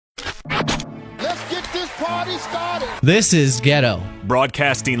Let's get this party started. This is Ghetto.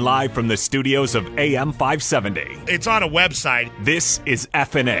 Broadcasting live from the studios of AM 570. It's on a website. This is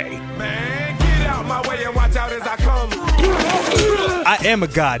FnA. Man, get out my way and watch out as I come. I am a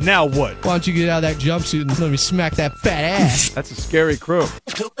god. Now what? Why don't you get out of that jumpsuit and let me smack that fat ass? That's a scary crew.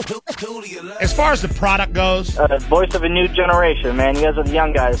 As far as the product goes, Voice of a new generation, man. You guys are the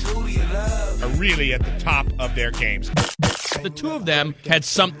young guys. are really at the top of their games. The two of them had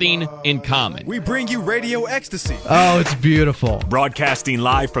something in common. We bring you radio ecstasy. Oh, it's beautiful. Broadcasting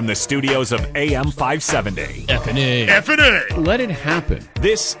live from the studios of AM 570. FnA. FnA. Let it happen.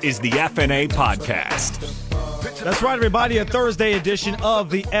 This is the FnA Podcast. That's right, everybody. A Thursday edition of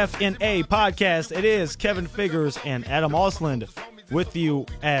the FnA Podcast. It is Kevin Figures and Adam Osland with you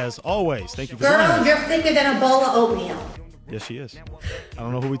as always. Thank you for joining us. Girl, you're thicker than a bowl of oatmeal. Yes, she is. I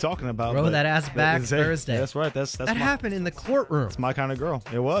don't know who we're talking about. Throw that ass back that's it. Thursday. That's right. That happened in the courtroom. That's my kind of girl.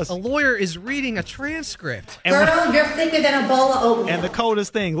 It was. A lawyer is reading a transcript. Girl, you're thicker than a bowl of oatmeal. And the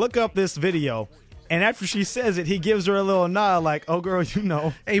coldest thing, look up this video. And after she says it, he gives her a little nod like, oh, girl, you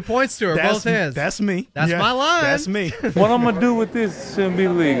know. And he points to her, both hands. That's me. That's my line. That's me. What I'm going to do with this shouldn't be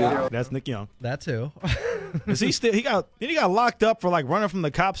legal. That's Nick Young. That too. Is he still? He got locked up for like running from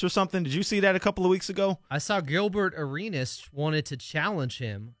the cops or something. Did you see that a couple of weeks ago? I saw Gilbert Arenas wanted to challenge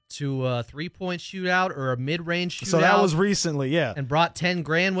him to a three-point shootout or a mid-range shootout. So that was recently, yeah. And brought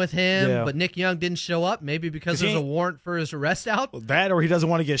 $10,000 with him, Yeah. but Nick Young didn't show up, maybe because there's a warrant for his arrest out. That or he doesn't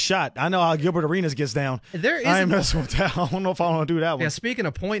want to get shot. I know how Gilbert Arenas gets down. I ain't messing with that. I don't know if I want to do that one. Yeah, speaking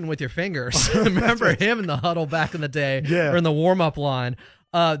of pointing with your fingers, remember him in the huddle back in the day, Yeah. or in the warm-up line.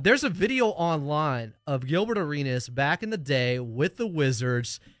 There's a video online of Gilbert Arenas back in the day with the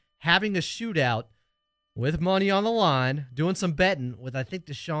Wizards having a shootout with money on the line, doing some betting with, I think,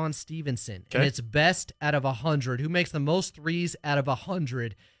 Deshaun Stevenson. Okay. And it's best out of 100. Who makes the most threes out of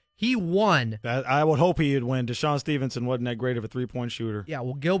 100? He won. I would hope he'd win. Deshaun Stevenson wasn't that great of a three-point shooter. Yeah,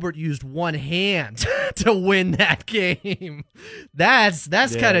 well, Gilbert used one hand to win that game. That's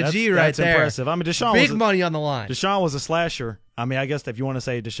kind of G right that's there. Impressive. I mean, Deshaun Big was money on the line. Deshaun was a slasher. I mean, I guess if you want to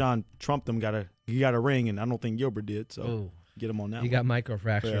say Deshaun trumped him, he got a ring, and I don't think Gilbert did. So. Ooh. Get him on that. You got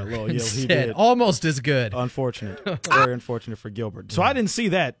microfracture. Yeah, he did. Almost as good. Unfortunate. Very unfortunate for Gilbert. So I didn't see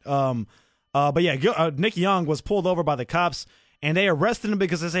that. But yeah, Nick Young was pulled over by the cops, and they arrested him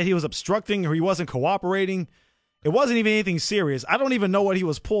because they said he was obstructing or he wasn't cooperating. It wasn't even anything serious. I don't even know what he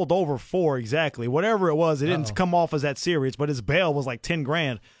was pulled over for exactly. Whatever it was, it didn't come off as that serious, but his bail was like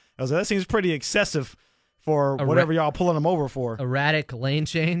 $10,000. I was like, that seems pretty excessive for whatever y'all pulling him over for. Erratic lane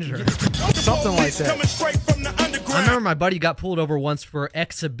change or something like that. I remember my buddy got pulled over once for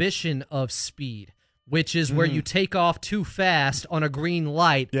exhibition of speed, which is where you take off too fast on a green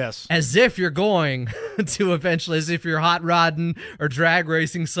light, yes, as if you're going to eventually, as if you're hot rodding or drag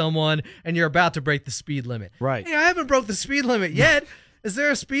racing someone and you're about to break the speed limit. Right. Hey, I haven't broke the speed limit yet. Is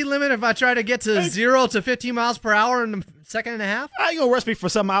there a speed limit if I try to get to 0 to 15 miles per hour in a second and a half? I ain't going to arrest me for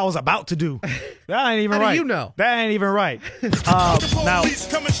something I was about to do. That ain't even right. How do you know? That ain't even right. Now,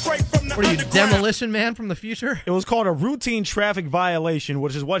 what are you, Demolition Man from the future? It was called a routine traffic violation,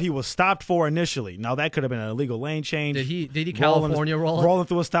 which is what he was stopped for initially. Now, that could have been an illegal lane change. Did he California roll? Rolling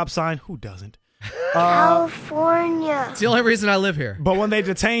through a stop sign? Who doesn't? California. It's the only reason I live here. But when they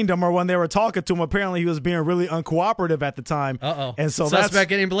detained him or when they were talking to him, apparently he was being really uncooperative at the time. Uh-oh. And so Suspect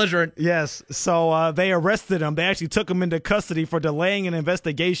getting belligerent. Yes. So they arrested him. They actually took him into custody for delaying an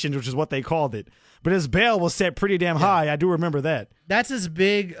investigation, which is what they called it. But his bail was set pretty damn high. I do remember that. That's as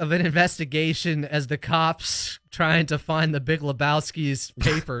big of an investigation as the cops trying to find the Big Lebowski's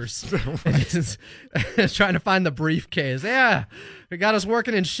papers. Trying to find the briefcase. Yeah, they got us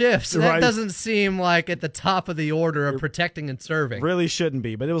working in shifts. That doesn't seem like at the top of the order of protecting and serving. Really shouldn't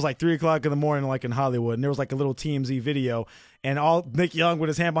be. But it was like 3 o'clock in the morning, like in Hollywood, and there was like a little TMZ video, and all Nick Young with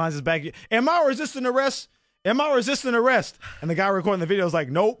his hand behind his back. Am I resisting arrest? Am I resisting arrest? And the guy recording the video was like,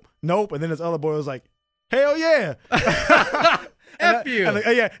 nope. And then his other boy was like, hell yeah. F you.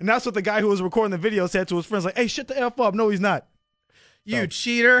 And that's what the guy who was recording the video said to his friends, like, hey, shut the F up. No, he's not. You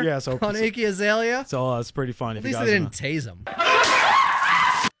cheater. Yeah, so on Iggy Azalea. So it's pretty funny. At least they didn't tase him.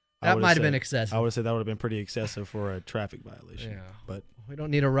 That might have been excessive. I would have said that would have been pretty excessive for a traffic violation. Yeah. But we don't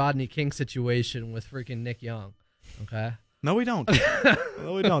need a Rodney King situation with freaking Nick Young. Okay. No, we don't.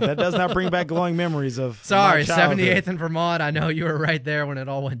 No, we don't. That does not bring back glowing memories of. Sorry, my childhood. 78th in Vermont. I know you were right there when it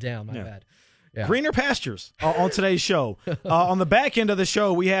all went down. My bad. Yeah. Greener pastures on today's show. On the back end of the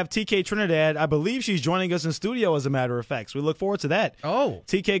show, we have TK Trinidad. I believe she's joining us in studio, as a matter of fact. So we look forward to that. Oh.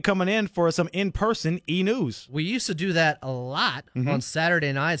 TK coming in for some in-person E-News. We used to do that a lot on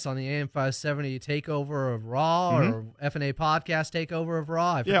Saturday nights on the AM 570 takeover of Raw or FnA Podcast takeover of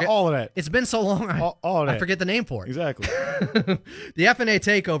Raw. I forget. Yeah, all of that. It's been so long, all of that. I forget the name for it. Exactly. The FnA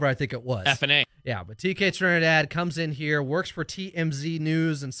takeover, I think it was. FnA. Yeah, but TK Trinidad comes in here, works for TMZ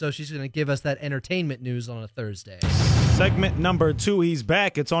News, and so she's going to give us that entertainment news on a Thursday. Segment number 2, he's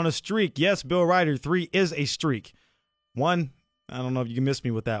back. It's on a streak. Yes, Bill Ryder, 3 is a streak. 1, I don't know if you can miss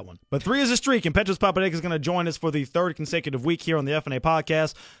me with that one. But 3 is a streak, and Petros Papadakis is going to join us for the 3rd consecutive week here on the FnA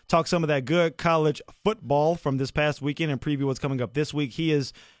Podcast. Talk some of that good college football from this past weekend and preview what's coming up this week. He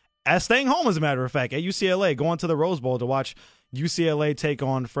is staying home, as a matter of fact, at UCLA, going to the Rose Bowl to watch UCLA take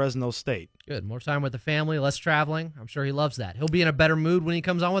on Fresno State. Good. More time with the family, less traveling. I'm sure he loves that. He'll be in a better mood when he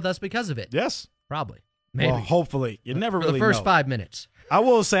comes on with us because of it. Yes. Probably. Maybe. Well, hopefully. You never for really the first know. 5 minutes. I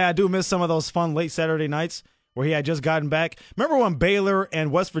will say I do miss some of those fun late Saturday nights where he had just gotten back. Remember when Baylor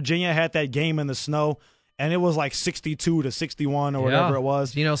and West Virginia had that game in the snow, and it was like 62 to 61 or whatever it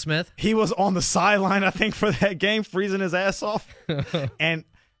was? Geno Smith? He was on the sideline, I think, for that game, freezing his ass off. And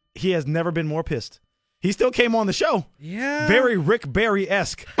he has never been more pissed. He still came on the show. Yeah. Very Rick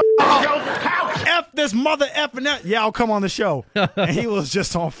Barry-esque. F this mother effing that. Yeah, I'll come on the show. And he was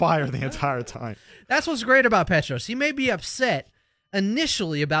just on fire the entire time. That's what's great about Petros. He may be upset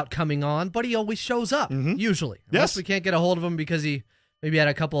initially about coming on, but he always shows up, usually. Unless we can't get a hold of him because he maybe had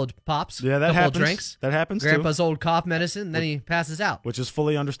a couple of pops, yeah, that couple happens. of drinks. That happens, Grandpa's too. old cough medicine, and then he passes out. Which is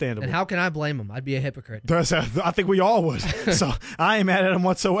fully understandable. And how can I blame him? I'd be a hypocrite. I think we all would. So I ain't mad at him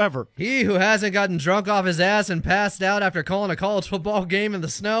whatsoever. He who hasn't gotten drunk off his ass and passed out after calling a college football game in the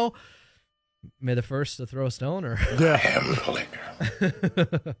snow, may the first to throw a stone, or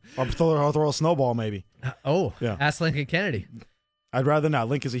or throw a snowball, maybe. Ask Lincoln Kennedy. I'd rather not.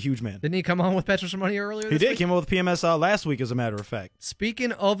 Link is a huge man. Didn't he come on with Petros for Money earlier? He did. Week? Came on with PMS last week, as a matter of fact.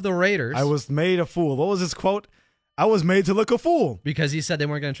 Speaking of the Raiders, I was made a fool. What was his quote? I was made to look a fool. Because he said they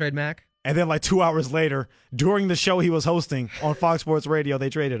weren't going to trade Mac? And then like 2 hours later, during the show he was hosting on Fox Sports Radio, they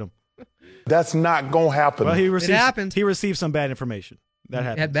traded him. That's not going to happen. Well, it happened. He received some bad information. That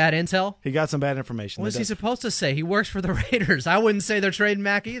happened. He had bad intel? He got some bad information. What was he supposed to say? He works for the Raiders. I wouldn't say they're trading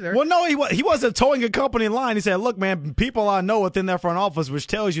Mac either. Well, no, he wasn't towing a company line. He said, look, man, people I know within that front office, which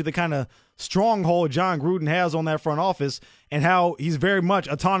tells you the kind of stronghold John Gruden has on that front office and how he's very much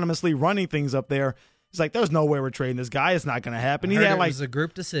autonomously running things up there. He's like, there's no way we're trading this guy. It's not going to happen. He had it was a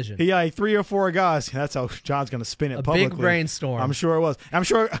group decision. He had like 3 or 4 guys. That's how John's going to spin it publicly. A big brainstorm. I'm sure it was. I'm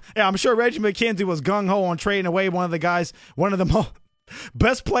sure Reggie McKenzie was gung-ho on trading away one of the guys, one of the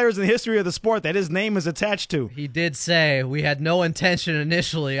best players in the history of the sport that his name is attached to. He did say, we had no intention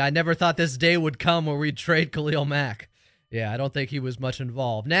initially. I never thought this day would come where we'd trade Khalil Mack. Yeah, I don't think he was much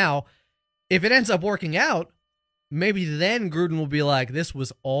involved. Now, if it ends up working out, maybe then Gruden will be like, this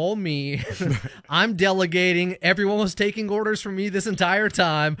was all me. I'm delegating. Everyone was taking orders from me this entire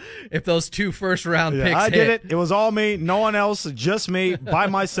time. If those 2 first-round picks I did it. It was all me. No one else. Just me. By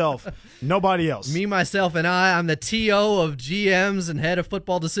myself. Nobody else. Me, myself, and I. I'm the TO of GMs and head of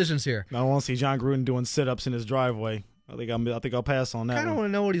football decisions here. I don't want to see John Gruden doing sit-ups in his driveway. I think I'll pass on that. I don't want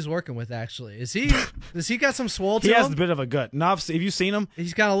to know what he's working with, actually. Does he got some swole to him? He him? has a bit of a gut. Now, have you seen him?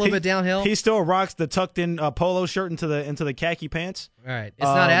 He's got a little bit downhill. He still rocks the tucked-in polo shirt into the khaki pants. All right. It's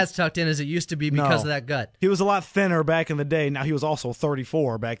not as tucked in as it used to be because of that gut. He was a lot thinner back in the day. Now, he was also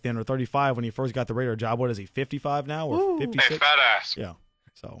 34 back then, or 35 when he first got the Raider job. What is he, 55 now or 56? Hey, fat ass. Yeah.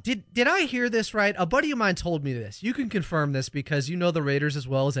 So Did I hear this right? A buddy of mine told me this. You can confirm this because you know the Raiders as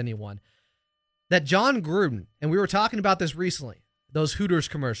well as anyone. That John Gruden, and we were talking about this recently, those Hooters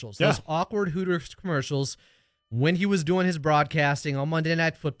commercials, those awkward Hooters commercials when he was doing his broadcasting on Monday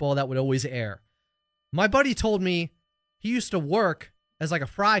Night Football that would always air. My buddy told me he used to work as like a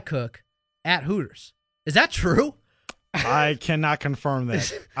fry cook at Hooters. Is that true? I cannot confirm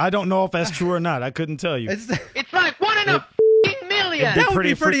that. I don't know if that's true or not. I couldn't tell you. It's like 1 in a million. That would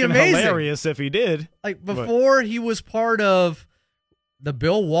be pretty amazing. Hilarious if he did. Like before he was part of the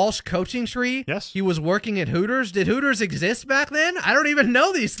Bill Walsh coaching tree, yes, he was working at Hooters. Did Hooters exist back then? I don't even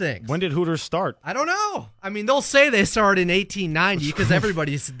know these things. When did Hooters start? I don't know. I mean, they'll say they started in 1890 because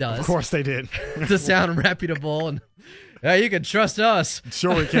everybody does. Of course they did. To sound reputable and yeah, you can trust us.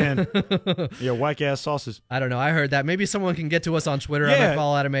 Sure we can. Yeah, whack-ass sauces. I don't know. I heard that. Maybe someone can get to us on Twitter. Yeah. I might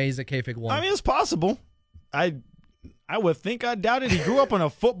follow Adam Hayes at KFig1. I mean, it's possible. I would think I doubt it. He grew up in a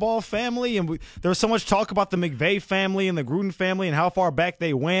football family, and there was so much talk about the McVay family and the Gruden family and how far back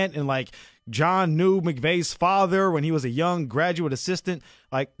they went, and like John knew McVay's father when he was a young graduate assistant.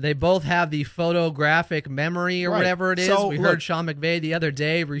 Like, they both have the photographic memory or whatever it is. So, we heard Sean McVay the other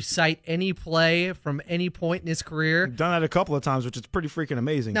day recite any play from any point in his career. Done that a couple of times, which is pretty freaking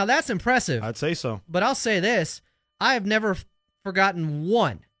amazing. Now, that's impressive. I'd say so. But I'll say this. I have never forgotten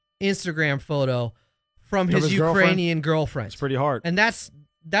one Instagram photo from his Ukrainian girlfriend. It's pretty hard. And that's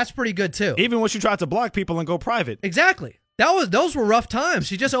pretty good, too. Even when she tried to block people and go private. Exactly. Those were rough times.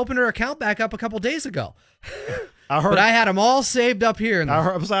 She just opened her account back up a couple days ago. But I had them all saved up here.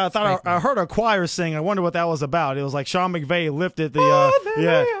 I heard a choir sing. I wonder what that was about. It was like Sean McVay lifted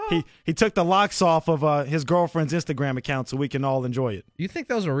the he took the locks off of his girlfriend's Instagram account so we can all enjoy it. You think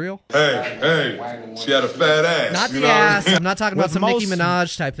those are real? Hey, she had a fat ass. Not the ass. I'm not talking about some Nicki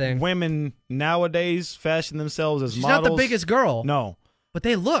Minaj type thing. Women nowadays fashion themselves as She's models. She's not the biggest girl. No. But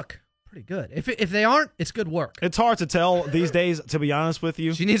they look pretty good. If they aren't, it's good work. It's hard to tell these days, to be honest with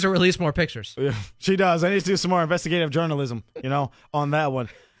you. She needs to release more pictures. She does. I need to do some more investigative journalism, on that one.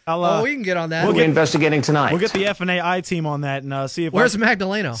 We can get on that. We'll get investigating tonight. We'll get the FnA I team on that and see if Where's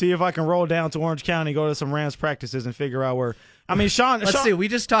Magdaleno? See if I can roll down to Orange County, go to some Rams practices, and figure out where. I mean, Sean. Let's see. We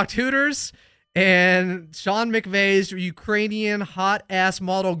just talked Hooters and Sean McVay's Ukrainian hot ass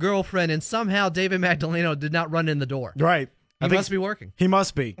model girlfriend, and somehow David Magdaleno did not run in the door. Right. He must be working. He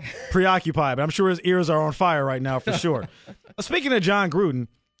must be preoccupied, but I'm sure his ears are on fire right now for sure. Speaking of John Gruden,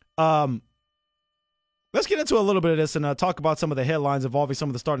 let's get into a little bit of this and talk about some of the headlines involving some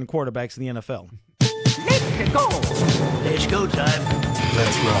of the starting quarterbacks in the NFL. Let's go. Let's go time.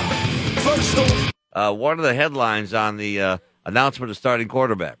 Let's rock. What are the headlines on the announcement of starting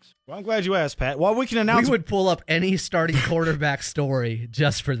quarterbacks? Well, I'm glad you asked, Pat. Well, we can announce. We would pull up any starting quarterback story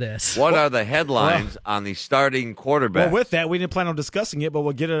just for this. What are the headlines on the starting quarterback? Well, with that, we didn't plan on discussing it, but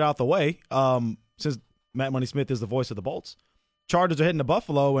we'll get it out the way. Since Matt Money Smith is the voice of the Bolts. Chargers are heading to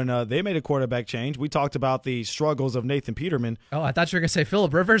Buffalo, and they made a quarterback change. We talked about the struggles of Nathan Peterman. Oh, I thought you were going to say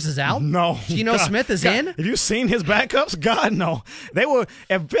Phillip Rivers is out? No. Geno Smith is in? Have you seen his backups? God, no.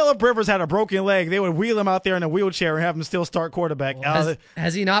 If Phillip Rivers had a broken leg, they would wheel him out there in a wheelchair and have him still start quarterback.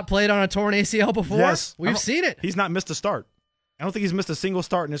 Has he not played on a torn ACL before? Yes. We've seen it. He's not missed a start. I don't think he's missed a single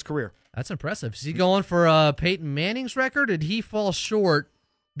start in his career. That's impressive. Is he going for Peyton Manning's record, or did he fall short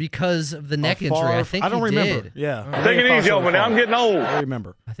because of the neck injury? I think I don't remember. Did. Yeah. Take it easy over there. I'm getting old. I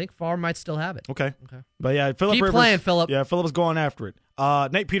remember. I think Favre might still have it. Okay. But yeah, Phillip Keep Rivers. playing, Phillip. Yeah, Phillip's going after it.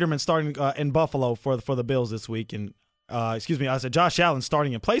 Nate Peterman starting in Buffalo for the Bills this week, and I said Josh Allen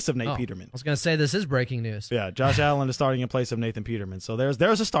starting in place of Nate Peterman. I was going to say this is breaking news. Yeah, Josh Allen is starting in place of Nathan Peterman. So there's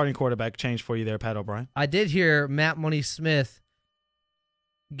a starting quarterback change for you there, Pat O'Brien. I did hear Matt Money Smith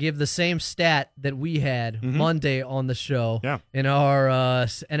give the same stat that we had Monday on the show in our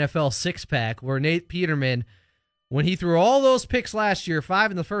NFL six-pack, where Nate Peterman, when he threw all those picks last year,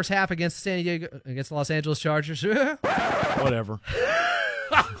 5 in the first half against the Los Angeles Chargers. Whatever.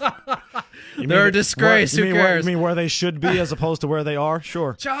 They're a disgrace. Who cares? You mean where they should be as opposed to where they are?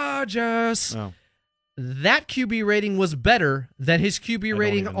 Sure. Chargers. Oh. That QB rating was better than his QB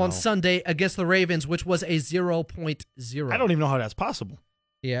rating on Sunday against the Ravens, which was a 0.0. I don't even know how that's possible.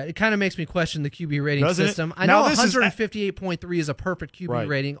 Yeah, it kind of makes me question the QB rating Doesn't system. it? I Now, know this is- 158.3 is a perfect QB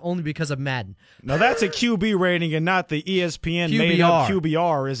rating only because of Madden. Now, that's a QB rating and not the ESPN made-up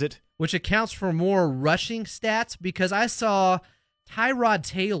QBR, is it? Which accounts for more rushing stats, because I saw Tyrod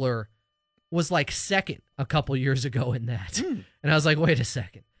Taylor was like second a couple years ago in that. And I was like, wait a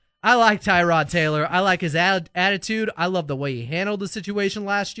second. I like Tyrod Taylor. I like his attitude. I love the way he handled the situation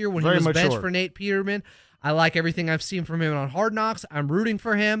last year when he was benched for Nate Peterman. I like everything I've seen from him on Hard Knocks. I'm rooting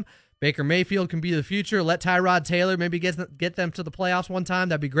for him. Baker Mayfield can be the future. Let Tyrod Taylor maybe get them to the playoffs one time.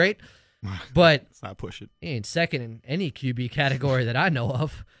 That'd be great. But let's not push it. He ain't second in any QB category that I know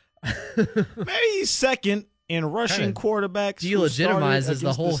of. Maybe second in rushing quarterbacks. Delegitimizes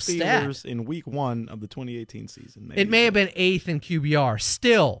the whole Steelers stat in Week 1 of the 2018 season. Maybe. It may have been 8th in QBR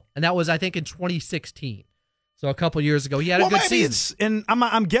still, and that was I think in 2016. So a couple years ago, he had a good season. And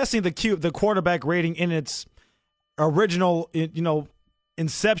I'm guessing the quarterback rating in its original,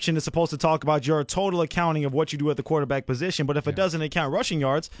 inception is supposed to talk about your total accounting of what you do at the quarterback position. But if it doesn't account rushing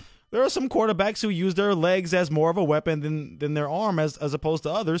yards, there are some quarterbacks who use their legs as more of a weapon than their arm as opposed to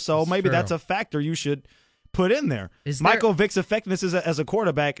others. So maybe that's a factor you should put in there. Michael Vick's effectiveness as a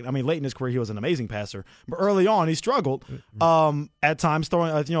quarterback, I mean, late in his career, he was an amazing passer. But early on, he struggled at times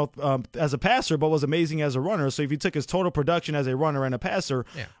throwing, as a passer, but was amazing as a runner. So if you took his total production as a runner and a passer,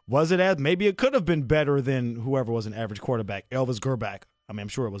 maybe it could have been better than whoever was an average quarterback, Elvis Grbac. I mean, I'm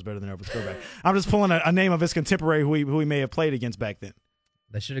sure it was better than Elvis Grbac. I'm just pulling a name of his contemporary who he may have played against back then.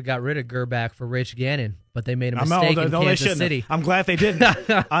 They should have got rid of Gerback for Rich Gannon, but they made a mistake in Kansas City. I'm glad they didn't.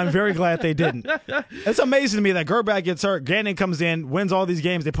 I'm very glad they didn't. It's amazing to me that Gerback gets hurt. Gannon comes in, wins all these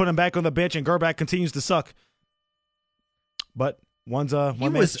games. They put him back on the bench, and Gerback continues to suck. But one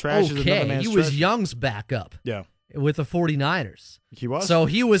man's trash is another man's He trash. was Young's backup. Yeah. With the 49ers. He was. So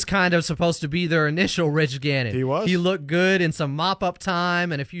he was kind of supposed to be their initial Rich Gannon. He was. He looked good in some mop-up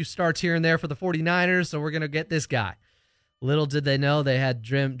time and a few starts here and there for the 49ers, so we're going to get this guy. Little did they know they had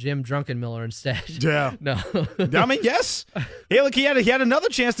Jim Drunkenmiller instead. Yeah. No. I mean, yes. Hey, look, he had another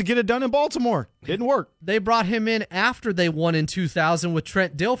chance to get it done in Baltimore. Didn't work. They brought him in after they won in 2000 with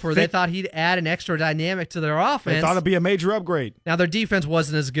Trent Dilfer. They thought he'd add an extra dynamic to their offense. They thought it'd be a major upgrade. Now, their defense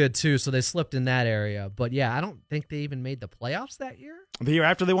wasn't as good, too, so they slipped in that area. But, yeah, I don't think they even made the playoffs that year. The year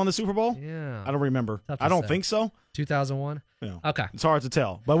after they won the Super Bowl? Yeah. I don't remember. I don't think so. 2001? Yeah. Okay. It's hard to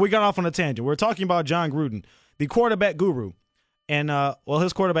tell. But we got off on a tangent. We're talking about John Gruden, the quarterback guru. And,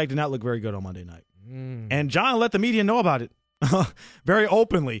 his quarterback did not look very good on Monday night. And John let the media know about it very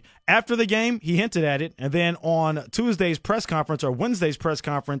openly. After the game, he hinted at it. And then on Tuesday's press conference or Wednesday's press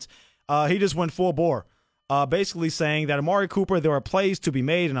conference, he just went full bore, basically saying that Amari Cooper, there are plays to be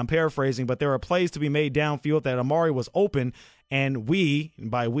made, and I'm paraphrasing, but there are plays to be made downfield that Amari was open. And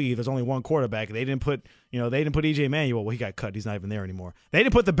by we, there's only one quarterback. They didn't put E.J. Manuel. Well, he got cut. He's not even there anymore. They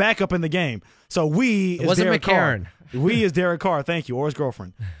didn't put the backup in the game. So it wasn't Derek McCarron. Carr. We is Derek Carr. Thank you, or his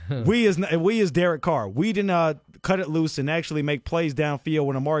girlfriend. we is Derek Carr. We didn't cut it loose and actually make plays downfield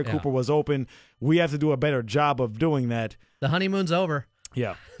when Amari Cooper was open. We have to do a better job of doing that. The honeymoon's over.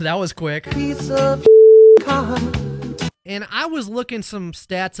 Yeah, that was quick. And I was looking some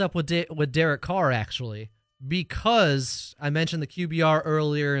stats up with Derek Carr actually, because I mentioned the QBR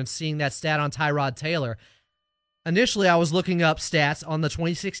earlier and seeing that stat on Tyrod Taylor. Initially, I was looking up stats on the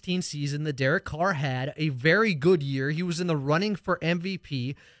 2016 season that Derek Carr had a very good year. He was in the running for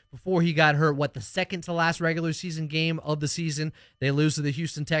MVP before he got hurt. The second to last regular season game of the season. They lose to the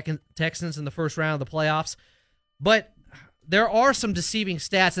Houston Texans in the first round of the playoffs. But there are some deceiving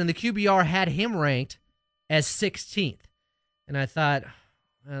stats, and the QBR had him ranked as 16th. And I thought,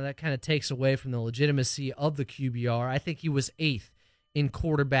 that kind of takes away from the legitimacy of the QBR. I think he was 8th in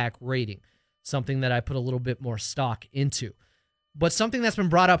quarterback rating, something that I put a little bit more stock into. But something that's been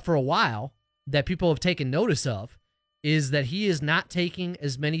brought up for a while that people have taken notice of is that he is not taking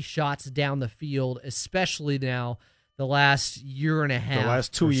as many shots down the field, especially now the last year and a half. The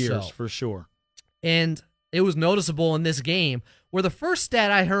last 2 years, for sure. And it was noticeable in this game where the first stat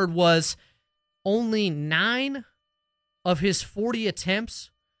I heard was only 9 of his 40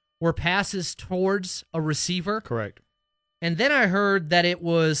 attempts were passes towards a receiver. Correct. And then I heard that it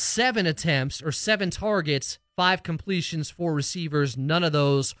was 7 attempts or 7 targets, 5 completions, 4 receivers. None of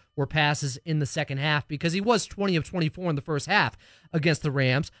those were passes in the second half because he was 20 of 24 in the first half against the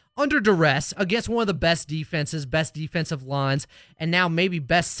Rams, under duress, against one of the best defenses, best defensive lines, and now maybe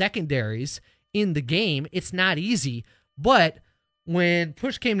best secondaries in the game. It's not easy, but when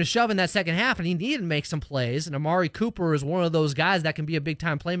push came to shove in that second half and he needed to make some plays, and Amari Cooper is one of those guys that can be a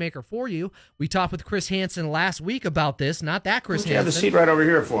big-time playmaker for you. We talked with Chris Hansen last week about this, not that Chris Hansen. You have the seat right over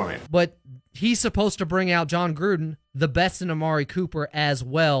here for me. But he's supposed to bring out John Gruden, the best in Amari Cooper, as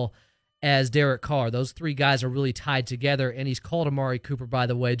well as Derek Carr. Those 3 guys are really tied together, and he's called Amari Cooper, by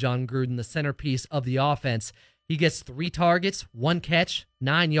the way, John Gruden, the centerpiece of the offense. He gets 3 targets, 1 catch,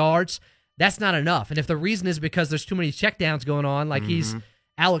 9 yards. That's not enough. And if the reason is because there's too many checkdowns going on, like he's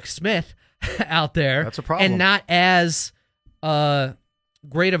Alex Smith out there, that's a problem. And not as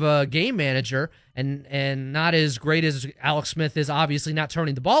great of a game manager and not as great as Alex Smith is, obviously not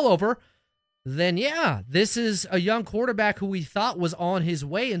turning the ball over, then yeah, this is a young quarterback who we thought was on his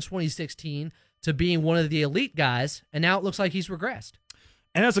way in 2016 to being one of the elite guys, and now it looks like he's regressed.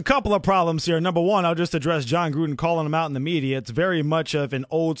 And there's a couple of problems here. Number one, I'll just address John Gruden calling him out in the media. It's very much of an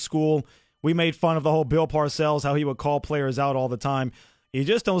old school. We made fun of the whole Bill Parcells, how he would call players out all the time. You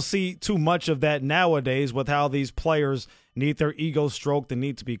just don't see too much of that nowadays with how these players need their ego stroked and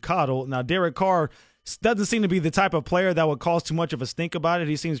need to be coddled. Now, Derek Carr doesn't seem to be the type of player that would cause too much of a stink about it.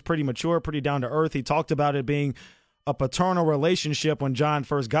 He seems pretty mature, pretty down to earth. He talked about it being a paternal relationship when John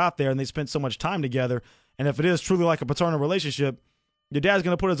first got there, and they spent so much time together. And if it is truly like a paternal relationship, your dad's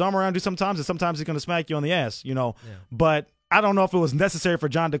going to put his arm around you sometimes, and sometimes he's going to smack you on the ass, Yeah. But I don't know if it was necessary for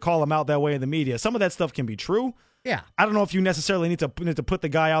John to call him out that way in the media. Some of that stuff can be true. Yeah. I don't know if you necessarily need to put the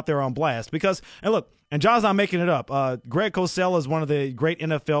guy out there on blast because, and look, and John's not making it up. Greg Cosell is one of the great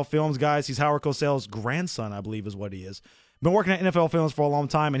NFL Films guys. He's Howard Cosell's grandson, I believe is what he is. Been working at NFL Films for a long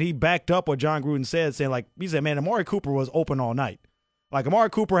time, and he backed up what John Gruden said, saying, he said, man, Amari Cooper was open all night. Like, Amari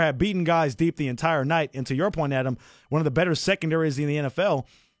Cooper had beaten guys deep the entire night, and to your point, Adam, one of the better secondaries in the NFL.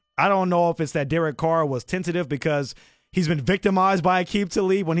 I don't know if it's that Derek Carr was tentative because he's been victimized by Aqib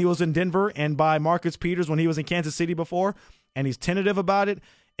Talib when he was in Denver and by Marcus Peters when he was in Kansas City before, and he's tentative about it.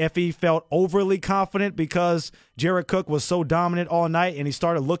 If he felt overly confident because Jared Cook was so dominant all night and he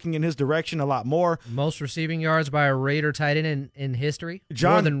started looking in his direction a lot more. Most receiving yards by a Raider tight end in history?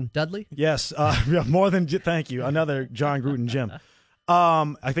 More than Dudley? Yes, more than, thank you, another John Gruden gem.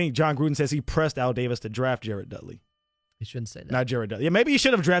 I think John Gruden says he pressed Al Davis to draft Jared Dudley. He shouldn't say that. Not Jared Dudley. Yeah, maybe he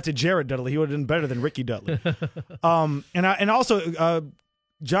should have drafted Jared Dudley. He would have done better than Ricky Dudley. And also,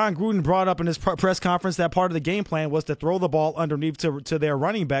 John Gruden brought up in his press conference that part of the game plan was to throw the ball underneath to their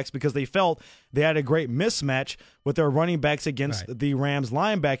running backs because they felt they had a great mismatch with their running backs against the Rams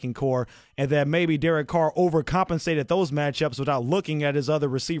linebacking core, and that maybe Derek Carr overcompensated those matchups without looking at his other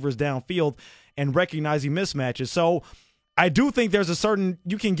receivers downfield and recognizing mismatches. So I do think there's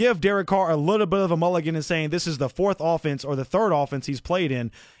you can give Derek Carr a little bit of a mulligan in saying this is the fourth offense or the third offense he's played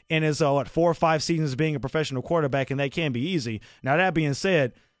in his 4 or 5 seasons being a professional quarterback, and that can be easy. Now, that being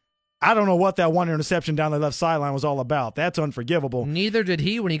said, I don't know what that one interception down the left sideline was all about. That's unforgivable. Neither did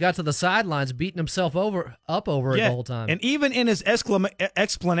he when he got to the sidelines, beating himself up over it the whole time. And even in his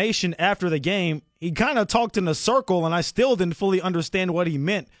explanation after the game, he kind of talked in a circle, and I still didn't fully understand what he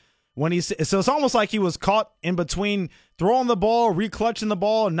meant. So it's almost like he was caught in between throwing the ball, reclutching the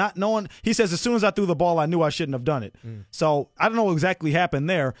ball, and not knowing. He says, as soon as I threw the ball, I knew I shouldn't have done it. So I don't know what exactly happened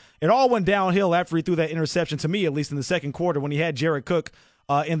there. It all went downhill after he threw that interception, to me at least, in the second quarter when he had Jared Cook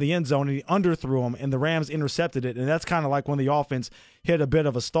in the end zone and he underthrew him, and the Rams intercepted it. And that's kind of like when the offense hit a bit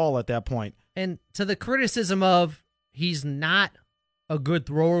of a stall at that point. And to the criticism of he's not a good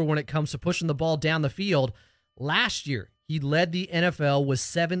thrower when it comes to pushing the ball down the field, last year, he led the NFL with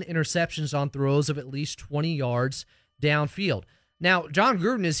 7 interceptions on throws of at least 20 yards downfield. Now, John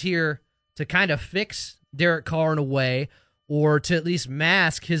Gruden is here to kind of fix Derek Carr in a way, or to at least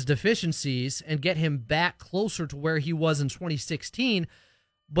mask his deficiencies and get him back closer to where he was in 2016.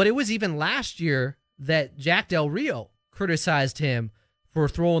 But it was even last year that Jack Del Rio criticized him for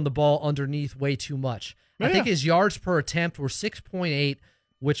throwing the ball underneath way too much. Yeah. I think his yards per attempt were 6.8,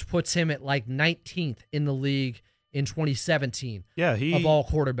 which puts him at like 19th in the league in 2017 of all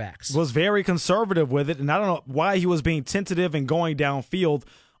quarterbacks. Was very conservative with it, and I don't know why he was being tentative and going downfield.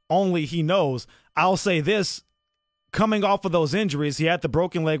 Only he knows. I'll say this, coming off of those injuries, he had the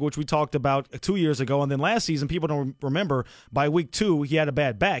broken leg, which we talked about 2 years ago, and then last season, people don't remember, by week 2, he had a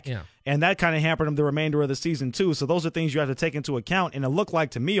bad back, and that kind of hampered him the remainder of the season too. So those are things you have to take into account, and it looked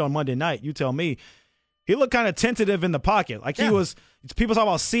like to me on Monday night, you tell me, he looked kind of tentative in the pocket. Like he was, people talk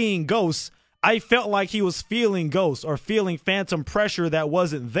about seeing ghosts. I felt like he was feeling ghosts or feeling phantom pressure that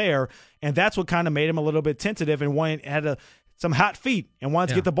wasn't there, and that's what kind of made him a little bit tentative and had some hot feet and wanted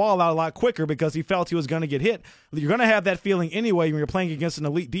to get the ball out a lot quicker because he felt he was going to get hit. You're going to have that feeling anyway when you're playing against an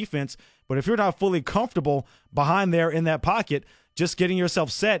elite defense, but if you're not fully comfortable behind there in that pocket, just getting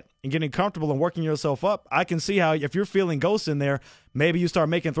yourself set and getting comfortable and working yourself up, I can see how if you're feeling ghosts in there, maybe you start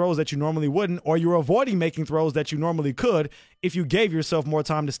making throws that you normally wouldn't, or you're avoiding making throws that you normally could if you gave yourself more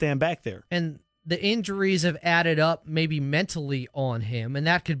time to stand back there. And the injuries have added up maybe mentally on him, and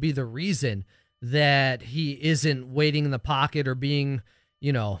that could be the reason that he isn't waiting in the pocket or being,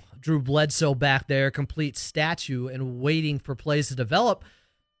 Drew Bledsoe back there, complete statue, and waiting for plays to develop.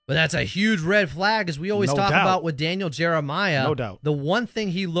 But that's a huge red flag, as we always talk about with Daniel Jeremiah. No doubt. The one thing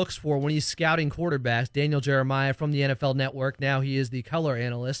he looks for when he's scouting quarterbacks, Daniel Jeremiah from the NFL Network, now he is the color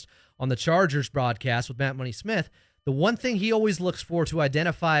analyst on the Chargers broadcast with Matt Money Smith. The one thing he always looks for to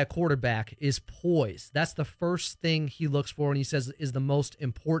identify a quarterback is poise. That's the first thing he looks for, and he says is the most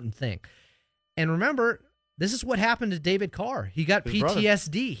important thing. And remember, this is what happened to David Carr. He got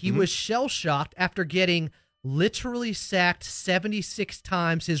PTSD. He was shell-shocked after getting literally sacked 76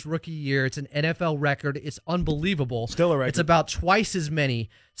 times his rookie year. It's an NFL record. It's unbelievable. Still a record. It's about twice as many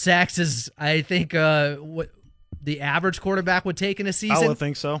sacks as I think what the average quarterback would take in a season. I would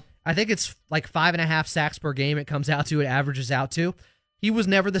think so. I think it's like 5.5 sacks per game it comes out to, it averages out to. He was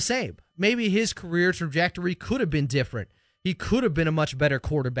never the same. Maybe his career trajectory could have been different. He could have been a much better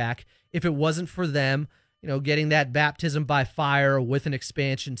quarterback if it wasn't for them, getting that baptism by fire with an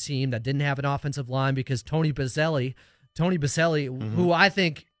expansion team that didn't have an offensive line, because Tony Baselli, who I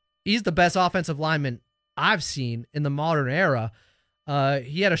think he's the best offensive lineman I've seen in the modern era,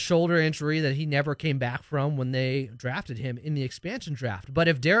 he had a shoulder injury that he never came back from when they drafted him in the expansion draft. But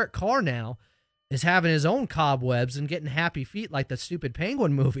if Derek Carr now is having his own cobwebs and getting happy feet like the stupid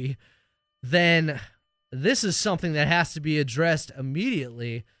Penguin movie, then this is something that has to be addressed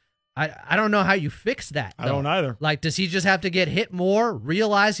immediately. I don't know how you fix that, though. I don't either. Like, does he just have to get hit more,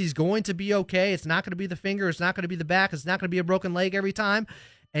 realize he's going to be okay, it's not going to be the finger, it's not going to be the back, it's not going to be a broken leg every time,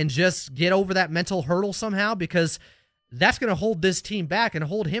 and just get over that mental hurdle somehow? Because that's going to hold this team back and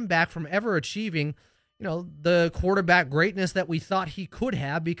hold him back from ever achieving, the quarterback greatness that we thought he could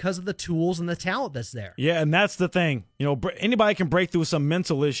have because of the tools and the talent that's there. Yeah, and that's the thing. Anybody can break through some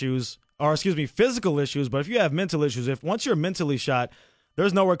mental issues, physical issues, but if you have mental issues, once you're mentally shot,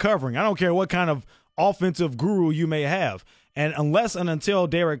 there's no recovering. I don't care what kind of offensive guru you may have. And unless and until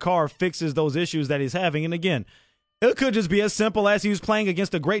Derek Carr fixes those issues that he's having, and again, it could just be as simple as he was playing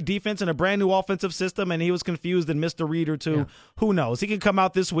against a great defense and a brand new offensive system, and he was confused and missed a read or two. Yeah. Who knows? He can come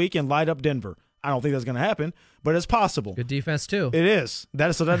out this week and light up Denver. I don't think that's going to happen, but it's possible. Good defense, too. It is.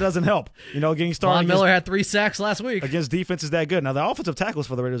 So that doesn't help. Getting started. Von Miller had 3 sacks last week. Against defenses that good. Now, the offensive tackles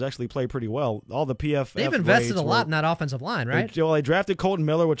for the Raiders actually play pretty well. All the PFF They've invested a lot in that offensive line, right? They drafted Colton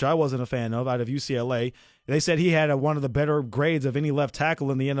Miller, which I wasn't a fan of, out of UCLA. They said he had one of the better grades of any left tackle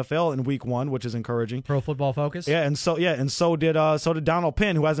in the NFL in Week 1, which is encouraging. Pro Football Focus. Yeah, and so did Donald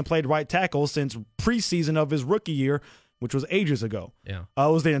Penn, who hasn't played right tackle since preseason of his rookie year, which was ages ago. Yeah.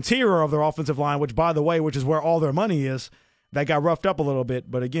 It was the interior of their offensive line, which, by the way, which is where all their money is, that got roughed up a little bit.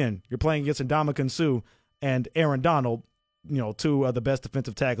 But again, you're playing against Ndamukong Suh and Aaron Donald, two of the best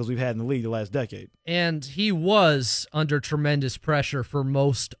defensive tackles we've had in the league the last decade. And he was under tremendous pressure for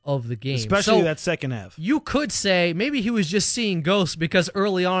most of the game. Especially that second half. You could say maybe he was just seeing ghosts because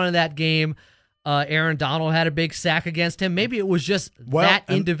early on in that game, Aaron Donald had a big sack against him. Maybe it was just that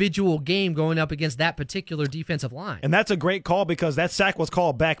individual game going up against that particular defensive line. And that's a great call because that sack was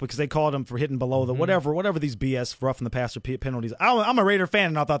called back because they called him for hitting below the whatever these BS roughing the passer penalties. I'm a Raider fan,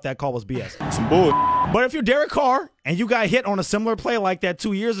 and I thought that call was BS. Some bull. But if you're Derek Carr and you got hit on a similar play like that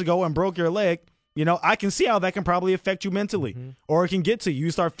 2 years ago and broke your leg, I can see how that can probably affect you mentally, or it can get to you.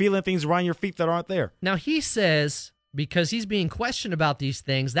 You start feeling things around your feet that aren't there. Now, he says, because he's being questioned about these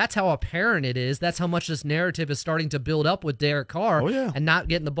things, that's how apparent it is. That's how much this narrative is starting to build up with Derek Carr and not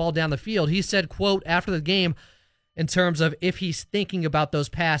getting the ball down the field. He said, quote, after the game, in terms of if he's thinking about those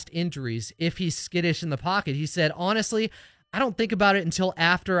past injuries, if he's skittish in the pocket, he said, honestly, I don't think about it until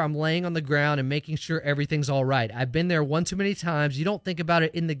after I'm laying on the ground and making sure everything's all right. I've been there one too many times. You don't think about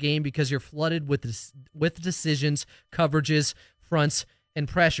it in the game because you're flooded with decisions, coverages, fronts, and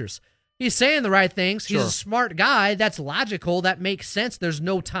pressures. He's saying the right things. He's a smart guy. That's logical. That makes sense. There's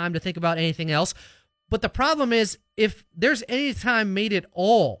no time to think about anything else. But the problem is, if there's any time made at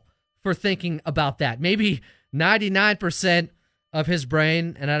all for thinking about that, maybe 99% of his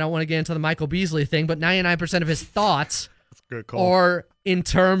brain, and I don't want to get into the Michael Beasley thing, but 99% of his thoughts are in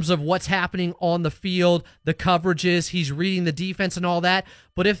terms of what's happening on the field, the coverages, he's reading the defense and all that.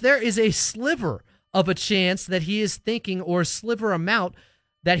 But if there is a sliver of a chance that he is thinking, or a sliver amount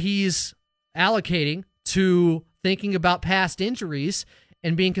that he's allocating to thinking about past injuries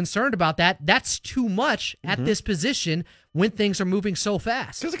and being concerned about that, that's too much at this position when things are moving so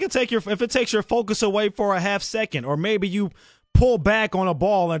fast. Because it can take if it takes your focus away for a half second, or maybe you pull back on a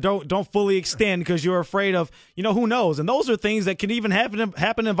ball and don't fully extend because you're afraid of, who knows. And those are things that can even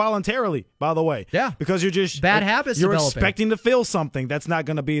happen involuntarily, by the way. Yeah. Because you're just bad habits you're developing. Expecting to feel something that's not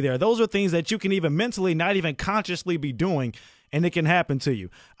going to be there. Those are things that you can even mentally not even consciously be doing, and it can happen to you.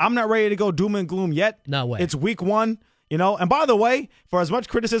 I'm not ready to go doom and gloom yet. No way. It's week 1, And by the way, for as much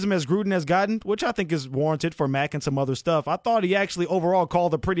criticism as Gruden has gotten, which I think is warranted for Mac and some other stuff, I thought he actually overall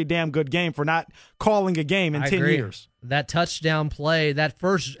called a pretty damn good game for not calling a game in 10 years. That touchdown play, that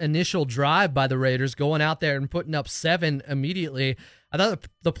first initial drive by the Raiders, going out there and putting up 7 immediately, I thought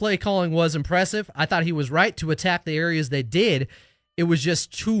the play calling was impressive. I thought he was right to attack the areas they did. It was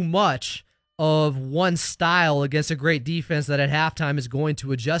just too much of one style against a great defense that at halftime is going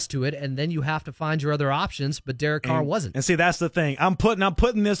to adjust to it, and then you have to find your other options, but Derek Carr wasn't. And see, that's the thing. I'm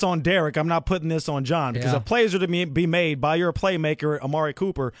putting this on Derek. I'm not putting this on John, because if plays are to be made by your playmaker, Amari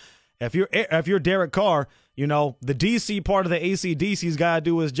Cooper, if you're Derek Carr, the DC part of the AC/DC's got to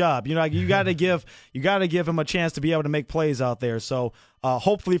do his job. You got to give him a chance to be able to make plays out there. So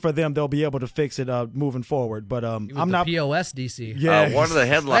hopefully for them, they'll be able to fix it moving forward. But I'm not POS DC. Yeah, one of the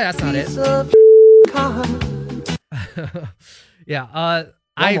headlines. That's not it. Yeah,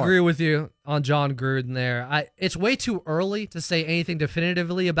 I agree with you on John Gruden there. It's way too early to say anything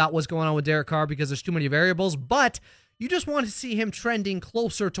definitively about what's going on with Derek Carr because there's too many variables. But you just want to see him trending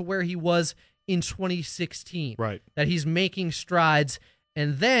closer to where he was in 2016, right? That he's making strides,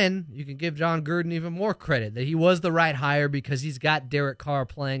 and then you can give John Gruden even more credit that he was the right hire because he's got Derek Carr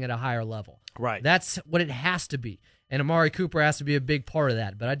playing at a higher level. Right. That's what it has to be. And Amari Cooper has to be a big part of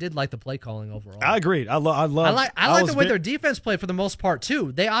that. But I did like the play calling overall. I agreed. I like the way their defense played for the most part,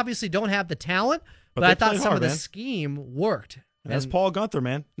 too. They obviously don't have the talent, but I thought some of the scheme worked. And that's Paul Gunther,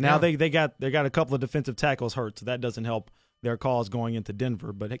 man. Now they got a couple of defensive tackles hurt, so that doesn't help their cause going into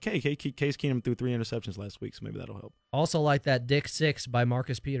Denver. But Case Keenum threw 3 interceptions last week, so maybe that'll help. Also like that Dick 6 by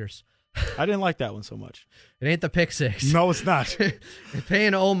Marcus Peters. I didn't like that one so much. It ain't the pick 6. No, it's not. It's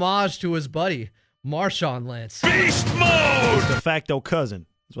paying homage to his buddy, Marshawn Lynch. Beast mode! De facto cousin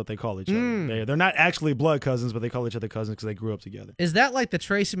is what they call each other. They're not actually blood cousins, but they call each other cousins because they grew up together. Is that like the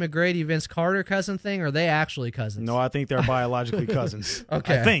Tracy McGrady, Vince Carter cousin thing, or are they actually cousins? No, I think they're biologically cousins.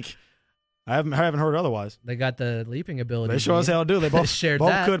 Okay. I think. I haven't heard otherwise. They got the leaping ability. They sure as hell do. They both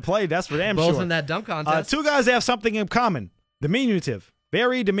could play. That's for damn sure. Both in that dunk contest. 2 guys have something in common. Diminutive.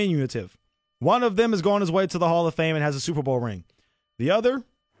 Very diminutive. One of them is going his way to the Hall of Fame and has a Super Bowl ring. The other,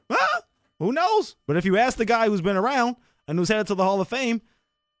 who knows? But if you ask the guy who's been around and who's headed to the Hall of Fame,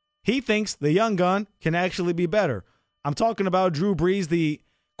 he thinks the young gun can actually be better. I'm talking about Drew Brees, the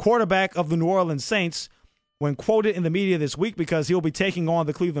quarterback of the New Orleans Saints, when quoted in the media this week because he'll be taking on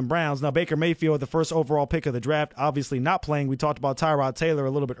the Cleveland Browns. Now, Baker Mayfield, the first overall pick of the draft, obviously not playing. We talked about Tyrod Taylor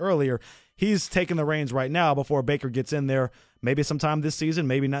a little bit earlier. He's taking the reins right now before Baker gets in there, maybe sometime this season,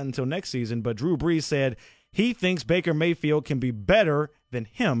 maybe not until next season. But Drew Brees said he thinks Baker Mayfield can be better than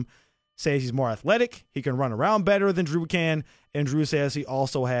him, says he's more athletic, he can run around better than Drew can, and Drew says he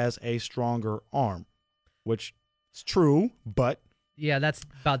also has a stronger arm, which is true, but... Yeah, that's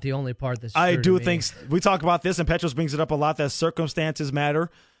about the only part that's true. I do think we talk about this, and Petros brings it up a lot, that circumstances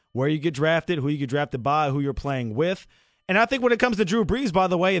matter, where you get drafted, who you get drafted by, who you're playing with. And I think when it comes to Drew Brees, by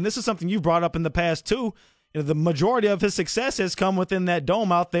the way, and this is something you've brought up in the past too, the majority of his success has come within that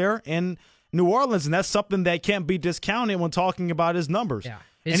dome out there in New Orleans, and that's something that can't be discounted when talking about his numbers. Yeah.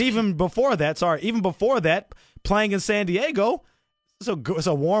 And even before that, playing in San Diego, it's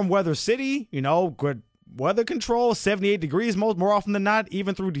a warm weather city, good weather control, 78 degrees more often than not,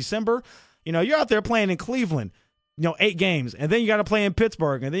 even through December. You're out there playing in Cleveland, 8 games, and then you got to play in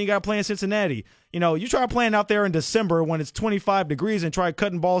Pittsburgh, and then you got to play in Cincinnati. You try playing out there in December when it's 25 degrees and try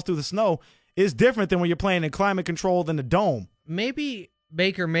cutting balls through the snow. It's different than when you're playing in climate controlled in the dome. Maybe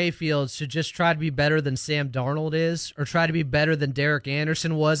Baker Mayfield should just try to be better than Sam Darnold is, or try to be better than Derek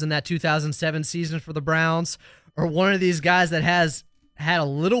Anderson was in that 2007 season for the Browns, or one of these guys that has had a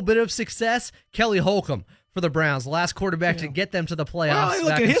little bit of success, Kelly Holcomb for the Browns, the last quarterback to get them to the playoffs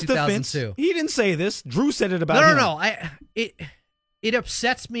back in 2002. Defense, he didn't say this. Drew said it about him. No. It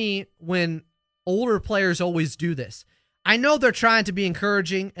upsets me when older players always do this. I know they're trying to be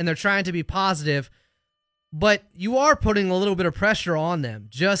encouraging and they're trying to be positive, but you are putting a little bit of pressure on them,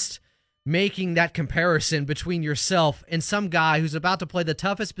 just making that comparison between yourself and some guy who's about to play the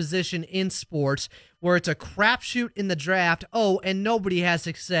toughest position in sports, where it's a crapshoot in the draft, and nobody has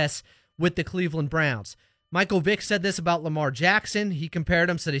success with the Cleveland Browns. Michael Vick said this about Lamar Jackson. He compared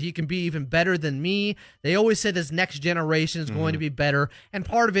him, said that he can be even better than me. They always say this next generation is going to be better, and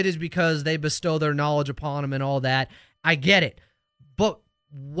part of it is because they bestow their knowledge upon him and all that. I get it. But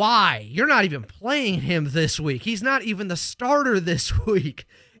why? You're not even playing him this week. He's not even the starter this week.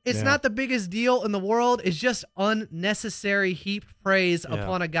 It's not the biggest deal in the world. It's just unnecessary heap praise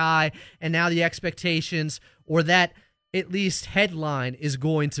upon a guy, and now the expectations, or that at least headline, is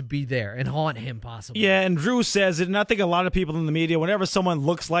going to be there and haunt him possibly. Yeah, and Drew says it, and I think a lot of people in the media, whenever someone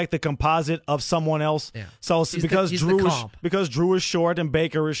looks like the composite of someone else, so because Drew is short and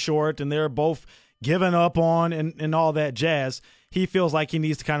Baker is short, and they're both given up on and all that jazz, he feels like he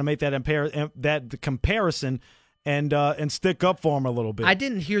needs to kind of make that comparison and stick up for him a little bit. I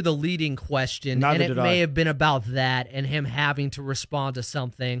didn't hear the leading question, Neither and it may have been about that and him having to respond to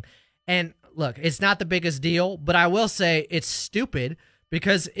something. And look, it's not the biggest deal, but I will say it's stupid,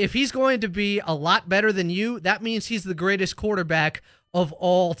 because if he's going to be a lot better than you, that means he's the greatest quarterback of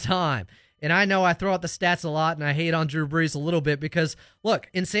all time. And I know I throw out the stats a lot, and I hate on Drew Brees a little bit because, look,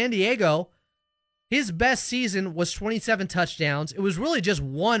 in San Diego, his best season was 27 touchdowns. It was really just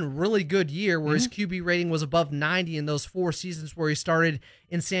one really good year where his QB rating was above 90 in those 4 seasons where he started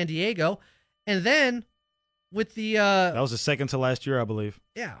in San Diego. And then with the... that was the second to last year, I believe.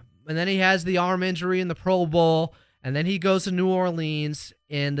 Yeah. And then he has the arm injury in the Pro Bowl, and then he goes to New Orleans,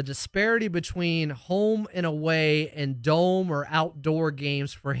 and the disparity between home and away and dome or outdoor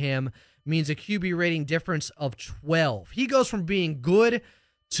games for him means a QB rating difference of 12. He goes from being good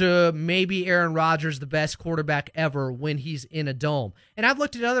to maybe Aaron Rodgers, the best quarterback ever, when he's in a dome. And I've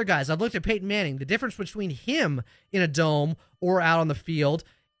looked at other guys. I've looked at Peyton Manning. The difference between him in a dome or out on the field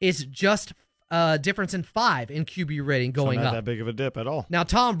is just difference in 5 in QB rating going not up. That big of a dip at all. Now,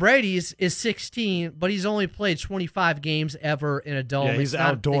 Tom Brady's is 16, but he's only played 25 games ever in a dome. Yeah, he's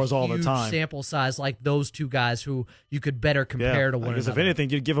outdoors all the time. Sample size like those two guys who you could better compare to one another. Because if anything,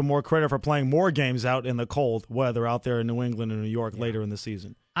 you'd give him more credit for playing more games out in the cold weather out there in New England and New York later in the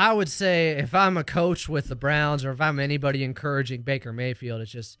season. I would say if I'm a coach with the Browns or if I'm anybody encouraging Baker Mayfield,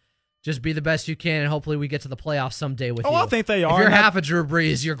 it's just be the best you can, and hopefully we get to the playoffs someday with you. I think they are. If you're half a Drew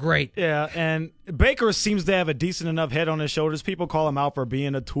Brees, you're great. Yeah, and Baker seems to have a decent enough head on his shoulders. People call him out for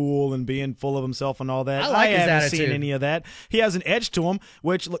being a tool and being full of himself and all that. I like his haven't attitude. seen any of that. He has an edge to him,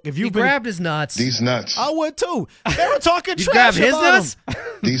 which, look, if you've grabbed his nuts. These nuts. I would too. They were talking You trash grab his about nuts? him.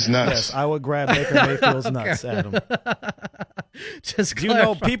 These nuts. Yes, I would grab Baker Mayfield's nuts, Adam. Just You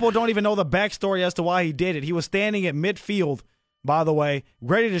know, people don't even know the backstory as to why he did it. He was standing at midfield, by the way,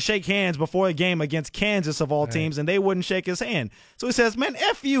 ready to shake hands before a game against Kansas of all teams, and they wouldn't shake his hand. So he says, man,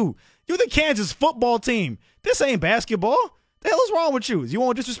 F you. You're the Kansas football team. This ain't basketball. The hell is wrong with you? You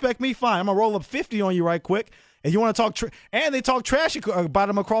want to disrespect me? Fine. I'm going to roll up 50 on you right quick. And you want to talk and they talk trash about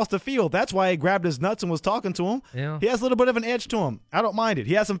him across the field. That's why he grabbed his nuts and was talking to him. Yeah. He has a little bit of an edge to him. I don't mind it.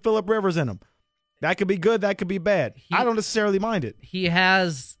 He has some Phillip Rivers in him. That could be good. That could be bad. I don't necessarily mind it. He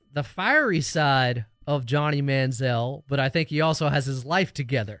has the fiery side of Johnny Manziel, but I think he also has his life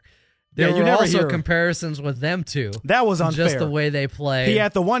together. There were also comparisons with them two. That was unfair. Just the way they play. He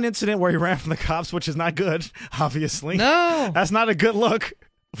had the one incident where he ran from the cops, which is not good, obviously. No. That's not a good look.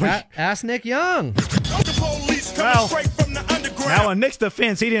 Ask Nick Young. Well, now in Nick's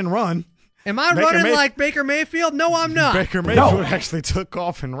defense, he didn't run. Am I running like Baker Mayfield? No, I'm not. Baker Mayfield actually took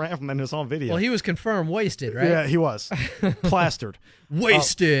off and ran from his own video. Well, he was confirmed wasted, right? Yeah, he was. Plastered.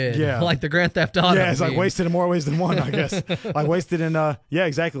 Wasted. Yeah. Like the Grand Theft Auto. Yeah, it's meme. like wasted in more ways than one, I guess. Like wasted in, yeah,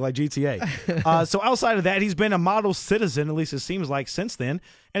 exactly, like GTA. So outside of that, he's been a model citizen, at least it seems like, since then.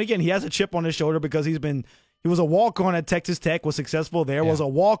 And again, he has a chip on his shoulder because he was a walk-on at Texas Tech, was successful there, was a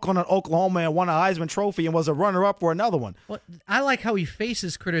walk-on at Oklahoma and won a Heisman Trophy and was a runner-up for another one. Well, I like how he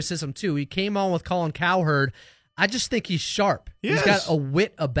faces criticism, too. He came on with Colin Cowherd. I just think he's sharp. Yes. He's got a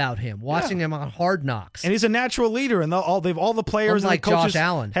wit about him, watching him on Hard Knocks. And he's a natural leader, and all the players Unlike and the coaches Josh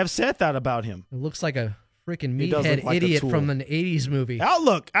Allen. have said that about him. It looks like a freaking He does meathead look like a idiot tool. from an 80s movie.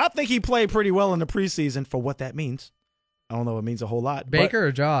 Look, I think he played pretty well in the preseason for what that means. I don't know if it means a whole lot. Baker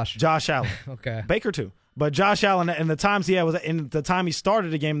or Josh? Josh Allen. Okay. Baker, too. But Josh Allen, and the times he had was in the time he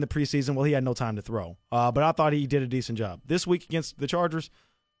started a game in the preseason, well, he had no time to throw. But I thought he did a decent job. This week against the Chargers,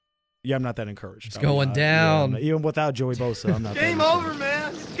 yeah, I'm not that encouraged. It's going down. Even without Joey Bosa, I'm not that Game over,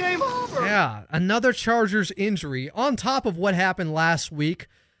 man. It's game over. Yeah, another Chargers injury on top of what happened last week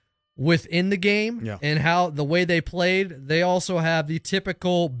within the game and how the way they played. They also have the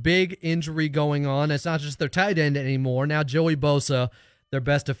typical big injury going on. It's not just their tight end anymore. Now Joey Bosa, their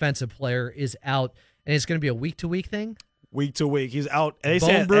best defensive player, is out. And it's going to be a week-to-week thing? Week to week. He's out. They Bone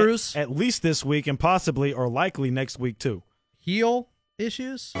said bruise? at least this week and possibly or likely next week, too. Heel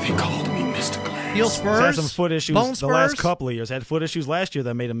issues? He called me Mr. Glass. Heel He's spurs? had some foot issues Bone the spurs? last couple of years. Had foot issues last year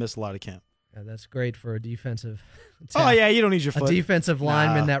that made him miss a lot of camp. Yeah, that's great for a defensive Oh, yeah, you don't need your foot. A defensive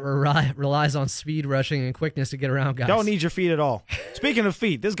lineman that relies on speed rushing and quickness to get around guys. Don't need your feet at all. Speaking of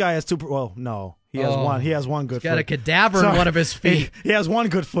feet, this guy has two. Well, no, he has one. He has one good He's foot. got a cadaver in one of his feet. He has one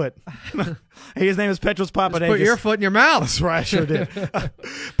good foot. His name is Petros Papadakis. Put your foot in your mouth. That's right, I sure did.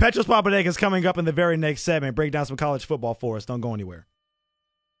 Petros Papadakis coming up in the very next segment. Break down some college football for us. Don't go anywhere.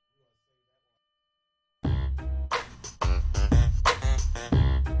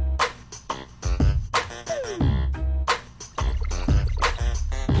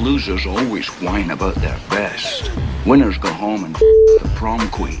 Losers always whine about their best. Winners go home and the prom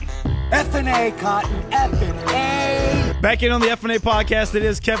queen. FnA Cotton, FnA. Back in on the FnA Podcast, it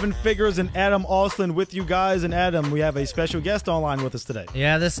is Kevin Figures and Adam Austin with you guys. And Adam, we have a special guest online with us today.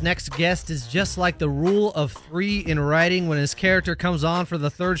 Yeah, this next guest is just like the rule of 3 in writing. When his character comes on for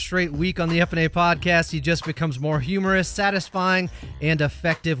the 3rd straight week on the FnA Podcast, he just becomes more humorous, satisfying, and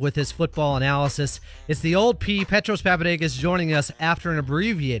effective with his football analysis. It's the old P, Petros Papadakis, joining us after an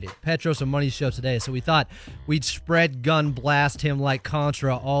abbreviated Petros and Money show today. So we thought we'd spread gun blast him like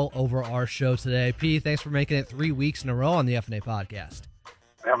Contra all over our show today. P, thanks for making it 3 weeks in a row on the FnA Podcast.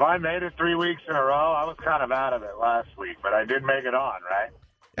 Have I made it 3 weeks in a row? I was kind of out of it last week, but I did make it on, right?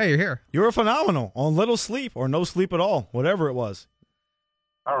 Yeah, you're here. You were phenomenal on little sleep or no sleep at all, whatever it was.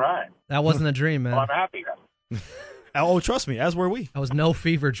 All right. That wasn't a dream, man. Well, I'm happy then. Oh, trust me, as were we. That was no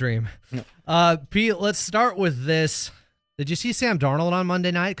fever dream. Pete, let's start with this. Did you see Sam Darnold on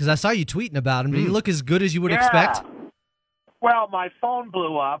Monday night? Because I saw you tweeting about him. Did he look as good as you would expect? Well, my phone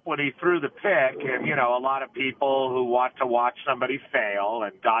blew up when he threw the pick, and, you know, a lot of people who want to watch somebody fail,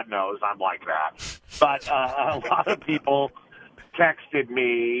 and God knows I'm like that, but a lot of people texted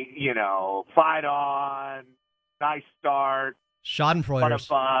me, you know, fight on, nice start, Schadenfreude, what a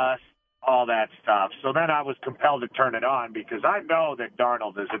bust, all that stuff. So then I was compelled to turn it on because I know that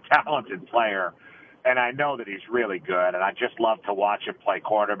Darnold is a talented player, and I know that he's really good, and I just love to watch him play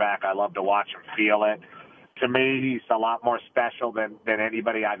quarterback. I love to watch him feel it. To me, he's a lot more special than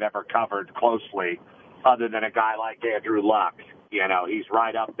anybody I've ever covered closely, other than a guy like Andrew Luck. You know, he's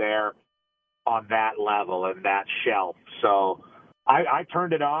right up there on that level and that shelf. So I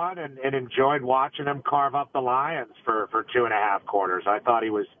turned it on and enjoyed watching him carve up the Lions for 2.5 quarters. I thought he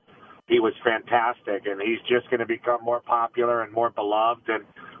was fantastic, and he's just going to become more popular and more beloved. And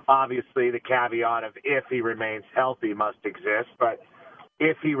obviously the caveat of if he remains healthy must exist. But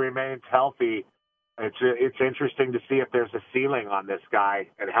if he remains healthy, it's interesting to see if there's a ceiling on this guy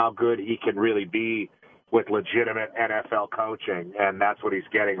and how good he can really be with legitimate NFL coaching, and that's what he's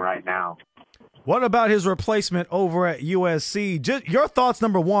getting right now. What about his replacement over at USC? Just your thoughts,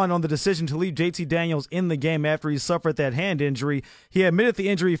 number one, on the decision to leave JT Daniels in the game after he suffered that hand injury. He admitted the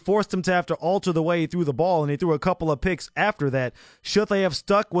injury forced him to have to alter the way he threw the ball, and he threw a couple of picks after that. Should they have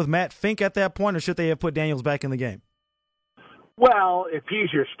stuck with Matt Fink at that point, or should they have put Daniels back in the game? Well, if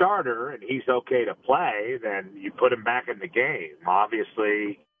he's your starter and he's okay to play, then you put him back in the game.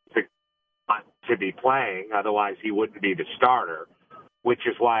 Obviously, to be playing, otherwise he wouldn't be the starter, which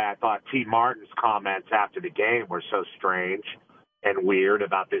is why I thought T. Martin's comments after the game were so strange and weird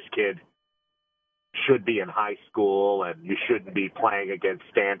about this kid should be in high school and you shouldn't be playing against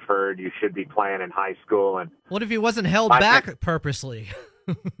Stanford. You should be playing in high school. And what if he wasn't held back purposely?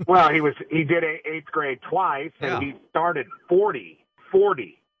 Well, he did eighth grade twice, and he started 40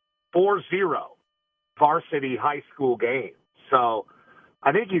 varsity high school games. So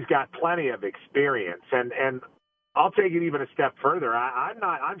I think he's got plenty of experience, and I'll take it even a step further.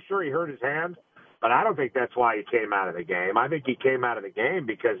 I'm sure he hurt his hand, but I don't think that's why he came out of the game. I think he came out of the game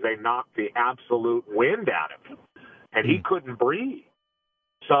because they knocked the absolute wind out of him, and he couldn't breathe.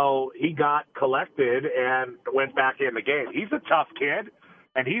 So he got collected and went back in the game. He's a tough kid.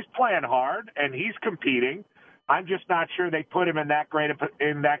 And he's playing hard, and he's competing. I'm just not sure they put him in that great of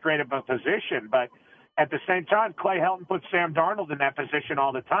a position. But at the same time, Clay Helton puts Sam Darnold in that position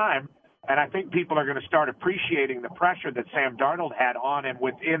all the time, and I think people are going to start appreciating the pressure that Sam Darnold had on him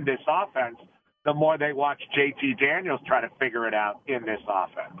within this offense the more they watch JT Daniels try to figure it out in this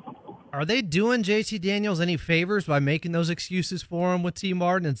offense. Are they doing JT Daniels any favors by making those excuses for him with T.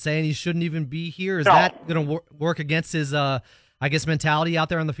 Martin and saying he shouldn't even be here? Is that going to work against his mentality out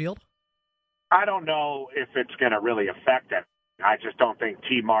there on the field? I don't know if it's going to really affect him. I just don't think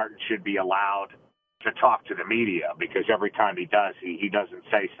T. Martin should be allowed to talk to the media because every time he does, he doesn't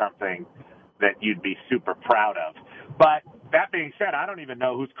say something that you'd be super proud of. But that being said, I don't even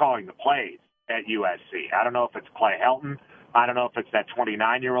know who's calling the plays at USC. I don't know if it's Clay Helton. I don't know if it's that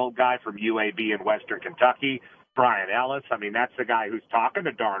 29-year-old guy from UAB in Western Kentucky, Brian Ellis. I mean, that's the guy who's talking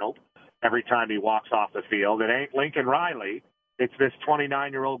to Darnold every time he walks off the field. It ain't Lincoln Riley. It's this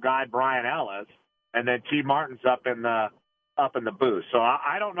 29-year-old guy, Brian Ellis, and then T. Martin's up in the booth. So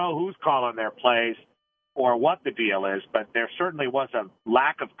I don't know who's calling their plays or what the deal is, but there certainly was a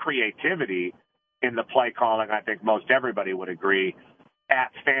lack of creativity in the play calling. I think most everybody would agree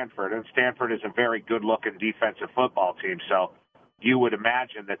at Stanford, and Stanford is a very good-looking defensive football team. So you would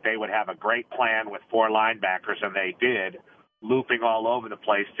imagine that they would have a great plan with 4 linebackers, and they did, looping all over the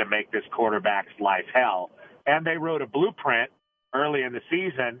place to make this quarterback's life hell. And they wrote a blueprint early in the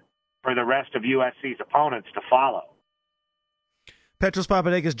season for the rest of USC's opponents to follow. Petros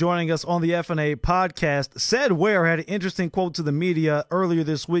Papadakis joining us on the FnA podcast. Said Ware had an interesting quote to the media earlier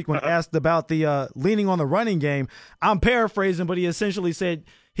this week when asked about the leaning on the running game. I'm paraphrasing, but he essentially said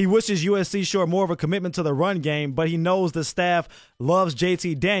he wishes USC showed more of a commitment to the run game, but he knows the staff loves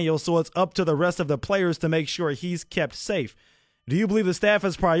JT Daniels, so it's up to the rest of the players to make sure he's kept safe. Do you believe the staff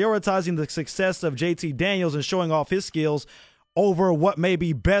is prioritizing the success of JT Daniels and showing off his skills over what may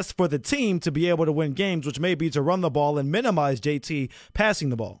be best for the team to be able to win games, which may be to run the ball and minimize JT passing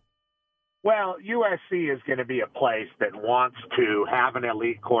the ball? Well, USC is going to be a place that wants to have an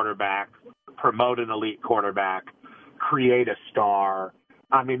elite quarterback, promote an elite quarterback, create a star.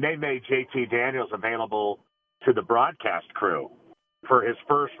 I mean, they made JT Daniels available to the broadcast crew for his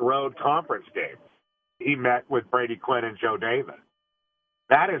first road conference game. He met with Brady Quinn and Joe Davis.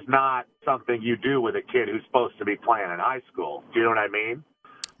 That is not something you do with a kid who's supposed to be playing in high school. Do you know what I mean?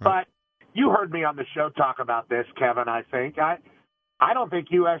 Right. But you heard me on the show talk about this, Kevin, I think. I don't think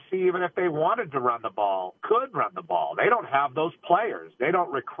USC, even if they wanted to run the ball, could run the ball. They don't have those players. They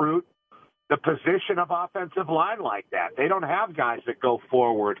don't recruit the position of offensive line like that. They don't have guys that go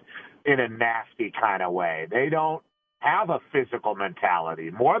forward in a nasty kind of way. They don't have a physical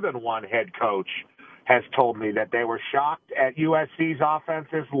mentality. More than one head coach has told me that they were shocked at USC's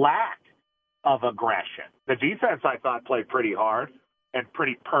offense's lack of aggression. The defense, I thought, played pretty hard and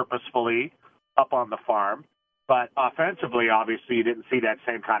pretty purposefully up on the farm. But offensively, obviously, you didn't see that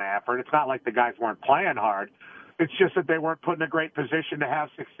same kind of effort. It's not like the guys weren't playing hard. It's just that they weren't put in a great position to have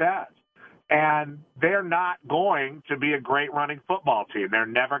success. And they're not going to be a great running football team. They're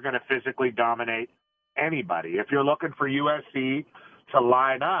never going to physically dominate anybody. If you're looking for USC to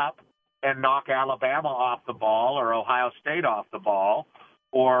line up and knock Alabama off the ball or Ohio State off the ball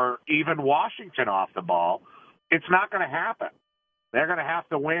or even Washington off the ball, it's not going to happen. They're going to have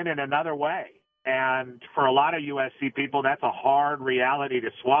to win in another way. And for a lot of USC people, that's a hard reality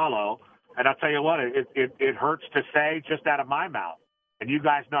to swallow. And I'll tell you what, it hurts to say just out of my mouth. And you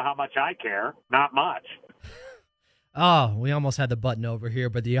guys know how much I care. Not much. Oh, we almost had the button over here,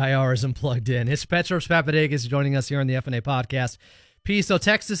 but the IR isn't plugged in. It's Petros Papadakis joining us here on the FnA Podcast. P, so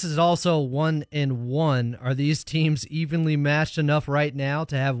Texas is also 1-1. Are these teams evenly matched enough right now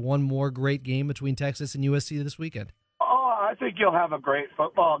to have one more great game between Texas and USC this weekend? Oh, I think you'll have a great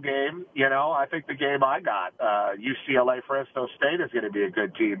football game. You know, I think the game I got, UCLA Fresno State, is going to be a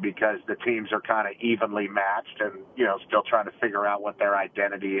good team because the teams are kind of evenly matched and, you know, still trying to figure out what their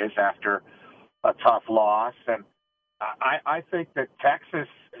identity is after a tough loss. And I think that Texas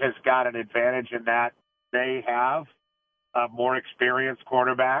has got an advantage in that they have a more experienced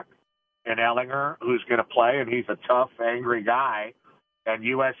quarterback in Ellinger who's going to play, and he's a tough, angry guy. And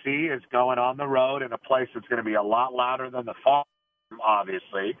USC is going on the road in a place that's going to be a lot louder than the Farm,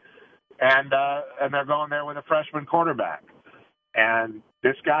 obviously. And they're going there with a freshman quarterback. And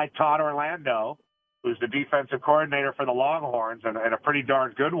this guy, Todd Orlando, who's the defensive coordinator for the Longhorns and a pretty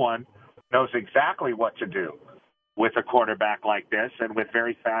darn good one, knows exactly what to do with a quarterback like this and with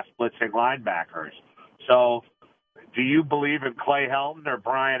very fast blitzing linebackers. So do you believe in Clay Helton or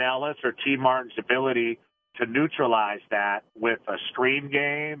Brian Ellis or T. Martin's ability to neutralize that with a screen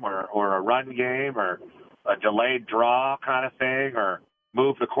game or a run game or a delayed draw kind of thing, or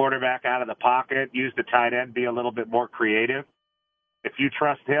move the quarterback out of the pocket, use the tight end, be a little bit more creative? If you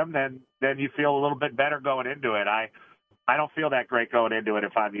trust him, then you feel a little bit better going into it. I don't feel that great going into it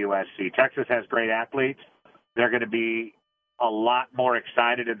if I'm USC. Texas has great athletes. They're going to be a lot more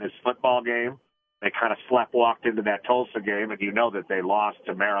excited in this football game. They kind of sleptwalked into that Tulsa game, and you know that they lost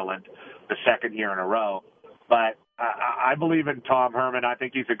to Maryland the second year in a row. But I believe in Tom Herman. I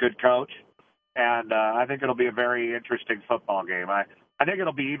think he's a good coach, and I think it'll be a very interesting football game. I think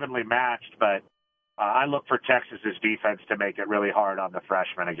it'll be evenly matched, but I look for Texas's defense to make it really hard on the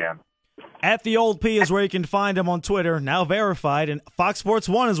freshmen again. At the Old P is where you can find him on Twitter, now verified, and Fox Sports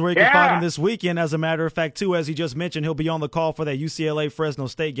 1 is where you can find him this weekend. As a matter of fact, too, as he just mentioned, he'll be on the call for that UCLA-Fresno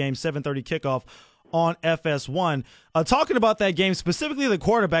State game, 7:30 kickoff on FS1. Talking about that game, specifically the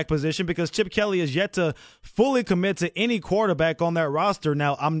quarterback position, because Chip Kelly is yet to fully commit to any quarterback on that roster.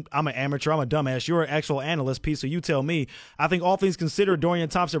 Now, I'm an amateur. I'm a dumbass. You're an actual analyst, P, so you tell me. I think all things considered, Dorian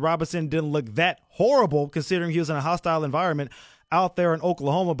Thompson-Robinson didn't look that horrible considering he was in a hostile environment out there in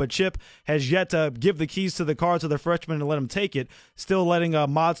Oklahoma, but Chip has yet to give the keys to the car to the freshman and let him take it, still letting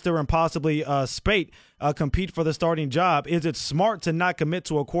Modster and possibly Spate compete for the starting job. Is it smart to not commit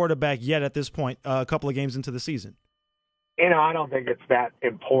to a quarterback yet at this point, a couple of games into the season? You know, I don't think it's that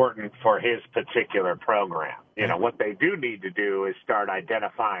important for his particular program. You know, what they do need to do is start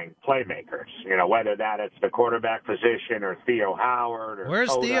identifying playmakers, you know, whether that it's the quarterback position or Theo Howard or Where's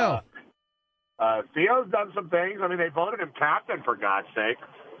Coda. Theo? Theo's done some things. I mean, they voted him captain, for God's sake.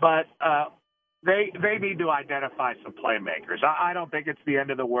 But they need to identify some playmakers. I don't think it's the end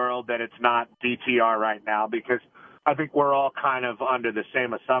of the world that it's not DTR right now, because I think we're all kind of under the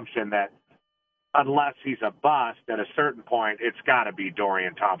same assumption that unless he's a bust, at a certain point, it's got to be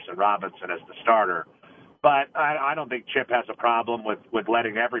Dorian Thompson-Robinson as the starter. But I don't think Chip has a problem with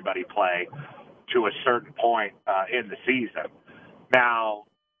letting everybody play to a certain point in the season. Now,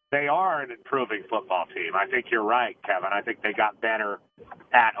 they are an improving football team. I think you're right, Kevin. I think they got better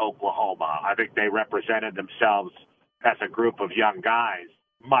at Oklahoma. I think they represented themselves as a group of young guys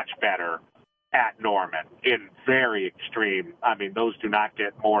much better at Norman in very extreme. I mean, those do not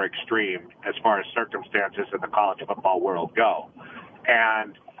get more extreme as far as circumstances in the college football world go.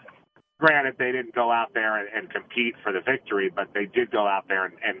 And granted, they didn't go out there and compete for the victory, but they did go out there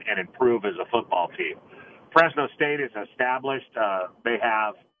and improve as a football team. Fresno State is established. They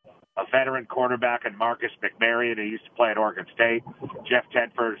have a veteran quarterback in Marcus McMarion, who used to play at Oregon State. Jeff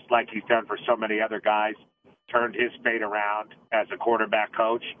Tedford, like he's done for so many other guys, turned his fate around as a quarterback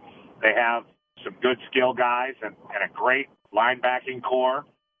coach. They have some good skill guys and a great linebacking core.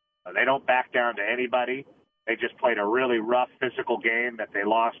 They don't back down to anybody. They just played a really rough physical game that they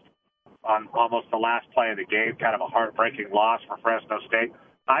lost on almost the last play of the game, kind of a heartbreaking loss for Fresno State.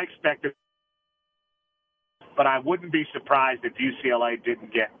 I expected, but I wouldn't be surprised if UCLA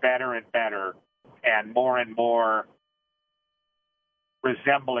didn't get better and better and more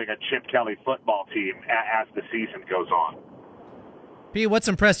resembling a Chip Kelly football team as the season goes on. Pete, what's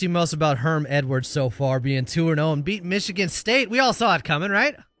impressed you most about Herm Edwards so far, being 2-0 and beat Michigan State? We all saw it coming,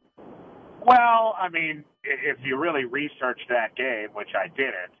 right? Well, I mean, if you really researched that game, which I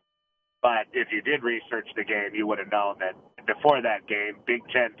didn't, but if you did research the game, you would have known that before that game, Big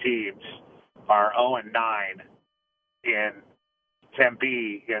Ten teams are 0-9 in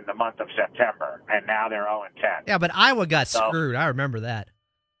Tempe in the month of September, and now they're 0-10. Yeah, but Iowa got screwed. I remember that.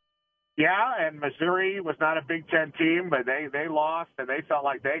 Yeah, and Missouri was not a Big Ten team, but they lost, and they felt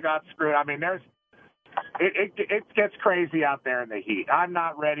like they got screwed. I mean, it gets crazy out there in the heat. I'm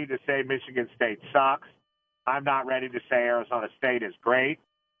not ready to say Michigan State sucks. I'm not ready to say Arizona State is great.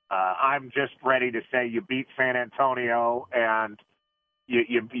 I'm just ready to say you beat San Antonio and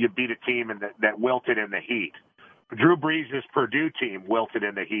you beat a team that wilted in the heat. Drew Brees' Purdue team wilted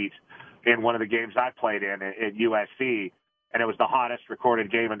in the heat in one of the games I played in at USC, and it was the hottest recorded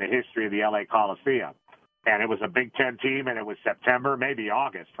game in the history of the LA Coliseum. And it was a Big Ten team, and it was September, maybe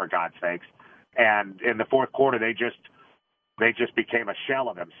August, for God's sakes. And in the fourth quarter, they just became a shell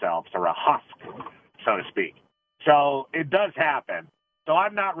of themselves, or a husk, so to speak. So it does happen. So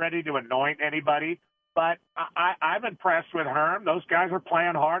I'm not ready to anoint anybody, but I'm impressed with Herm. Those guys are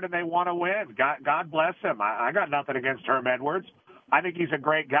playing hard, and they want to win. God bless him. I got nothing against Herm Edwards. I think he's a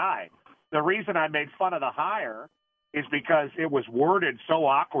great guy. The reason I made fun of the hire is because it was worded so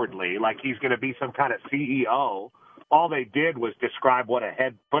awkwardly, like he's going to be some kind of CEO. All they did was describe what a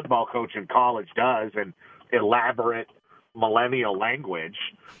head football coach in college does in elaborate millennial language.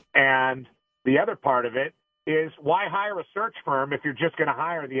 And the other part of it is, why hire a search firm if you're just going to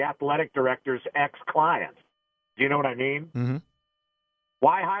hire the athletic director's ex-client? Do you know what I mean? Mm-hmm.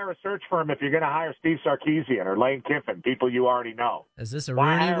 Why hire a search firm if you're going to hire Steve Sarkisian or Lane Kiffin, people you already know? Is this a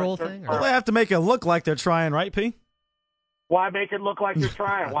Rooney Rule thing? Well, they have to make it look like they're trying, right, P? Why make it look like you're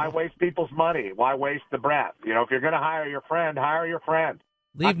trying? Why waste people's money? Why waste the breath? You know, if you're going to hire your friend, hire your friend.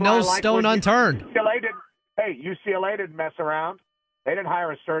 Leave no stone unturned. UCLA didn't mess around. They didn't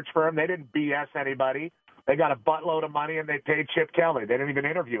hire a search firm. They didn't BS anybody. They got a buttload of money, and they paid Chip Kelly. They didn't even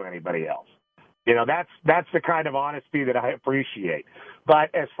interview anybody else. You know, that's the kind of honesty that I appreciate.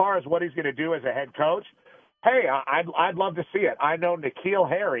 But as far as what he's going to do as a head coach, hey, I'd love to see it. I know N'Keal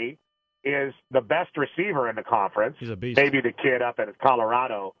Harry is the best receiver in the conference. He's a beast. Maybe the kid up in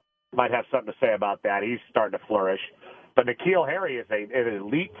Colorado might have something to say about that. He's starting to flourish. But N'Keal Harry is an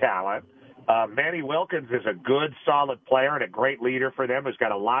elite talent. Manny Wilkins is a good, solid player and a great leader for them who's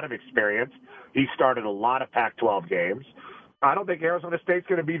got a lot of experience. He started a lot of Pac-12 games. I don't think Arizona State's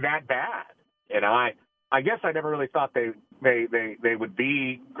going to be that bad. You know, I guess I never really thought they would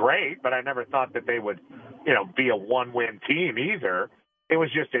be great, but I never thought that they would, you know, be a one-win team either. It was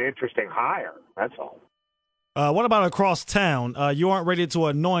just an interesting hire. That's all. What about across town? You aren't ready to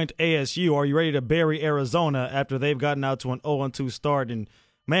anoint ASU. Are you ready to bury Arizona after they've gotten out to an 0-2 start and,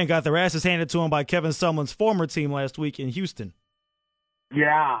 man, got their asses handed to them by Kevin Sumlin's former team last week in Houston?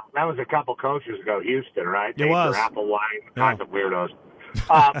 Yeah, that was a couple coaches ago, Houston, right? It was. Applewhite, Yeah. kinds of weirdos.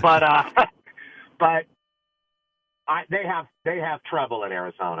 But they have trouble in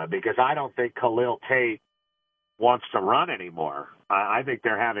Arizona because I don't think Khalil Tate wants to run anymore. I think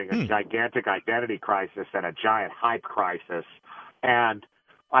they're having a gigantic identity crisis and a giant hype crisis. And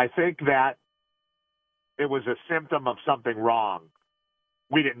I think that it was a symptom of something wrong.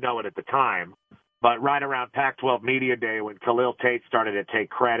 We didn't know it at the time, but right around Pac-12 Media Day when Khalil Tate started to take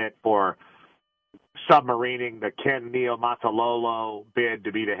credit for submarining the Ken Niumatalolo bid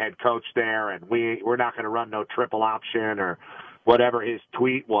to be the head coach there, and we're not going to run no triple option or whatever his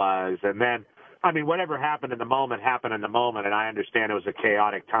tweet was. And then, I mean, whatever happened in the moment, and I understand it was a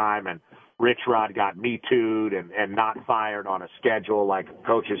chaotic time, and Rich Rod got Me Too'd and not fired on a schedule like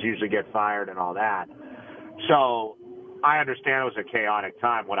coaches usually get fired and all that. So I understand it was a chaotic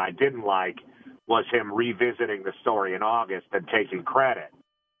time. What I didn't like was him revisiting the story in August and taking credit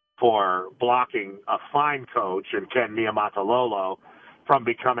for blocking a fine coach and Ken Niumatalolo from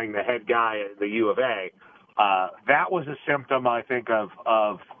becoming the head guy at the U of A. That was a symptom, I think,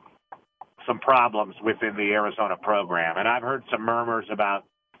 of some problems within the Arizona program. And I've heard some murmurs about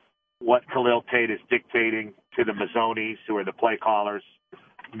what Khalil Tate is dictating to the Mazzonis, who are the play callers,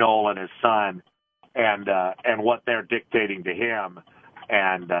 Noel and his son, and what they're dictating to him.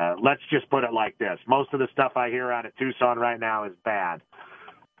 And let's just put it like this. Most of the stuff I hear out of Tucson right now is bad.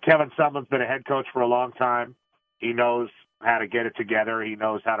 Kevin Sutherland's been a head coach for a long time. He knows how to get it together. He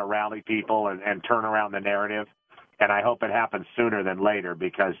knows how to rally people and turn around the narrative. And I hope it happens sooner than later,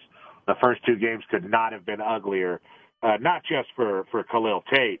 because the first two games could not have been uglier, not just for Khalil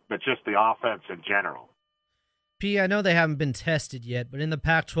Tate, but just the offense in general. P, I know they haven't been tested yet, but in the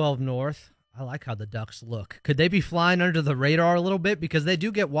Pac-12 North, I like how the Ducks look. Could they be flying under the radar a little bit? Because they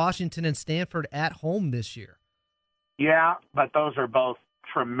do get Washington and Stanford at home this year. Yeah, but those are both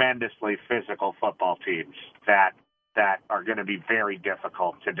tremendously physical football teams that are going to be very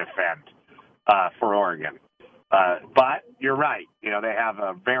difficult to defend for Oregon. But you're right. You know, they have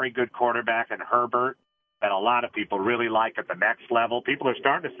a very good quarterback in Herbert that a lot of people really like at the next level. People are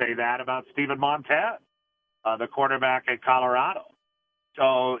starting to say that about Steven Montez, the quarterback in Colorado.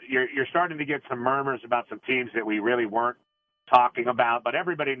 So you're starting to get some murmurs about some teams that we really weren't talking about, but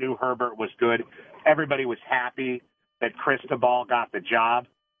everybody knew Herbert was good. Everybody was happy that Cristobal got the job.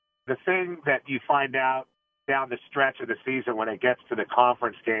 The thing that you find out down the stretch of the season when it gets to the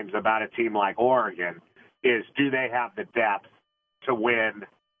conference games about a team like Oregon is, do they have the depth to win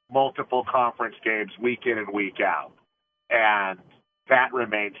multiple conference games week in and week out? And that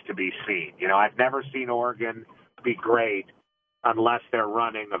remains to be seen. You know, I've never seen Oregon be great unless they're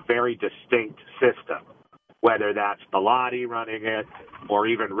running a very distinct system, whether that's Bellotti running it or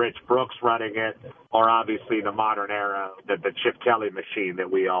even Rich Brooks running it, or obviously the modern era, the Chip Kelly machine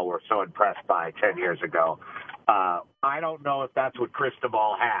that we all were so impressed by 10 years ago. I don't know if that's what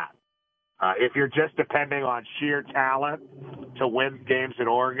Cristobal had. If you're just depending on sheer talent to win games in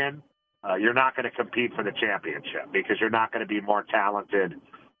Oregon, you're not going to compete for the championship, because you're not going to be more talented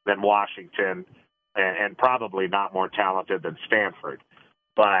than Washington and probably not more talented than Stanford.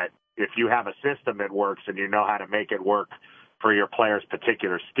 But if you have a system that works and you know how to make it work for your players'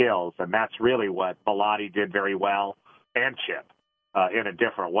 particular skills, and that's really what Bellotti did very well, and Chip in a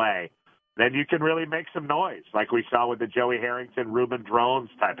different way, then you can really make some noise, like we saw with the Joey Harrington, Ruben Drones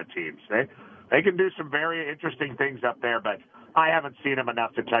type of teams. They can do some very interesting things up there, but I haven't seen them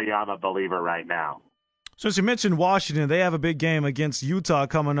enough to tell you I'm a believer right now. Since you mentioned Washington, they have a big game against Utah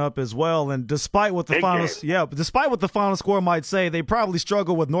coming up as well. And despite what the final score might say, they probably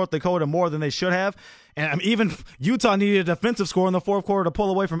struggle with North Dakota more than they should have. And even Utah needed a defensive score in the fourth quarter to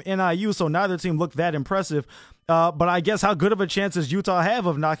pull away from NIU, so neither team looked that impressive. But I guess how good of a chance does Utah have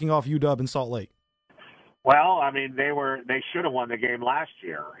of knocking off UW in Salt Lake? Well, I mean, they should have won the game last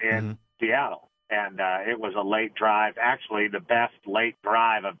year in Seattle. And it was a late drive, actually the best late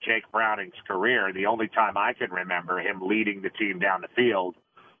drive of Jake Browning's career. The only time I can remember him leading the team down the field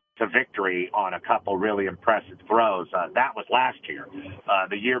to victory on a couple really impressive throws. That was last year.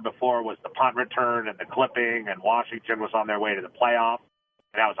 The year before was the punt return and the clipping, and Washington was on their way to the playoff.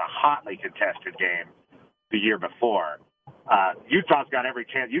 And that was a hotly contested game the year before. Utah's got every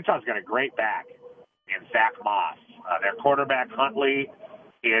chance. Utah's got a great back in Zach Moss. Their quarterback, Huntley,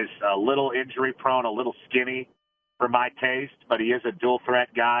 is a little injury prone, a little skinny for my taste, but he is a dual threat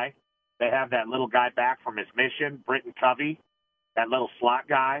guy. They have that little guy back from his mission, Britton Covey, that little slot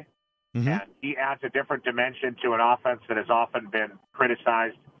guy. And he adds a different dimension to an offense that has often been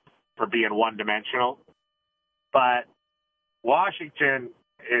criticized for being one-dimensional. But Washington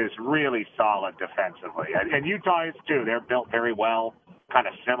is really solid defensively. And Utah is too. They're built very well, kind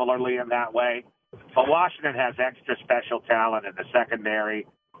of similarly in that way. But Washington has extra special talent in the secondary,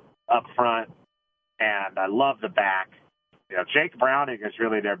 up front, and I love the back. You know, Jake Browning is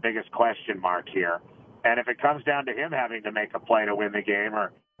really their biggest question mark here. And if it comes down to him having to make a play to win the game,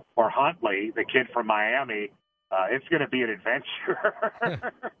 or Huntley, the kid from Miami, it's going to be an adventure.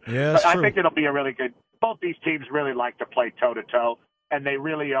 Yeah, but I think it'll be a really good – both these teams really like to play toe-to-toe, and they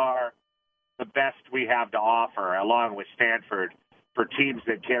really are the best we have to offer, along with Stanford, for teams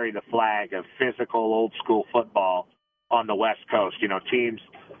that carry the flag of physical, old-school football on the West Coast. You know, teams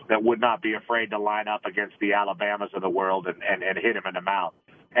that would not be afraid to line up against the Alabamas of the world and hit them in the mouth.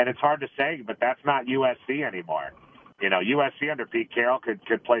 And it's hard to say, but that's not USC anymore. You know, USC under Pete Carroll could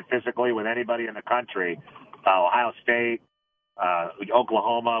play physically with anybody in the country. Ohio State,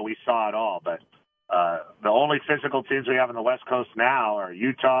 Oklahoma, we saw it all. But the only physical teams we have on the West Coast now are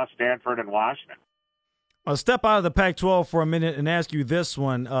Utah, Stanford, and Washington. I'll step out of the Pac-12 for a minute and ask you this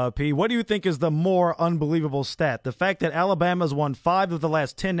one, P. What do you think is the more unbelievable stat? The fact that Alabama's won 5 of the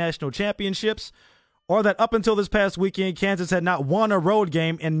last 10 national championships, or that up until this past weekend, Kansas had not won a road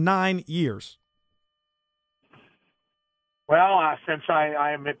game in 9 years? Well, since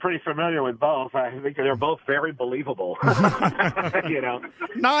I am pretty familiar with both, I think they're both very believable.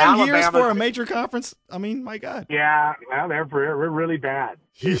 9 years for a major conference? I mean, my God. Yeah, well, they're really bad.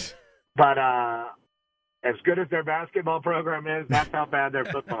 But as good as their basketball program is, that's how bad their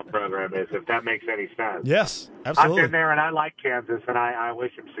football program is, if that makes any sense. Yes, absolutely. I've been there, and I like Kansas, and I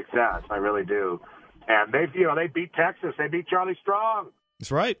wish them success. I really do. And they beat Texas. They beat Charlie Strong.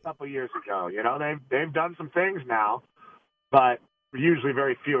 That's right. A couple years ago. They've done some things now, but usually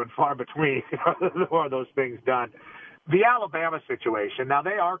very few and far between are those things done. The Alabama situation, now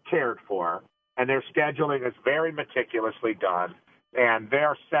they are cared for, and their scheduling is very meticulously done, and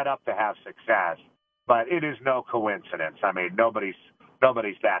they're set up to have success. But it is no coincidence. I mean, nobody's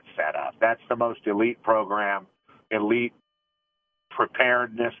that set up. That's the most elite program, elite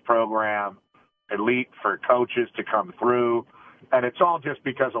preparedness program, elite for coaches to come through. And it's all just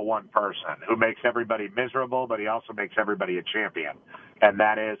because of one person who makes everybody miserable, but he also makes everybody a champion. And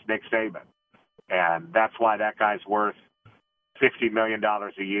that is Nick Saban. And that's why that guy's worth $50 million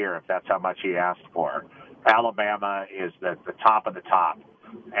a year, if that's how much he asked for. Alabama is the top of the top.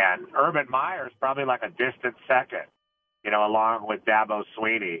 And Urban Meyer's probably like a distant second, along with Dabo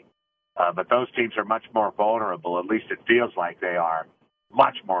Swinney. But those teams are much more vulnerable. At least it feels like they are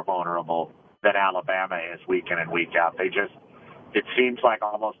much more vulnerable than Alabama is week in and week out. It seems like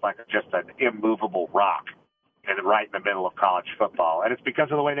almost like just an immovable rock right in the middle of college football. And it's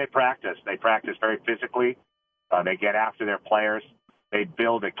because of the way they practice. They practice very physically. They get after their players. They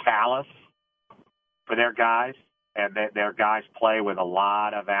build a callus for their guys. And their guys play with a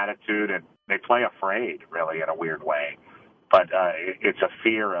lot of attitude, and they play afraid, really, in a weird way. But it's a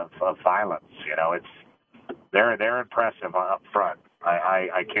fear of violence. They're impressive up front.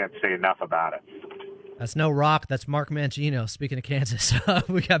 I can't say enough about it. That's no rock. That's Mark Mangino. Speaking of Kansas,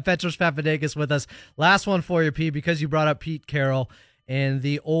 we got Petros Papadakis with us. Last one for you, Pete, because you brought up Pete Carroll and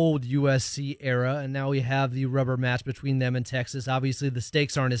the old USC era, and now we have the rubber match between them and Texas. Obviously, the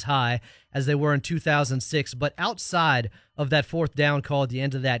stakes aren't as high as they were in 2006, but outside of that fourth down call at the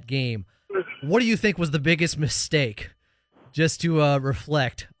end of that game, what do you think was the biggest mistake, just to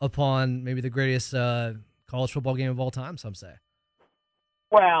reflect upon maybe the greatest college football game of all time, some say?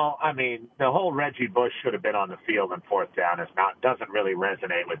 Well, I mean, the whole Reggie Bush should have been on the field in fourth down doesn't really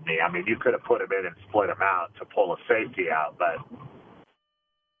resonate with me. I mean, you could have put him in and split him out to pull a safety out, but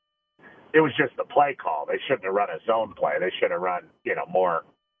it was just the play call. They shouldn't have run a zone play. They should have run, more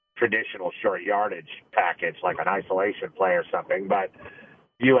traditional short yardage package, like an isolation play or something. But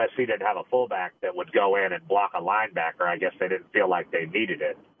USC didn't have a fullback that would go in and block a linebacker. I guess they didn't feel like they needed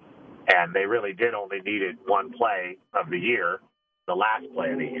it. And they really did only needed one play of the year, the last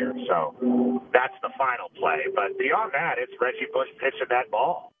play of the year. So that's the final play. But beyond that, it's Reggie Bush pitching that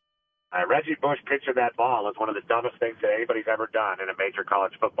ball. Reggie Bush pitching that ball is one of the dumbest things that anybody's ever done in a major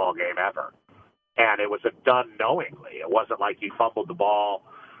college football game ever. And it was done knowingly. It wasn't like he fumbled the ball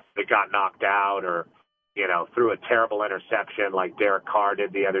that got knocked out or, threw a terrible interception like Derek Carr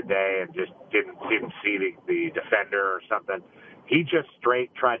did the other day and just didn't see the defender or something. He just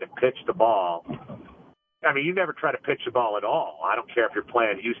straight tried to pitch the ball. I mean, you never try to pitch the ball at all. I don't care if you're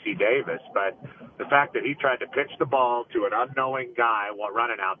playing UC Davis, but the fact that he tried to pitch the ball to an unknowing guy while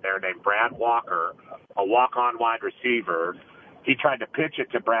running out there named Brad Walker, a walk-on wide receiver, he tried to pitch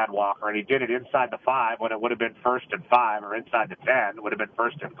it to Brad Walker, and he did it inside the 5 when it would have been 1st and 5, or inside the 10, it would have been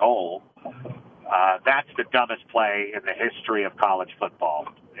 1st and goal. That's the dumbest play in the history of college football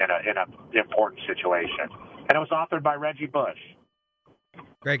in an important situation. And it was authored by Reggie Bush.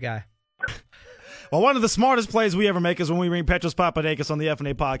 Great guy. Well, one of the smartest plays we ever make is when we bring Petros Papadakis on the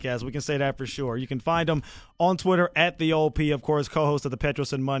FnA Podcast. We can say that for sure. You can find him on Twitter at the OP, of course, co-host of the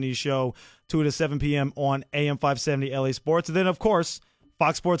Petros and Money Show, 2 to 7 p.m. on AM 570 LA Sports. And then, of course,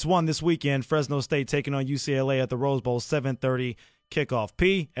 Fox Sports 1 this weekend, Fresno State taking on UCLA at the Rose Bowl, 7:30 kickoff.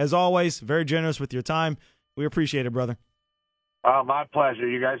 P, as always, very generous with your time. We appreciate it, brother. Oh, my pleasure.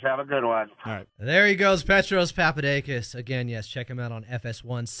 You guys have a good one. All right. There he goes, Petros Papadakis. Again, yes, check him out on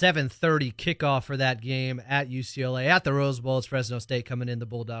FS1. 7:30 kickoff for that game at UCLA at the Rose Bowl. It's Fresno State coming in, the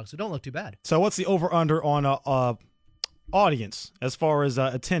Bulldogs, so don't look too bad. So what's the over-under on audience as far as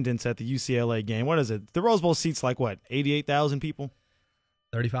attendance at the UCLA game? What is it? The Rose Bowl seats like what, 88,000 people?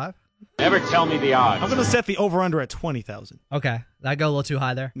 35? Never tell me the odds. I'm going to set the over-under at 20,000. Okay. That go a little too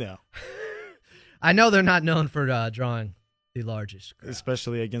high there? No. I know they're not known for drawing the largest crowd,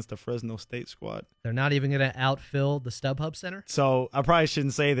 especially against the Fresno State squad. They're not even going to outfill the StubHub Center. So I probably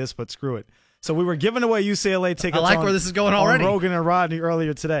shouldn't say this, but screw it. So we were giving away UCLA tickets. I like where this is going already. On Rogan and Rodney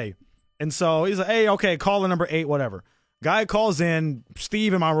earlier today, and so he's like, "Hey, okay, caller number 8, whatever." Guy calls in,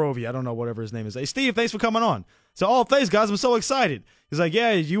 Steve in Monrovia. I don't know, whatever his name is. Hey, Steve, thanks for coming on. So, oh, thanks, guys. I'm so excited. He's like,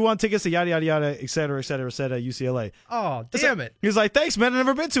 yeah, you want tickets to yada, yada, yada, et cetera, UCLA. Oh, damn it. He was like, thanks, man. I've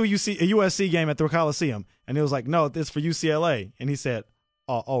never been to a USC game at the Coliseum. And he was like, no, it's for UCLA. And he said,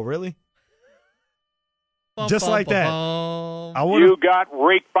 oh really? Just like that. You got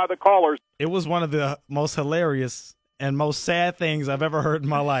raked by the callers. It was one of the most hilarious and most sad things I've ever heard in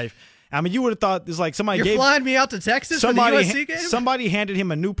my life. I mean, you would have thought it's like somebody You're flying me out to Texas for the USC game? Somebody handed him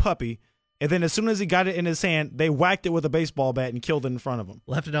a new puppy, and then as soon as he got it in his hand, they whacked it with a baseball bat and killed it in front of him.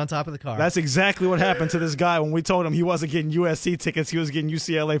 Left it on top of the car. That's exactly what happened to this guy when we told him he wasn't getting USC tickets. He was getting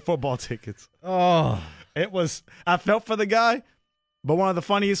UCLA football tickets. Oh. I felt for the guy, but one of the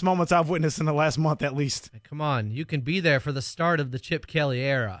funniest moments I've witnessed in the last month at least. Come on. You can be there for the start of the Chip Kelly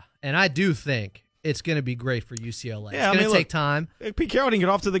era, and I do think it's going to be great for UCLA. Yeah, it's going to take time. Pete Carroll didn't get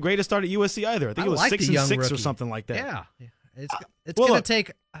off to the greatest start at USC either. I think it was 6-6 or something like that. Yeah. It's going to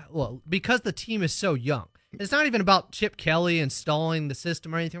take because the team is so young. It's not even about Chip Kelly installing the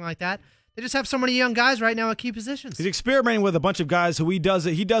system or anything like that. They just have so many young guys right now at key positions. He's experimenting with a bunch of guys who he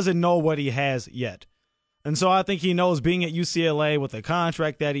doesn't know what he has yet. And so I think he knows being at UCLA with the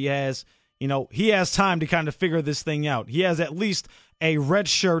contract that he has, he has time to kind of figure this thing out. He has at least a red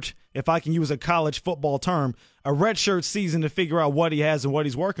shirt, if I can use a college football term, a red shirt season to figure out what he has and what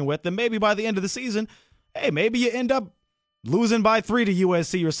he's working with. Then maybe by the end of the season, hey, maybe you end up losing by 3 to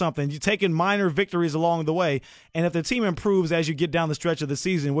USC or something. You're taking minor victories along the way. And if the team improves as you get down the stretch of the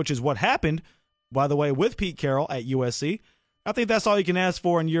season, which is what happened, by the way, with Pete Carroll at USC, I think that's all you can ask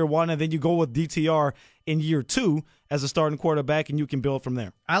for in year one. And then you go with DTR in year 2 as a starting quarterback, and you can build from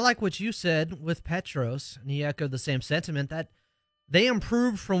there. I like what you said with Petros, and he echoed the same sentiment that they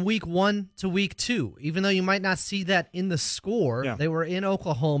improved from week 1 to week 2. Even though you might not see that in the score, They were in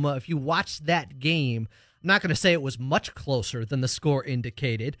Oklahoma. If you watched that game, I'm not going to say it was much closer than the score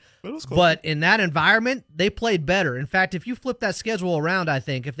indicated, but in that environment, they played better. In fact, if you flip that schedule around, I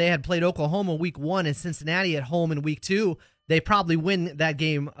think, if they had played Oklahoma week 1 and Cincinnati at home in week 2, they probably win that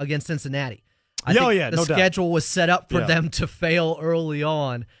game against Cincinnati. I think the schedule was set up for them to fail early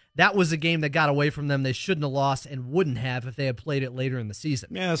on. That was a game that got away from them. They shouldn't have lost and wouldn't have if they had played it later in the season.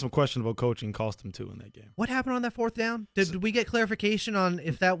 Yeah, some questionable coaching cost them too in that game. What happened on that 4th down? Did we get clarification on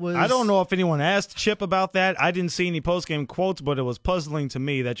if that was... I don't know if anyone asked Chip about that. I didn't see any post-game quotes, but it was puzzling to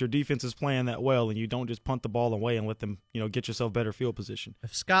me that your defense is playing that well and you don't just punt the ball away and let them, get yourself better field position.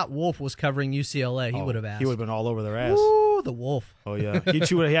 If Scott Wolf was covering UCLA, he would have asked. He would have been all over their ass. Ooh, the Wolf. Oh, yeah. He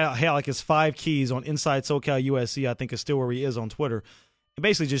had like his 5 keys on Inside SoCal USC, I think is still where he is on Twitter. He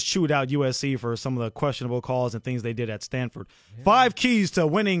basically just chewed out USC for some of the questionable calls and things they did at Stanford. Yeah. 5 keys to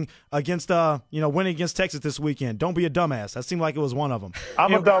winning against Texas this weekend. Don't be a dumbass. That seemed like it was one of them.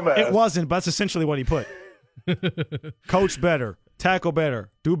 I'm a dumbass. It wasn't, but that's essentially what he put. Coach better, tackle better,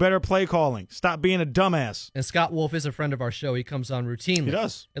 do better play calling, stop being a dumbass. And Scott Wolf is a friend of our show. He comes on routinely. He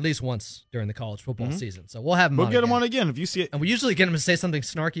does. At least once during the college football season. So we'll have him on again. We'll get him on again if you see it. And we usually get him to say something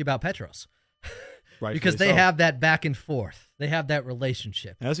snarky about Petros. Right, because they have that back and forth. They have that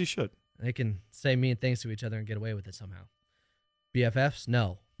relationship. As he should. They can say mean things to each other and get away with it somehow. BFFs?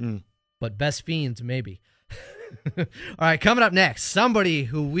 No. But best fiends, maybe. All right, coming up next, somebody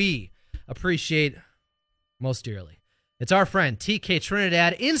who we appreciate most dearly. It's our friend TK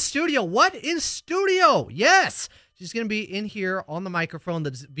Trinidad in studio. What? In studio? Yes. She's going to be in here on the microphone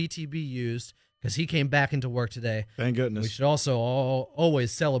that VTB used because he came back into work today. Thank goodness. We should also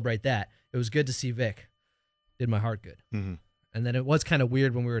always celebrate that. It was good to see Vic. Did my heart good. Mm-hmm. And then it was kind of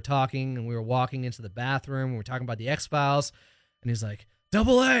weird when we were talking and we were walking into the bathroom and we were talking about the X-Files. And he's like,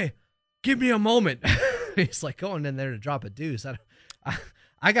 AA, give me a moment. He's like going in there to drop a deuce.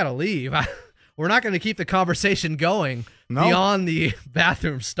 I got to leave. We're not going to keep the conversation going beyond the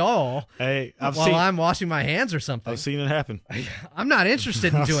bathroom stall while I'm washing my hands or something. I've seen it happen. I'm not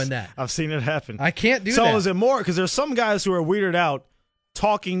interested in doing that. I've seen it happen. I can't do that. So is it more? Because there's some guys who are weirded out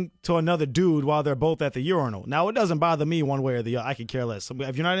talking to another dude while they're both at the urinal. Now, it doesn't bother me one way or the other. I could care less.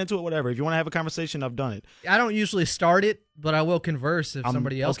 If you're not into it, whatever. If you want to have a conversation, I've done it. I don't usually start it, but I will converse if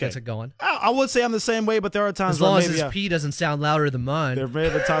somebody else gets it going. I would say I'm the same way, but there are times as long as his pee doesn't sound louder than mine. There may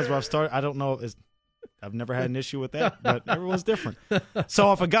have been times where I've started. I don't know. I've never had an issue with that, but everyone's different.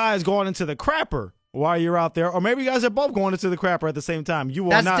 So if a guy is going into the crapper while you're out there, or maybe you guys are both going into the crapper at the same time,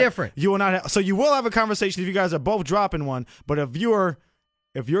 That's different. You will not. So you will have a conversation if you guys are both dropping one, but if you're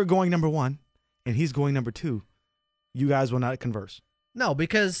going number 1 and he's going number 2, you guys will not converse. No,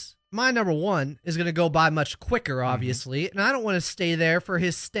 because my number one is going to go by much quicker, obviously, and I don't want to stay there for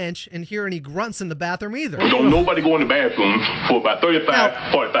his stench and hear any grunts in the bathroom either. Don't nobody go in the bathroom for about 45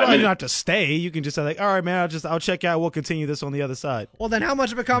 minutes. You don't have to stay. You can just say, like, all right, man, I'll check out. We'll continue this on the other side. Well, then how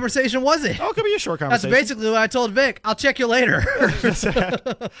much of a conversation was it? Oh, it could be a short conversation. That's basically what I told Vic. I'll check you later.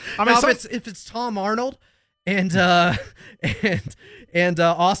 I mean, if it's Tom Arnold and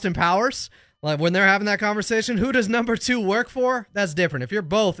Austin Powers, like when they're having that conversation, who does number 2 work for? That's different. If you're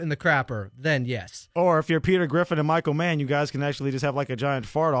both in the crapper, then yes. Or if you're Peter Griffin and Michael Mann, you guys can actually just have like a giant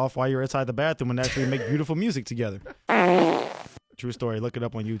fart off while you're inside the bathroom and actually make beautiful music together. True story. Look it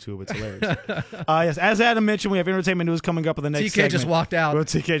up on YouTube. It's hilarious. Yes, as Adam mentioned, we have entertainment news coming up in the next TK segment. just walked out. Well,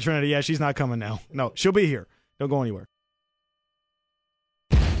 TK Trinity, yeah, she's not coming now. No, she'll be here. Don't go anywhere.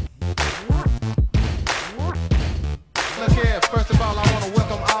 Look here, first of all, I want to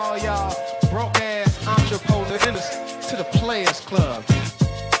welcome all y'all broke-ass entrepreneurs to the Players Club.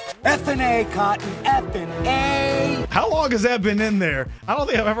 FnA Cotton, FnA. How long has that been in there? I don't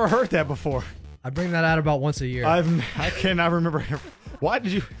think I've ever heard that before. I bring that out about once a year. I cannot remember. Why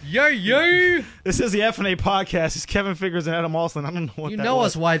did you? Yay! This is the FnA Podcast. It's Kevin Figures and Adam Austin. I don't know what you that know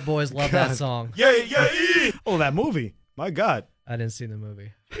was. us white boys love that song. Yay! Oh, that movie. My God. I didn't see the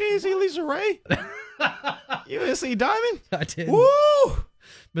movie. You didn't see Lisa Ray? You didn't see Diamond? I didn't. Woo!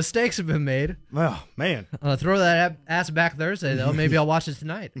 Mistakes have been made. Oh, man. Throw that ass back Thursday, though. Maybe I'll watch it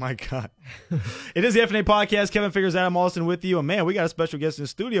tonight. My God. It is the FnA Podcast. Kevin Figures, Adam Austin with you. And, man, we got a special guest in the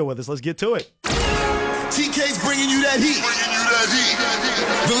studio with us. Let's get to it. TK's bringing you that heat.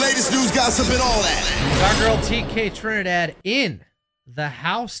 The latest news, gossip, and all that. Our girl TK Trinidad in the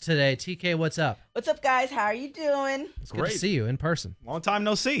house today. TK, what's up? What's up, guys? How are you doing? It's good to see you in person. Long time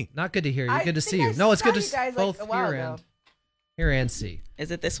no see. Not good to hear you. Good to see you. No, it's good to guys both like a while hear ago. Hear and see. Is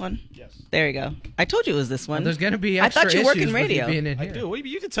it this one? Yes. There you go. I told you it was this one. Well, there's going to be I extra thought you work in issues with radio. you being in I here. do.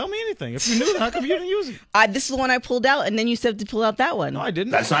 You can tell me anything. If you knew, how come you didn't use it? This is the one I pulled out, and then you said to pull out that one. No, I didn't.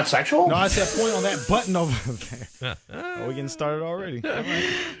 That's not sexual? No, I said point on that button over there. Oh, we're getting started already. All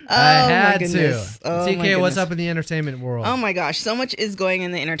right. I had my goodness. to. Oh, my TK, what's goodness. up in the entertainment world? Oh my gosh, so much is going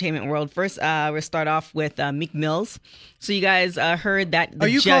in the entertainment world. First, we'll start off with Meek Mills. So you guys heard that the Are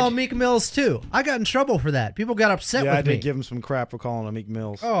you judge... calling Meek Mills too? I got in trouble for that. People got upset Yeah, with I did me. give him some crap for calling him Meek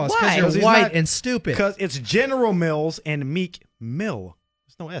Mills. Oh, it's Why? because he's you're white not- and stupid. Because it's General Mills and Meek Mill.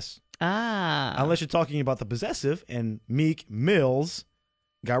 There's no S. Unless you're talking about the possessive and Meek Mills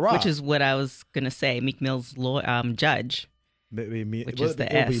got robbed. Which is what I was going to say. Meek Mill's judge. Which is the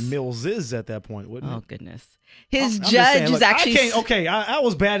It would S. be Mills's at that point, wouldn't it? Oh, goodness. His I'm just judge saying, is look, actually... I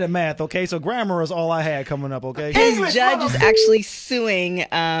was bad at math, okay? So grammar is all I had coming up, okay? His judge is actually suing...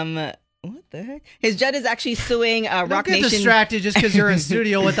 what the heck? His judge is actually suing Rock Don't get Nation. distracted just because you're in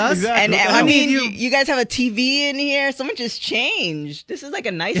studio with us. Exactly. And I mean, you guys have a TV in here. Someone just changed. This is like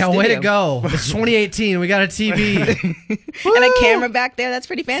a nice Yeah, studio. way to go. It's 2018. We got a TV. And a camera back there. That's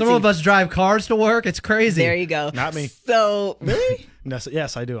pretty fancy. Some of us drive cars to work. It's crazy. There you go. Not me. So, really?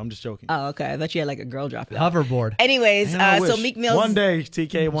 Yes, I do. I'm just joking. Oh, okay. I thought you had like a girl drop it off. Hoverboard. Anyways, Man, I so wish. Meek Mill's One day,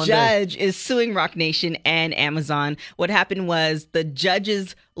 TK, one day. judge is suing Rock Nation and Amazon. What happened was the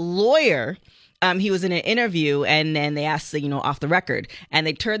judge's lawyer, he was in an interview, and then they asked, off the record, and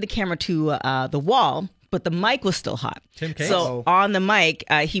they turned the camera to the wall, but the mic was still hot. Tim Case? So on the mic,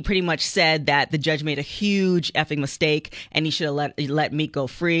 he pretty much said that the judge made a huge effing mistake, and he should have let Meek go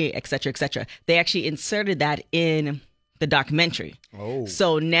free, et cetera, et cetera. They actually inserted that in the documentary. Oh.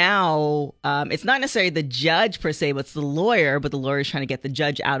 So now it's not necessarily the judge per se, but it's the lawyer, but the lawyer is trying to get the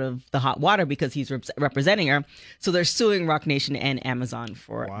judge out of the hot water because he's representing her. So they're suing Rock Nation and Amazon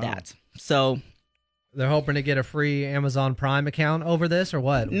for that. So they're hoping to get a free Amazon Prime account over this, or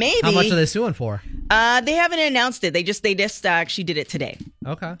what? Maybe. How much are they suing for? They haven't announced it. They just actually did it today.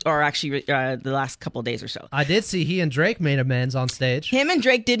 Okay. Or actually the last couple of days or so. I did see he and Drake made amends on stage. Him and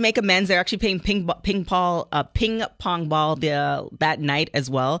Drake did make amends. They're actually playing ping pong ball that night as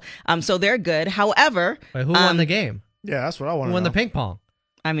well. So they're good. However, Wait, who won the game? Yeah, that's what I want to Who know. won the ping pong?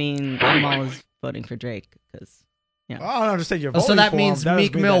 I mean, I'm always voting for Drake because. I don't understand your Oh, voting so that for means him. That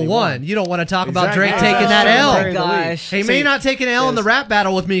Meek doesn't mean that Mill he won. You don't want to talk about Exactly. Drake taking that L. Oh my gosh. He may not take an L in the rap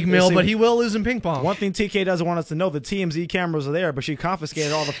battle with Meek Mill, but he will lose in ping pong. One thing TK doesn't want us to know, the TMZ cameras are there, but she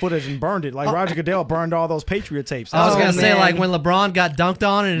confiscated all the footage and burned it. Like Roger Goodell burned all those Patriot tapes. I was going to say, like when LeBron got dunked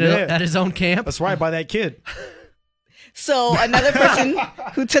on at his own camp. That's right, by that kid. So another person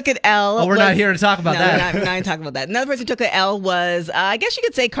who took an L. Oh, we're not here to talk about that. We're not even talking about that. Another person who took an L was, I guess you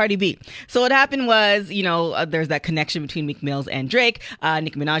could say, Cardi B. So what happened was, there's that connection between Meek Mills and Drake.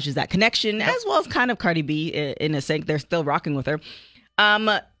 Nicki Minaj is that connection, as well as kind of Cardi B in a sense. They're still rocking with her.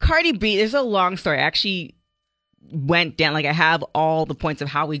 Cardi B, there's a long story. I actually went down. Like, I have all the points of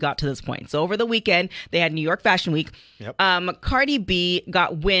how we got to this point. So over the weekend, they had New York Fashion Week. Yep. Cardi B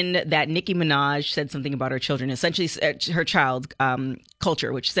got wind that Nicki Minaj said something about her children, essentially her child's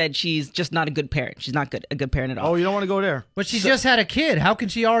culture, which said she's just not a good parent. She's not a good parent at all. Oh, you don't want to go there. But she just had a kid. How can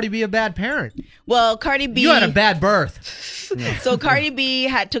she already be a bad parent? Well, Cardi B... You had a bad birth. So Cardi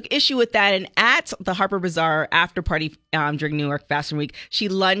B took issue with that, and at the Harper Bazaar after party during New York Fashion Week, she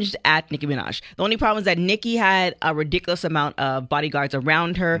lunged at Nicki Minaj. The only problem is that Nicki had a ridiculous amount of bodyguards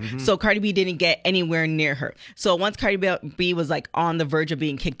around her, so Cardi B didn't get anywhere near her. So once Cardi B was like on the verge of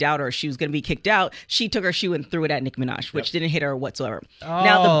being kicked out, or she was going to be kicked out, she took her shoe and threw it at Nicki Minaj, which didn't hit her whatsoever. Oh,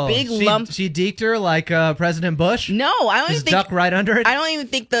 now the big lump. She deked her like President Bush? No, I don't Just even think. duck right under it? I don't even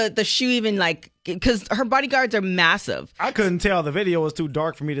think the shoe even like, because her bodyguards are massive. I couldn't tell. The video was too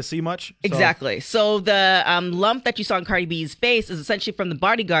dark for me to see much. So. Exactly. So the lump that you saw in Cardi B's face is essentially from the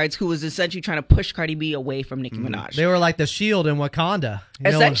bodyguards who was essentially trying to push Cardi B away from Nicki Minaj. They were like the shield in Wakanda.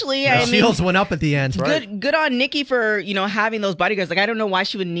 Essentially, the shields went up at the end. Good on Nicki for having those bodyguards. Like, I don't know why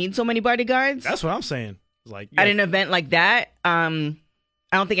she would need so many bodyguards. That's what I'm saying. Like at an event like that.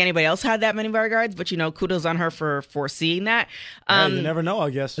 I don't think anybody else had that many bodyguards, but kudos on her for foreseeing that. You never know, I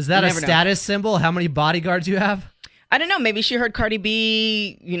guess. Is that a status symbol? How many bodyguards you have? I don't know. Maybe she heard Cardi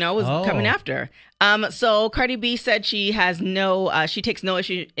B, was coming after. So Cardi B said she has she takes no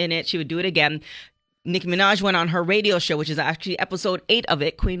issue in it. She would do it again. Nicki Minaj went on her radio show, which is actually episode 8 of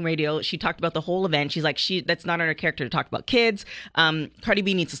it, Queen Radio. She talked about the whole event. She's like, that's not in her character to talk about kids. Cardi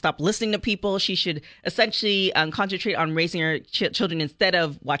B needs to stop listening to people. She should essentially concentrate on raising her children instead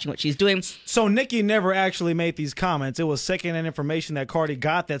of watching what she's doing. So Nicki never actually made these comments. It was second-hand information that Cardi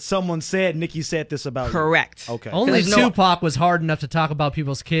got that someone said Nicki said this about you. Correct. Okay. Only Tupac was hard enough to talk about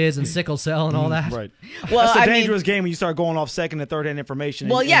people's kids and sickle cell and all that. Right. Well, that's a dangerous game when you start going off second and third-hand information.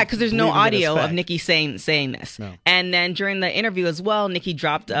 Well, yeah, because there's no audio of Nicki saying this. No. And then during the interview as well, Nicki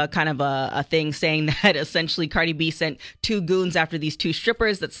dropped kind of a thing saying that essentially Cardi B sent 2 goons after these 2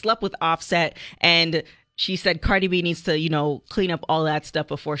 strippers that slept with Offset, and she said Cardi B needs to, clean up all that stuff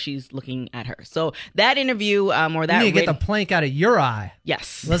before she's looking at her. So that interview, or that... You need to get the plank out of your eye.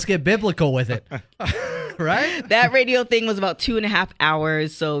 Yes. Let's get biblical with it. Right? That radio thing was about 2.5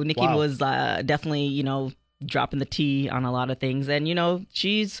 hours, so Nicki was definitely, dropping the T on a lot of things. And,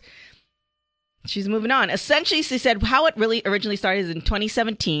 she's moving on. Essentially, she said how it really originally started is in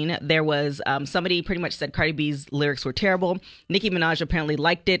 2017. There was somebody pretty much said Cardi B's lyrics were terrible. Nicki Minaj apparently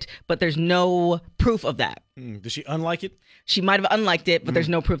liked it, but there's no proof of that. Did she unlike it? She might have unliked it, but there's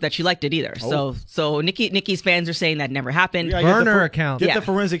no proof that she liked it either. Oh. So Nicki's fans are saying that never happened. Burner account. Get the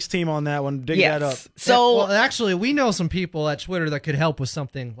forensics team on that one. Dig that up. So actually, we know some people at Twitter that could help with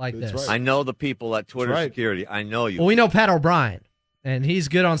something like this. Right. I know the people at Twitter security. I know you. Well, we know Pat O'Brien. And he's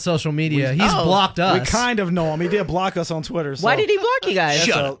good on social media. He's blocked us. We kind of know him. He did block us on Twitter. So why did he block you guys?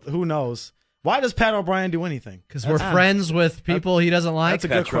 Who knows? Why does Pat O'Brien do anything? Because we're friends with people he doesn't like. That's a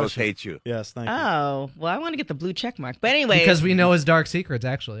good Petros question. hates you. Yes, thank you. Oh, well, I want to get the blue check mark. But anyway. Because we know his dark secrets,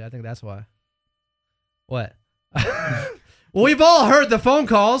 actually. I think that's why. What? Well, we've all heard the phone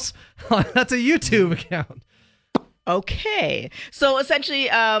calls. That's a YouTube account. Okay. So essentially,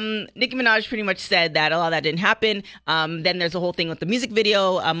 Nicki Minaj pretty much said that a lot of that didn't happen. Then there's a whole thing with the music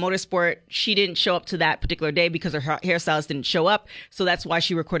video, Motorsport. She didn't show up to that particular day because her hairstylist didn't show up. So that's why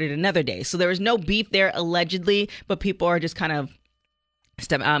she recorded another day. So there was no beef there, allegedly, but people are just kind of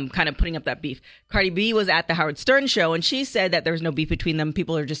putting up that beef. Cardi B was at the Howard Stern show, and she said that there was no beef between them.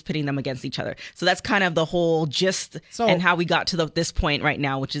 People are just pitting them against each other. So that's kind of the whole gist and how we got to this point right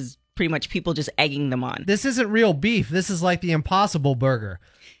now, which is pretty much people just egging them on. This isn't real beef. This is like the Impossible Burger.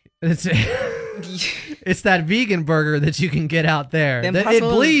 It's that vegan burger that you can get out there. It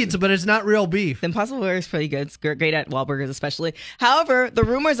bleeds, but it's not real beef. The Impossible Burger is pretty good. It's great at Wahlburgers especially. However, the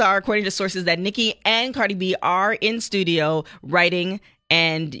rumors are, according to sources, that Nicki and Cardi B are in studio writing,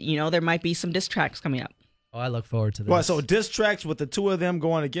 and there might be some diss tracks coming up. Oh, I look forward to this. Well, so diss tracks with the two of them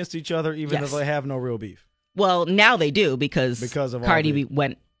going against each other, even if they have no real beef. Well, now they do because of Cardi B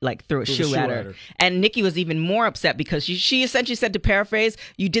went threw a shoe at her. And Nicki was even more upset because she essentially said, to paraphrase,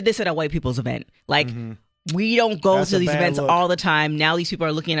 you did this at a white people's event. Like, we don't go to these events all the time. Now these people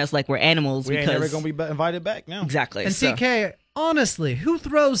are looking at us like we're animals. We ain't never going to be invited back now. Exactly. And CK, honestly, who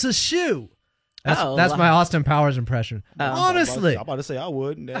throws a shoe? That's my Austin Powers impression. Honestly. I'm about to say I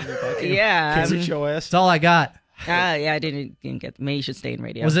would. Yeah. Can't reach your ass. That's all I got. Yeah, I didn't get. Maybe you should stay in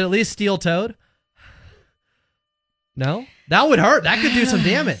radio. Was it at least steel-toed? No? That would hurt. That could do some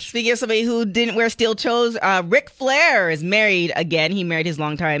damage. Speaking of somebody who didn't wear steel toes, Ric Flair is married again. He married his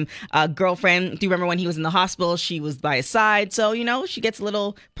longtime girlfriend. Do you remember when he was in the hospital? She was by his side. So, she gets a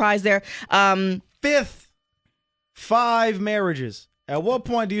little prize there. Fifth 5 marriages. At what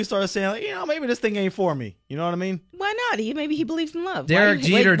point do you start saying, like, maybe this thing ain't for me? You know what I mean? Why not? Maybe he believes in love. Derek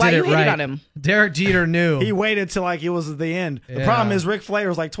Jeter did it right. On him? Derek Jeter knew. He waited till like it was the end. Yeah. The problem is Ric Flair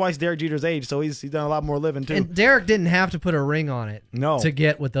was like twice Derek Jeter's age, so he's done a lot more living too. And Derek didn't have to put a ring on it to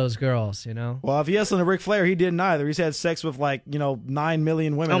get with those girls, Well, if you listen to Ric Flair, he didn't either. He's had sex with 9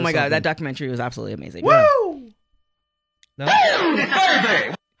 million women. Oh my God, that documentary was absolutely amazing. Woo! No.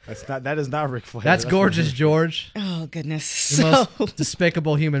 That is not Ric Flair. That's Gorgeous George. Oh goodness, the most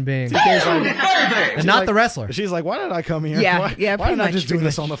despicable human being, and not the wrestler. She's like, why did I come here? Yeah, why didn't I just do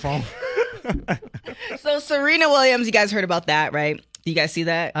this on the phone? So Serena Williams, you guys heard about that, right? You guys see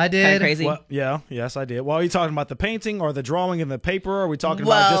that? I did. Kinda crazy. Well, yes, I did. Well, are you talking about the painting or the drawing in the paper? Or are we talking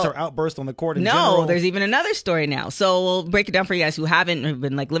about just her outburst on the court in general? No, there's even another story now. So we'll break it down for you guys who haven't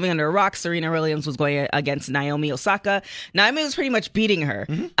been living under a rock. Serena Williams was going against Naomi Osaka. Naomi was pretty much beating her.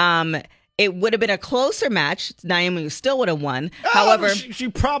 Mm-hmm. It would have been a closer match. Naomi still would have won. However, she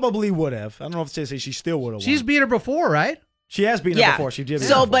probably would have. I don't know if to say she still would have won. She's beat her before, right? She has beaten her before. She did.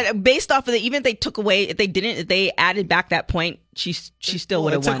 So, but based off of even if they took away, if they added back that point, she still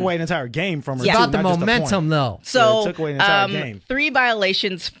would have won. It took away an entire game from her. It's about the momentum, though. So, it took away an entire game. 3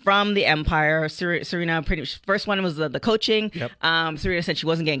 violations from the Empire. Serena, pretty much, first one was the coaching. Yep. Serena said she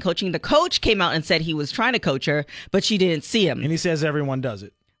wasn't getting coaching. The coach came out and said he was trying to coach her, but she didn't see him. And he says everyone does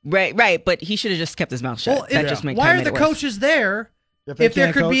it. Right. But he should have just kept his mouth shut. Well, why are the coaches there if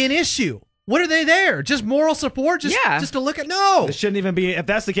there could be an issue? What are they there? Just moral support? Just to look at? No. It shouldn't even be. If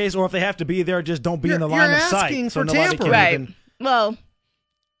that's the case, or if they have to be there, just don't be in the line of sight. You're asking for nobody tampering. Right. Well,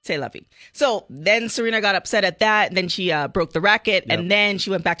 say lovey. So then Serena got upset at that. Then she broke the racket, and then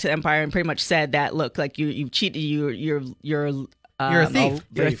she went back to the Empire and pretty much said that, look, like you cheated. You're a thief.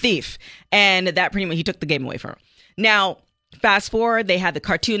 You're a thief. And that pretty much, he took the game away from her. Now, fast forward, they had the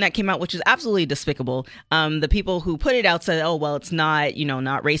cartoon that came out, which is absolutely despicable. The people who put it out said, oh, well, it's not,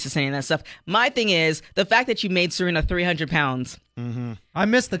 not racist and any of that stuff. My thing is the fact that you made Serena 300 pounds. Mm-hmm. I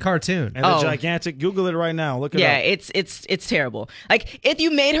missed the cartoon. And the gigantic, Google it right now. Look it up. Yeah, it's terrible. Like, if you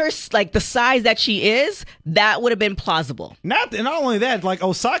made her like the size that she is, that would have been plausible. Not only that, like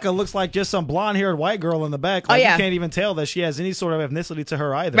Osaka looks like just some blonde-haired white girl in the back. Like, you can't even tell that she has any sort of ethnicity to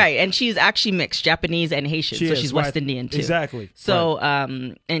her either. Right, and she's actually mixed, Japanese and Haitian, she's West Indian too. Exactly. So,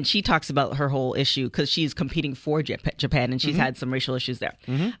 and she talks about her whole issue because she's competing for Japan, and she's had some racial issues there.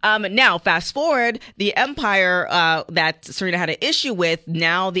 Mm-hmm. Now, fast forward, the Empire that Serena had an issue with,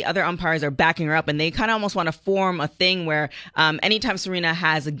 now the other umpires are backing her up, and they kind of almost want to form a thing where anytime Serena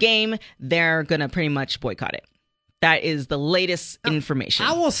has a game, they're going to pretty much boycott it. That is the latest information.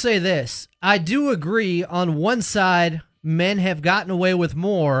 I will say this. I do agree on one side, men have gotten away with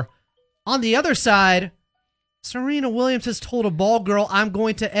more. On the other side, Serena Williams has told a ball girl, I'm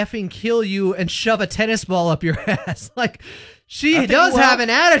going to effing kill you and shove a tennis ball up your ass. Like, she does have an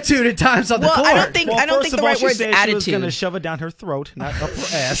attitude at times on the court. I don't think the right word is attitude. She was going to shove it down her throat, not up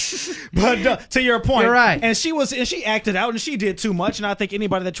her ass. But to your point, you're right. And she acted out, and she did too much. And I think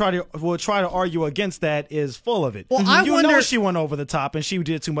anybody that will try to argue against that is full of it. Well, I wonder, she went over the top, and she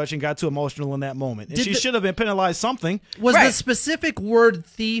did too much and got too emotional in that moment. And she should have been penalized something. Was the specific word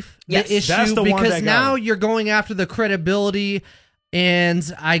thief the issue? That's the one because now you're going after the credibility and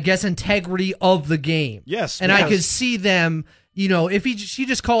I guess integrity of the game. Yes, and I could see them. If she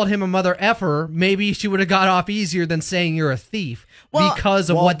just called him a mother effer, maybe she would have got off easier than saying you're a thief because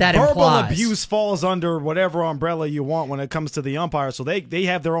of what that verbal implies. Verbal abuse falls under whatever umbrella you want when it comes to the umpire, so they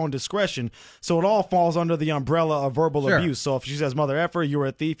have their own discretion. So it all falls under the umbrella of verbal abuse. So if she says mother effer, you were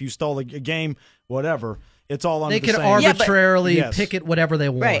a thief, you stole a game, whatever. It's all under the same. They could arbitrarily pick it whatever they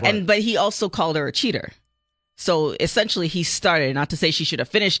want. Right, but he also called her a cheater. So essentially, he started. Not to say she should have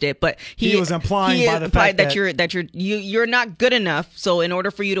finished it, but he was implying by the fact that you're not good enough. So in order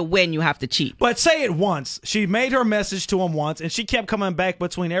for you to win, you have to cheat. But say it once. She made her message to him once, and she kept coming back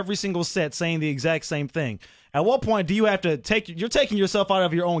between every single set saying the exact same thing. At what point do you have to you're taking yourself out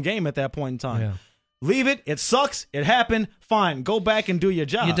of your own game at that point in time? Yeah. Leave it. It sucks. It happened. Fine. Go back and do your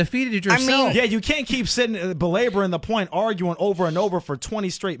job. You defeated yourself. You can't keep sitting belaboring the point, arguing over and over for 20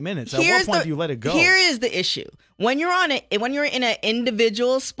 straight minutes. At what point do you let it go? Here is the issue. When you're in an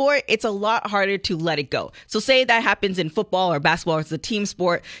individual sport, it's a lot harder to let it go. So say that happens in football or basketball, it's a team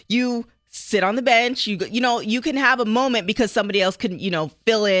sport. You sit on the bench, you can have a moment because somebody else can,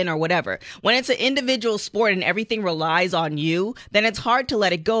 fill in or whatever. When it's an individual sport and everything relies on you, then it's hard to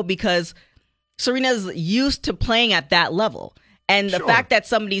let it go because Serena's used to playing at that level. And the fact that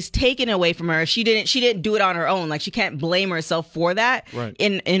somebody's taken away from her, she didn't do it on her own. Like, she can't blame herself for that. Right.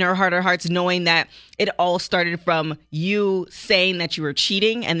 In her heart of hearts, knowing that it all started from you saying that you were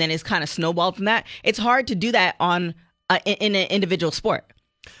cheating, and then it's kind of snowballed from that. It's hard to do that on in an individual sport.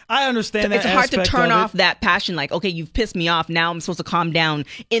 I understand that. It's hard to turn off that passion. Like, okay, you've pissed me off. Now I'm supposed to calm down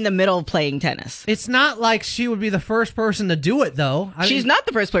in the middle of playing tennis. It's not like she would be the first person to do it, though. She's not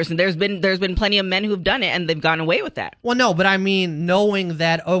the first person. There's been plenty of men who've done it, and they've gone away with that. Well, no, but I mean, knowing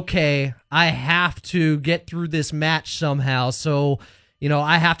that, okay, I have to get through this match somehow, so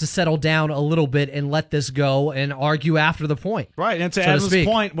I have to settle down a little bit and let this go and argue after the point. Right, and to Adam's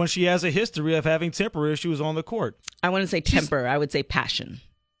point, when she has a history of having temper issues on the court. I wouldn't say temper. I would say passion.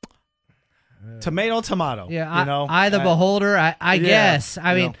 Tomato. Yeah, I the beholder, I guess.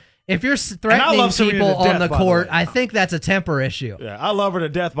 I mean, if you're threatening people on the court, I think that's a temper issue. Yeah, I love her to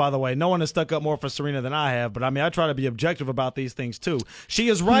death, by the way. No one has stuck up more for Serena than I have, but I mean, I try to be objective about these things, too. She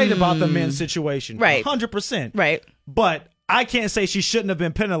is right about the men's situation. Right. 100%. Right. But I can't say she shouldn't have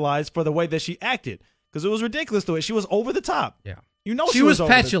been penalized for the way that she acted, because it was ridiculous the way she was over the top. Yeah. She was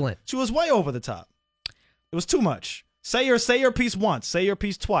petulant. She was way over the top. It was too much. Say your piece once. Say your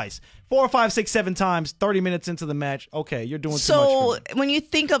piece twice. 4, 5, 6, 7 times, 30 minutes into the match. Okay, you're doing too much for me. So when you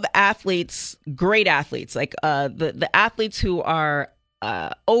think of athletes, great athletes, like the athletes who are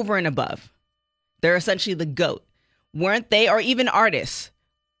over and above, they're essentially the GOAT. Weren't they, or even artists,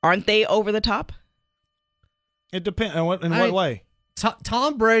 aren't they over the top? It depends. In what way?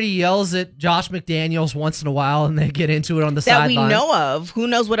 Tom Brady yells at Josh McDaniels once in a while, and they get into it on the sidelines. That we know of. Who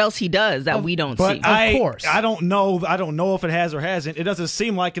knows what else he does that we don't see? Of course. I don't know. I don't know if it has or hasn't. It doesn't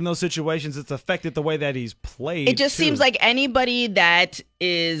seem like in those situations it's affected the way that he's played. It just seems like anybody that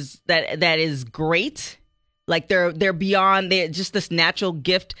is great, like they're beyond, they're just this natural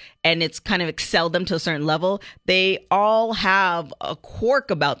gift, and it's kind of excelled them to a certain level. They all have a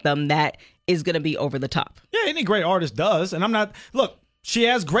quirk about them that is going to be over the top. Yeah, any great artist does. And I'm not, look, she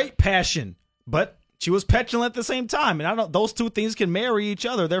has great passion, but she was petulant at the same time. And those two things can marry each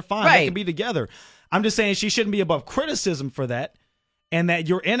other. They're fine. Right. They can be together. I'm just saying she shouldn't be above criticism for that. And that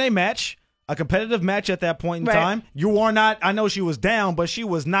you're in a match, a competitive match at that point in time. You are not, I know she was down, but she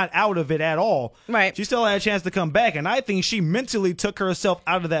was not out of it at all. Right. She still had a chance to come back. And I think she mentally took herself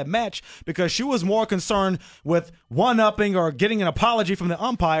out of that match because she was more concerned with one-upping or getting an apology from the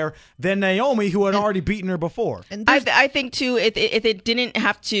umpire than Naomi, who had already beaten her before. And I think, too, if it didn't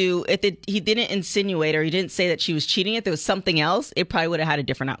have to, he didn't insinuate or he didn't say that she was cheating, if there was something else, it probably would have had a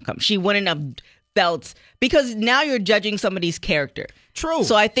different outcome. She wouldn't have felt, because now you're judging somebody's character. True.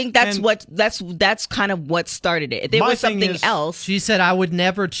 So I think that's kind of what started it. If there was something else. She said, I would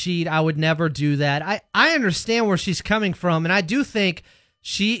never cheat. I would never do that. I understand where she's coming from, and I do think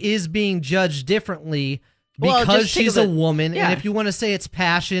she is being judged differently because she's a woman. Yeah. And if you want to say it's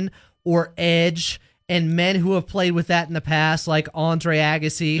passion or edge, and men who have played with that in the past, like Andre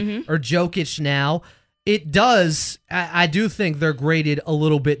Agassi or Jokic now, it does. I do think they're graded a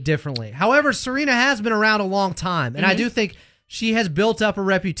little bit differently. However, Serena has been around a long time, and I do think she has built up a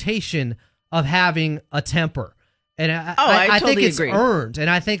reputation of having a temper. And I totally think it's agree. earned, and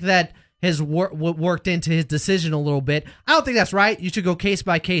I think that has worked into his decision a little bit. I don't think that's right. You should go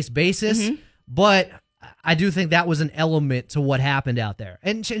case-by-case basis, but I do think that was an element to what happened out there.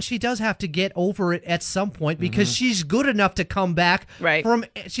 And she does have to get over it at some point because she's good enough to come back. Right.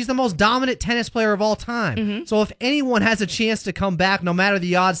 She's the most dominant tennis player of all time. So if anyone has a chance to come back, no matter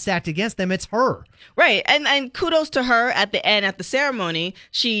the odds stacked against them, it's her. Right. And kudos to her at the end, at the ceremony.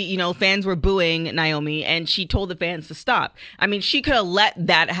 She, fans were booing Naomi and she told the fans to stop. I mean, she could have let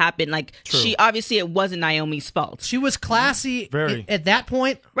that happen. Like, True. Obviously it wasn't Naomi's fault. She was classy at that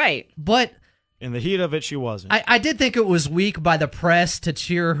point. Right. But in the heat of it, she wasn't. I did think it was weak by the press to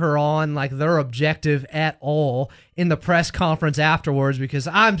cheer her on like they're objective at all in the press conference afterwards, because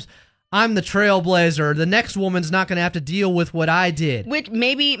I'm the trailblazer. The next woman's not going to have to deal with what I did. Which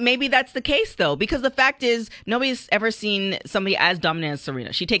maybe that's the case, though, because the fact is nobody's ever seen somebody as dominant as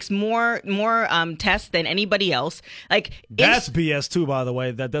Serena. She takes more tests than anybody else. Like, that's BS too, by the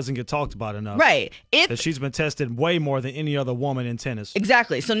way. That doesn't get talked about enough. Right. That she's been tested way more than any other woman in tennis.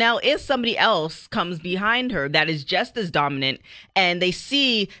 Exactly. So now if somebody else comes behind her that is just as dominant and they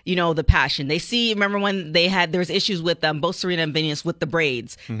see, the passion, they see, remember when there was issues with both Serena and Venus with the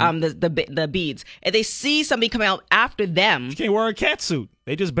braids, the beads, and they see somebody coming out after them. She can't wear a catsuit.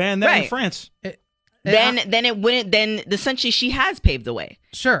 They just banned that in France. Then essentially she has paved the way.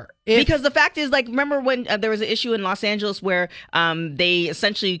 Sure. Because the fact is, like, remember when there was an issue in Los Angeles where they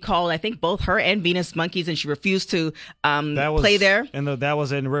essentially called, I think, both her and Venus monkeys, and she refused to play there? And that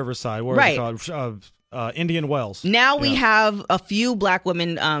was in Riverside. Where right. Is it called? Indian Wells. Now we have a few black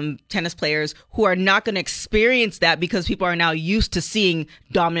women tennis players who are not going to experience that because people are now used to seeing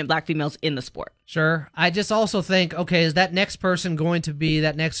dominant black females in the sport. Sure. I just also think, okay, is that next person going to be,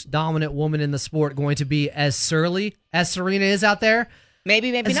 that next dominant woman in the sport going to be as surly as Serena is out there?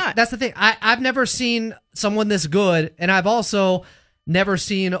 Maybe not. That's the thing. I've never seen someone this good, and I've also never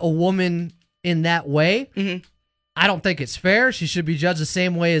seen a woman in that way. Mm-hmm. I don't think it's fair. She should be judged the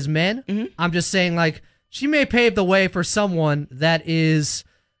same way as men. Mm-hmm. I'm just saying, like, she may pave the way for someone that is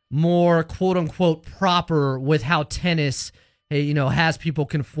more quote-unquote proper with how tennis, has people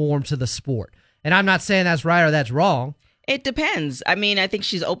conform to the sport. And I'm not saying that's right or that's wrong. It depends. I mean, I think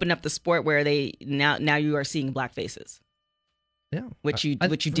she's opened up the sport where they now you are seeing black faces. Yeah, which you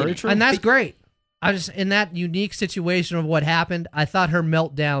did, and that's great. I just, in that unique situation of what happened, I thought her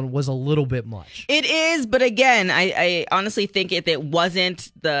meltdown was a little bit much. It is, but again, I honestly think if it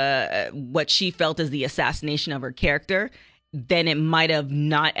wasn't what she felt as the assassination of her character, then it might have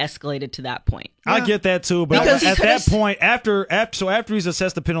not escalated to that point. Yeah. I get that too, but at that point, after he's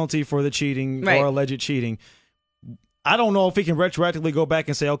assessed the penalty for the cheating or alleged cheating, I don't know if he can retroactively go back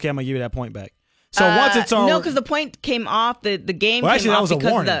and say, okay, I'm gonna give you that point back. So once it's on, no, because the point came off the game. Well, actually, came that off was a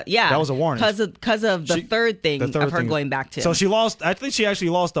because warning. That was a warning because of the third thing of her going back to. So she lost. I think she actually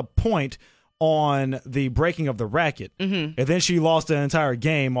lost a point on the breaking of the racket, and then she lost the entire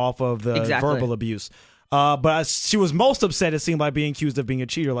game off of the verbal abuse. But she was most upset. It seemed like being accused of being a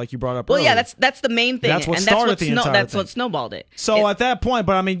cheater, like you brought up. Earlier. Yeah, that's the main thing. That's what started the entire thing. That's what snowballed it. So at that point,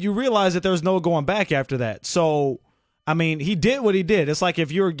 but I mean, you realize that there's no going back after that. So. I mean, he did what he did. It's like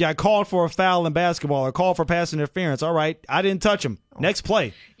if you got called for a foul in basketball or called for pass interference. All right, I didn't touch him. Next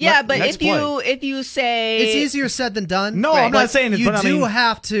play. Yeah, but if you say it's easier said than done. No, I'm not saying it. You but do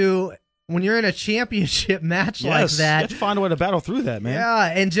have to, when you're in a championship match like that. You have to find a way to battle through that, man.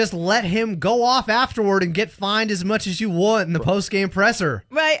 Yeah, and just let him go off afterward and get fined as much as you want in the post-game presser.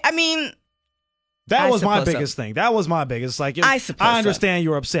 Right. I mean. That was my biggest thing. That was my biggest. Like, I understand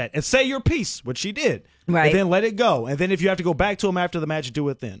you're upset. And say your piece, which she did. Right. And then let it go. And then if you have to go back to him after the match, do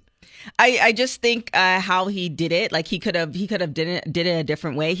it then. I just think how he did it, like he could have did it a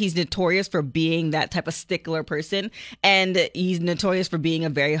different way. He's notorious for being that type of stickler person, and he's notorious for being a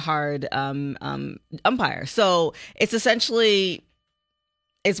very hard umpire. So it's essentially.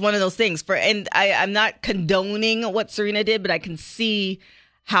 It's one of those things. I'm not condoning what Serena did, but I can see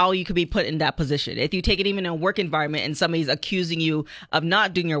how you could be put in that position. If you take it even in a work environment and somebody's accusing you of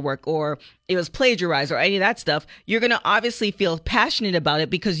not doing your work or it was plagiarized or any of that stuff, you're going to obviously feel passionate about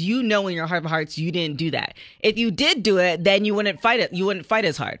it because you know in your heart of hearts you didn't do that. If you did do it, then you wouldn't fight it. You wouldn't fight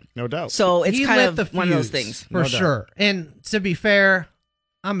as hard. No doubt. So it's kind of one of those things. For sure. And to be fair,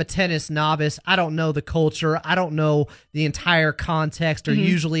 I'm a tennis novice. I don't know the culture. I don't know the entire context or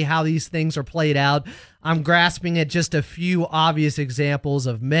usually how these things are played out. I'm grasping at just a few obvious examples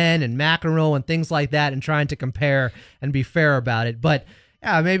of men and McEnroe and things like that and trying to compare and be fair about it. But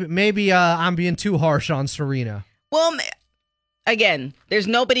yeah, maybe I'm being too harsh on Serena. Well, again, there's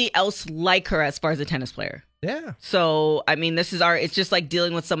nobody else like her as far as a tennis player. Yeah. So, I mean, it's just like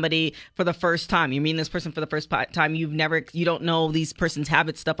dealing with somebody for the first time. You meet this person for the first time. You don't know these person's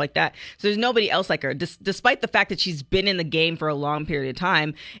habits, stuff like that. So there's nobody else like her. Despite the fact that she's been in the game for a long period of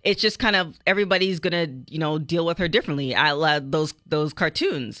time, it's just kind of everybody's going to, deal with her differently. I love those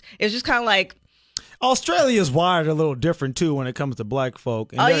cartoons. It's just kind of like. Australia is wired a little different too when it comes to black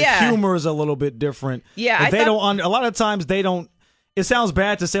folk. And their humor is a little bit different. Yeah. A lot of times they don't. It sounds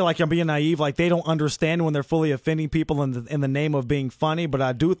bad to say like I'm being naive, like they don't understand when they're fully offending people in the name of being funny. But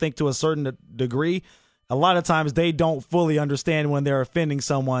I do think to a certain degree, a lot of times they don't fully understand when they're offending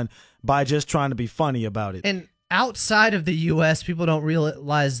someone by just trying to be funny about it. And outside of the U.S., people don't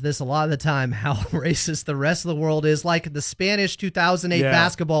realize this a lot of the time, how racist the rest of the world is. Like the Spanish 2008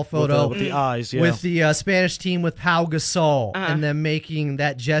 basketball photo with the eyes, with the Spanish team with Pau Gasol and them making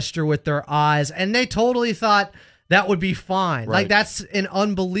that gesture with their eyes. And they totally thought that would be fine. Right. Like that's an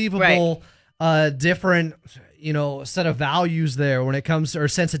unbelievable different, set of values there when it comes to or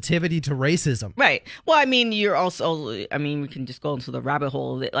sensitivity to racism. Right. Well, I mean, we can just go into the rabbit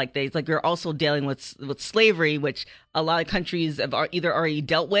hole. You're also dealing with sslavery, which a lot of countries have either already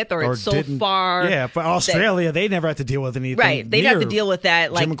dealt with or it's so far. Yeah, for Australia, they never have to deal with anything. Right. They have to deal with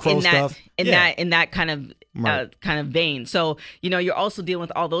that, like Jim Crow stuff. in that kind of vein. So, you're also dealing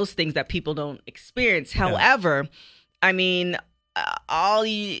with all those things that people don't experience. However, I mean,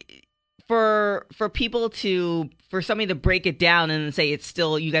 for somebody to break it down and say it's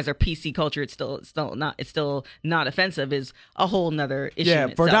still, you guys are PC culture, it's still not offensive is a whole nother issue. Yeah,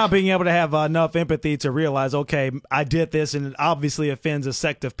 in for itself. not being able to have enough empathy to realize, okay, I did this and it obviously offends a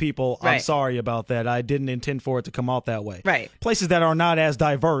sect of people. Right. I'm sorry about that. I didn't intend for it to come out that way. Right. Places that are not as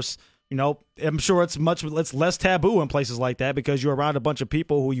diverse, I'm sure it's less taboo in places like that because you're around a bunch of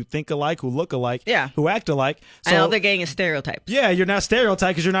people who you think alike, who look alike, who act alike. So, I know they're getting a stereotype. Yeah, you're not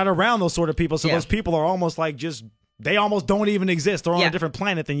stereotyped because you're not around those sort of people. So those people are almost like they almost don't even exist. They're on a different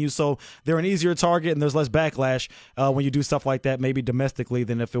planet than you, so they're an easier target, and there's less backlash when you do stuff like that, maybe domestically,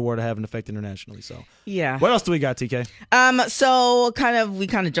 than if it were to have an effect internationally. So, yeah. What else do we got, TK? So we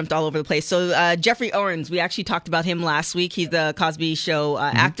kind of jumped all over the place. So Jeffrey Owens, we actually talked about him last week. He's the Cosby Show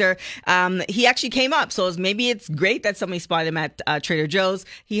actor. He actually came up, so maybe it's great that somebody spotted him at Trader Joe's.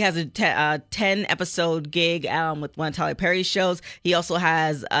 He has a 10-episode gig with one of Tyler Perry's shows. He also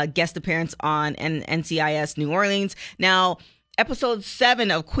has a guest appearance on NCIS New Orleans. Now, episode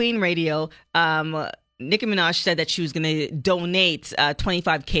 7 of Queen Radio, Nicki Minaj said that she was going to donate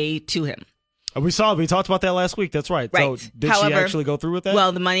 $25K to him. We talked about that last week. That's right. So did she actually go through with that?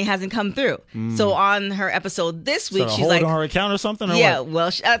 Well, the money hasn't come through. So on her episode this week, she's like, on her account or something? Or yeah.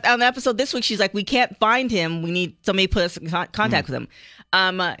 what? Well, on the episode this week, she's like, we can't find him. We need somebody to put us in contact with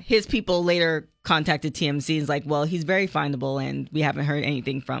him. His people later contacted TMZ and is like, well, he's very findable, and we haven't heard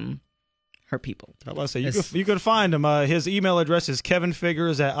anything from her people. How about I say you could find him. His email address is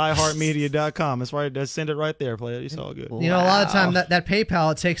kevinfigures@iheartmedia.com. That's right. Send it right there, play it. It's all good. A lot of time that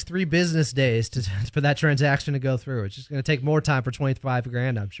PayPal, it takes 3 business days for that transaction to go through. It's just going to take more time for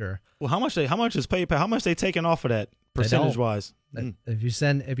 $25,000, I'm sure. Well, how much is PayPal? How much they taking off of that percentage wise? If you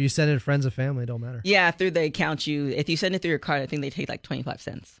send it to friends and family, it don't matter. Yeah, through the account if you send it through your card, I think they take like 25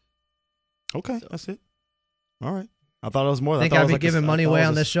 cents. Okay, that's it. All right. I thought it was more. I think I'd be giving money away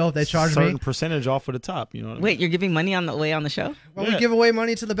on this show if they charge me. Certain percentage off of the top. You know what I mean? Wait, you're giving money away on the show? Well, we give away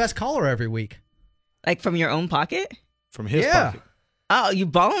money to the best caller every week. Like from your own pocket? From his pocket. Oh, you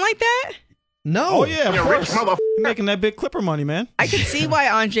balling like that? No. Oh yeah, of course. You're making that big Clipper money, man. I could see why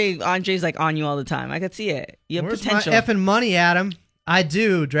Andre's like on you all the time. I could see it. You have Where's potential. my effing money, Adam? I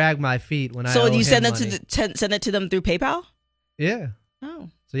do drag my feet when I. So owe you send him it money. send it to them through PayPal? Yeah. Oh.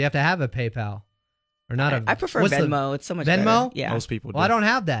 So you have to have a PayPal. Or not I prefer Venmo. It's so much better. Venmo? Yeah. Most people do. Well, I don't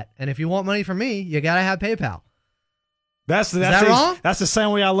have that. And if you want money from me, you got to have PayPal. Is that wrong? That's the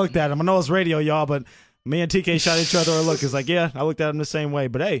same way I looked at him. I know it's radio, y'all, but me and TK shot each other a look. It's like, yeah, I looked at him the same way.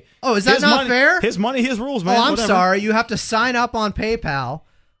 But hey. Oh, is that not fair? His money, his rules, man. Oh, I'm whatever. sorry. You have to sign up on PayPal,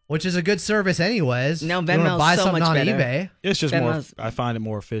 which is a good service anyways. No, you Venmo's buy so something much on better. eBay. It's just I find it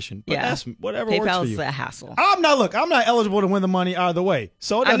more efficient. But that's whatever works for you. PayPal's a hassle. I'm not eligible to win the money either way.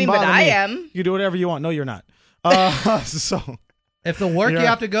 So it doesn't bother me. I am. You do whatever you want. No, you're not. So if the work you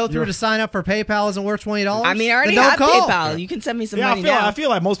have to go through to sign up for PayPal isn't worth $20, I mean, I already have PayPal. You can send me some money now. I feel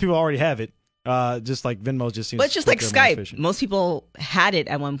like most people already have it. Just like Venmo just seems. But it's just like Skype. Most people had it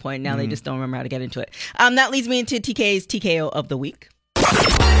at one point. Now they just don't remember how to get into it. That leads me into TK's TKO of the week.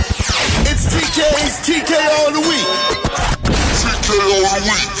 It's TK's TKO of the week. TKO of the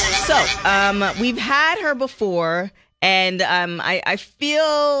week. So, we've had her before. And I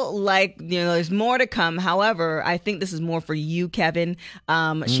feel like, there's more to come. However, I think this is more for you, Kevin.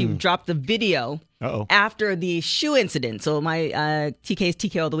 She dropped the video after the shoe incident. So my TK's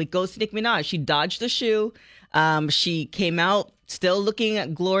TKO of the week goes to Nicki Minaj. She dodged the shoe. She came out still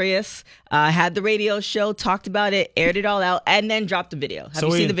looking glorious, had the radio show, talked about it, aired it all out, and then dropped the video. Have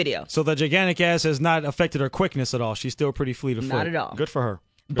you seen the video? So the gigantic ass has not affected her quickness at all. She's still pretty fleet of foot. Not at all. Good for her.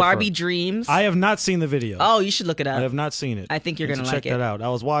 Barbie Dreams. I have not seen the video. Oh, you should look it up. I have not seen it. I think you're gonna like it. Check that out. I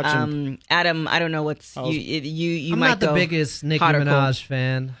was watching. Adam, I don't know what's you I'm might not the go biggest Nicki Minaj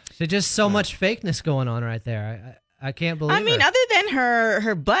fan. There's just so much fakeness going on right there. I can't believe. I mean, other than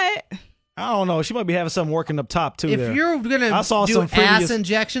her butt. I don't know. She might be having something working up top too. If you're gonna do ass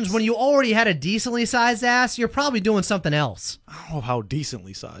injections when you already had a decently sized ass, you're probably doing something else. I don't know how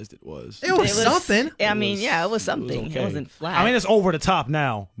decently sized it was. It was something. I mean, it was something. It wasn't flat. I mean, it's over the top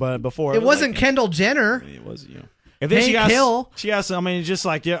now, but before it wasn't Kendall Jenner. It was, And then she has. I mean, just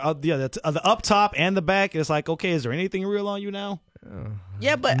like the up top and the back. It's like, okay, is there anything real on you now?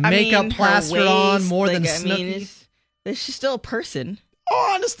 Yeah, but makeup plastered on more than Snooki. I mean, she's still a person.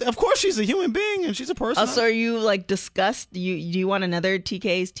 Oh, of course she's a human being and she's a person. So are you like disgust? Do you want another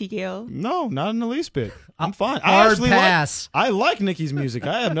TK's TKO? No, not in the least bit. I'm fine. Hard pass. I like Nicki's music.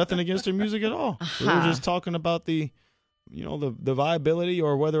 I have nothing against her music at all. We were just talking about the viability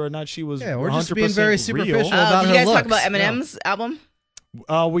or whether or not she was. Yeah, we're just being very superficial about her looks. Did you guys talk about Eminem's album?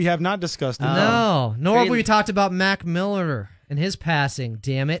 We have not discussed it. No, nor have we talked about Mac Miller And his passing,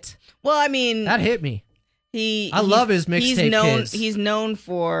 damn it. Well, I mean, that hit me. I love his mixtape Kids. He's known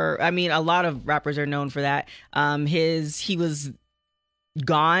for, I mean, a lot of rappers are known for that. He was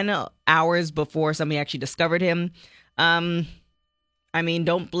gone hours before somebody actually discovered him. I mean,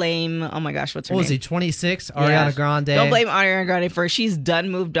 don't blame, oh my gosh, what's her name? What was he, 26? Ariana Grande. Don't blame Ariana Grande for she's done,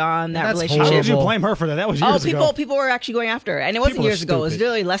 moved on, that relationship. How did you blame her for that? That was years ago. People were actually going after her. And it wasn't People years ago. It was stupid.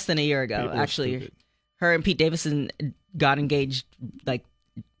 literally less than a year ago, People actually. Her and Pete Davidson got engaged like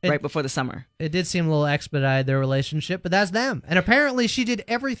right before the summer. It did seem a little expedited, their relationship, but that's them. And apparently she did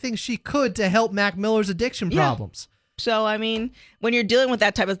everything she could to help Mac Miller's addiction problems. So, I mean, when you're dealing with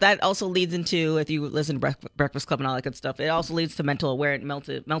that type of, that also leads into, if you listen to Breakfast Club and all that good stuff, it also leads to mental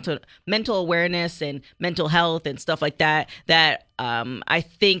awareness and mental health and stuff like that, that I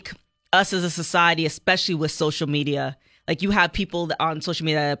think us as a society, especially with social media, like you have people on social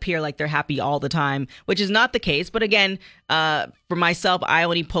media that appear like they're happy all the time, which is not the case. But again, for myself, I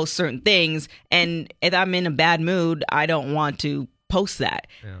only post certain things. And if I'm in a bad mood, I don't want to post that.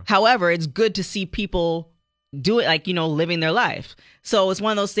 Yeah. However, it's good to see people do it, like, you know, living their life. So it's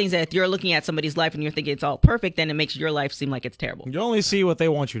one of those things that if you're looking at somebody's life and you're thinking it's all perfect, then it makes your life seem like it's terrible. You only see what they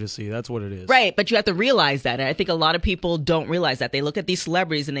want you to see. That's what it is. Right. But you have to realize that. And I think a lot of people don't realize that. They look at these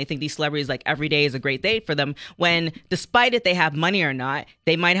celebrities and they think these celebrities, like, every day is a great day for them, when despite if they have money or not,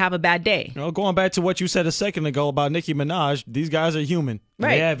 they might have a bad day. You know, going back to what you said a second ago about Nicki Minaj, these guys are human.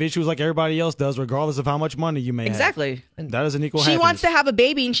 Right. They have issues like everybody else does, regardless of how much money you may have. Exactly. And that is an equal She happiness. wants to have a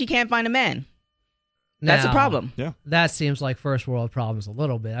baby and she can't find a man. That's a problem. Yeah. That seems like first world problems a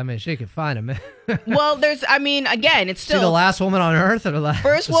little bit. I mean, she could find him. Well, I mean, again, it's still. She the last woman on earth? Or the last?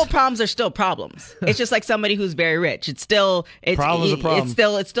 First world problems are still problems. It's just like somebody who's very rich. It's still. Problem's a problem. It's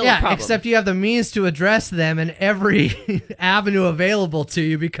still a problem. Except you have the means to address them in every avenue available to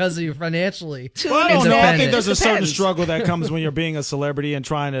you because of you financially. Well, I don't know. I think there's a certain struggle that comes when you're being a celebrity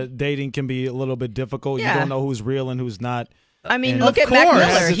and dating can be a little bit difficult. Yeah. You don't know who's real and who's not. I mean, look at Mac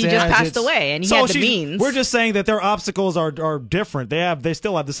Miller. He just passed away, and he had the means. We're just saying that their obstacles are different. They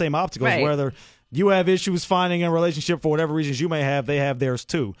still have the same obstacles. Right. Whether you have issues finding a relationship for whatever reasons you may have, they have theirs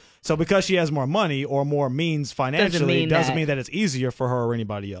too. So because she has more money or more means financially, doesn't mean that it's easier for her or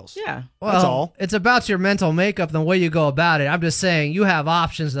anybody else. Yeah, well, that's all. It's about your mental makeup and the way you go about it. I'm just saying you have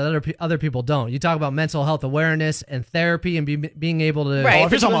options that other people don't. You talk about mental health awareness and therapy and being able to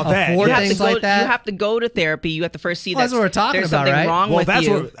if you're talking about that, things like that. You have to go to therapy. You have to first see that's what we're talking there's about, something right? wrong with that's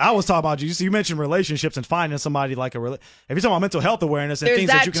you. what I was talking about. You mentioned relationships and finding somebody like if you're talking about mental health awareness and there's things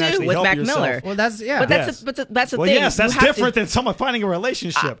that you can actually with help Mac yourself. Miller. Well, that's But that's the well, thing. yes, that's different than someone finding a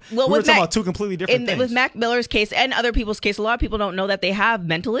relationship. Well, we're talking about two completely different things. With Mac Miller's case and other people's case, a lot of people don't know that they have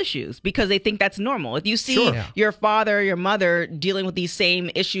mental issues because they think that's normal. If you see your father, your mother dealing with these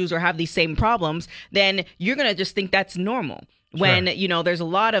same issues or have these same problems, then you're going to just think that's normal. When, you know, there's a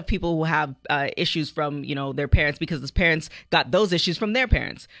lot of people who have issues from, you know, their parents because those parents got those issues from their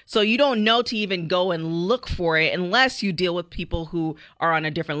parents. So you don't know to even go and look for it unless you deal with people who are on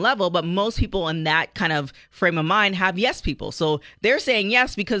a different level. But most people in that kind of frame of mind have yes people. So they're saying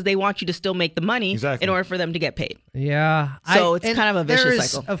yes because they want you to still make the money in order for them to get paid. Yeah. So it's kind of a vicious there is,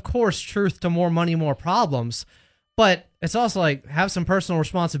 cycle. Of course, truth to more money, more problems. But it's also like have some personal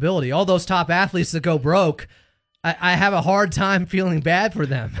responsibility. All those top athletes that go broke, I have a hard time feeling bad for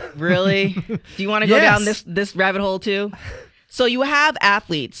them. Really? Do you want to go down this rabbit hole too? So you have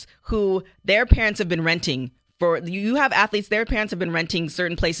athletes who their parents have been renting their parents have been renting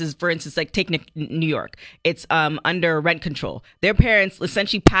certain places. For instance, like take New York. It's under rent control. Their parents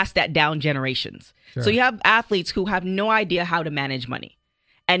essentially passed that down generations. Sure. So you have athletes who have no idea how to manage money.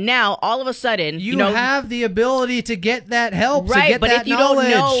 And now, all of a sudden, you have the ability to get that help, right? To get but that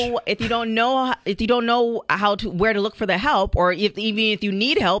knowledge. if you don't know where to look for the help, or even if you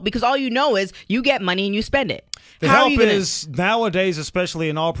need help, because all you know is you get money and you spend it. The help is nowadays, especially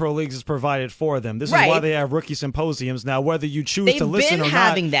in all pro leagues, is provided for them. This is why they have rookie symposiums now. Whether you choose to listen or not, they've been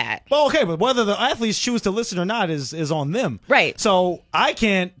having that. Well, okay, but whether the athletes choose to listen or not is on them. Right. So I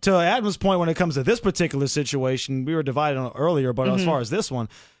can't. To Adam's point, when it comes to this particular situation, we were divided on it earlier, but as far as this one.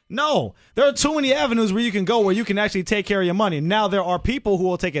 No, there are too many avenues where you can go where you can actually take care of your money. Now, there are people who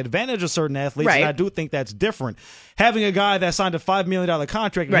will take advantage of certain athletes, and I do think that's different. Having a guy that signed a $5 million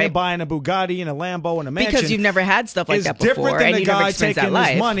contract and him buying a Bugatti and a Lambo and a mansion. Because you've never had stuff like that before. Is different than and a guy taking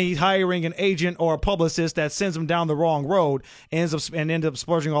his money, hiring an agent or a publicist that sends him down the wrong road and ends up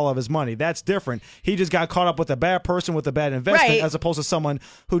splurging all of his money. That's different. He just got caught up with a bad person with a bad investment as opposed to someone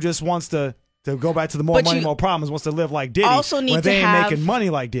who just wants to To go back to the more money, more problems, wants to live like Diddy also need when they to ain't making money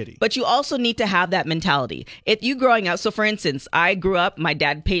like Diddy. But you also need to have that mentality. If you growing up, so for instance, I grew up, my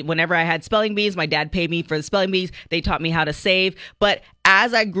dad paid, whenever I had spelling bees, my dad paid me for the spelling bees. They taught me how to save. But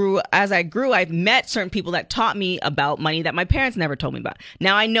as I grew, I've met certain people that taught me about money that my parents never told me about.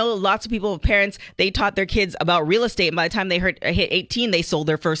 Now, I know lots of people with parents, they taught their kids about real estate. And by the time they hit 18, they sold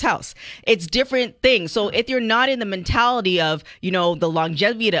their first house. It's different things. So if you're not in the mentality of, the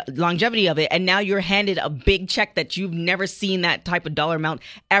longevity of it, and now you're handed a big check that you've never seen that type of dollar amount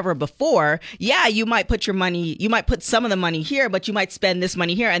ever before, yeah, you might put some of the money here, but you might spend this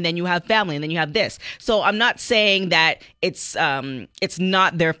money here, and then you have family, and then you have this. So I'm not saying that it's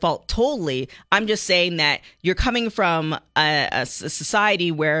not their fault totally. I'm just saying that you're coming from a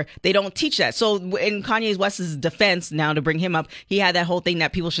society where they don't teach that. So in Kanye West's defense, now to bring him up, he had that whole thing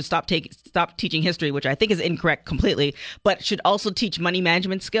that people should stop teaching history, which I think is incorrect completely, but should also teach money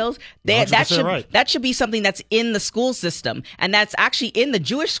management skills. That should be something that's in the school system, and that's actually in the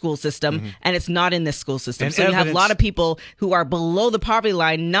Jewish school system, and it's not in this school system. And so you have a lot of people who are below the poverty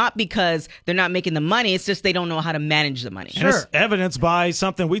line, not because they're not making the money, it's just they don't know how to manage the money. Sure. And it's evidenced by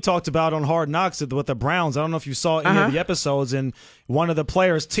something we talked about on Hard Knocks with the Browns. I don't know if you saw any of the episodes, and one of the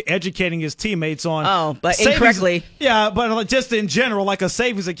players educating his teammates on but savings, incorrectly. Yeah, but just in general, like a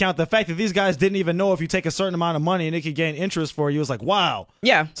savings account, the fact that these guys didn't even know if you take a certain amount of money and it could gain interest for you was like, wow.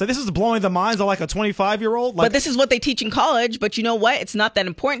 Yeah. So this is blowing the minds of like a 25-year-old. But this is what they teach in college. But you know what? It's not that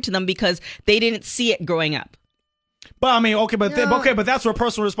important to them because they didn't see it growing up. But I mean, but that's where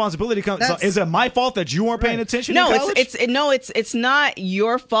personal responsibility comes. So is it my fault that you weren't paying attention? No, in college? it's not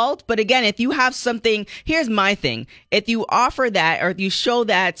your fault. But again, if you have something, here's my thing: if you offer that, or if you show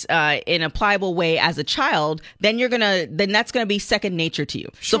that in a pliable way as a child, then that's gonna be second nature to you.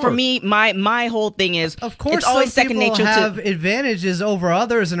 Sure. So for me, my whole thing is, of course, it's always some second people nature have advantages over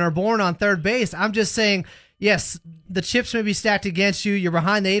others and are born on third base. I'm just saying, yes, the chips may be stacked against you. You're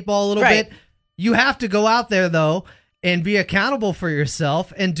behind the eight ball a little bit. You have to go out there though and be accountable for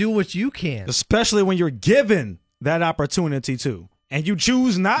yourself and do what you can. Especially when you're given that opportunity to, and you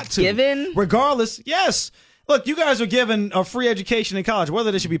choose not to. Given? Regardless, yes. Look, you guys are given a free education in college.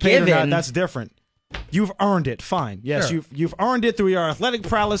 Whether they should be paid or not, that's different. You've earned it. Fine. Yes, sure. You've earned it through your athletic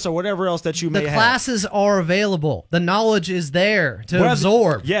prowess or whatever else that you may have. The classes are available. The knowledge is there to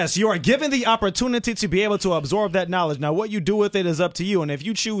absorb. Yes, you are given the opportunity to be able to absorb that knowledge. Now, what you do with it is up to you. And if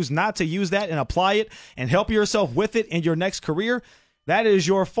you choose not to use that and apply it and help yourself with it in your next career, that is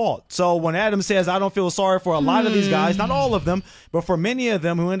your fault. So when Adam says, I don't feel sorry for a lot of these guys, not all of them, but for many of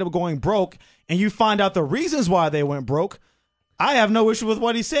them who end up going broke, and you find out the reasons why they went broke, I have no issue with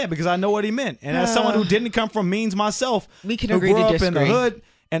what he said because I know what he meant. And as someone who didn't come from means myself, we can who agree grew to up disagree. in the hood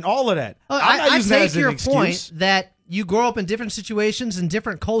and all of that. I take your excuse. point that you grow up in different situations and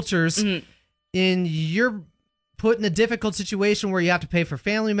different cultures, and you're put in a difficult situation where you have to pay for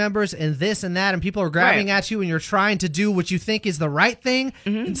family members and this and that, and people are grabbing at you, and you're trying to do what you think is the right thing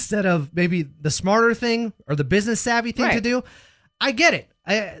instead of maybe the smarter thing or the business savvy thing to do. I get it.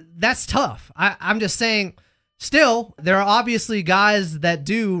 That's tough. I'm just saying, still, there are obviously guys that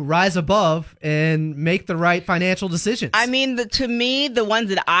do rise above and make the right financial decisions. I mean, to me, the ones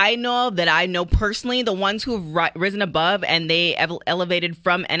that I know personally, the ones who have risen above and they elevated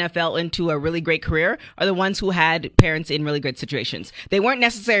from NFL into a really great career are the ones who had parents in really good situations. They weren't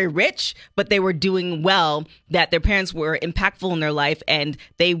necessarily rich, but they were doing well, that their parents were impactful in their life and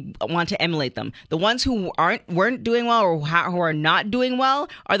they want to emulate them. The ones who weren't doing well or who are not doing well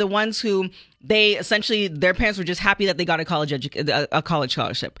are the ones who their parents were just happy that they got a college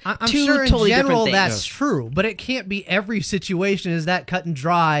scholarship. I'm sure in general that's true, but it can't be every situation is that cut and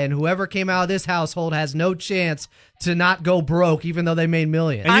dry, and whoever came out of this household has no chance to not go broke even though they made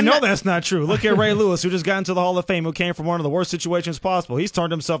millions. And that's not true. Look at Ray Lewis, who just got into the Hall of Fame, who came from one of the worst situations possible. He's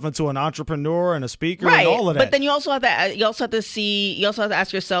turned himself into an entrepreneur and a speaker and all of that. But then you also have to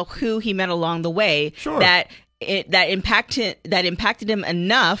ask yourself who he met along the way that impacted him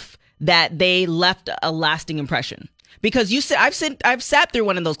enough that they left a lasting impression. Because I've sat through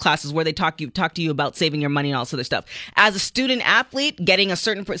one of those classes where they talk to you about saving your money and all this other stuff. As a student athlete, getting a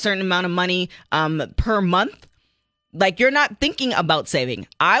certain amount of money per month, like, you're not thinking about saving.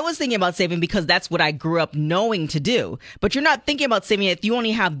 I was thinking about saving because that's what I grew up knowing to do. But you're not thinking about saving if you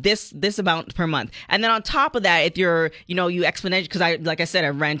only have this amount per month. And then on top of that, if you exponentially, because like I said,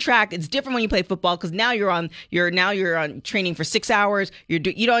 I ran track. It's different when you play football because now you're on training for 6 hours.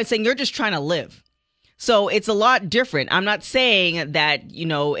 I'm saying you're just trying to live. So it's a lot different. I'm not saying that,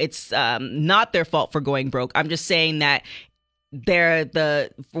 it's not their fault for going broke. I'm just saying that for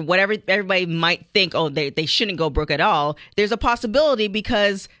whatever everybody might think, they shouldn't go broke at all. There's a possibility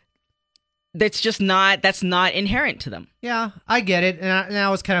because that's not inherent to them. Yeah, I get it. And I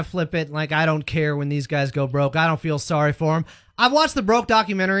was kind of flippant. Like, I don't care when these guys go broke. I don't feel sorry for them. I've watched the Broke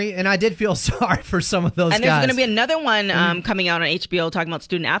documentary, and I did feel sorry for some of those guys. And there's going to be another one coming out on HBO talking about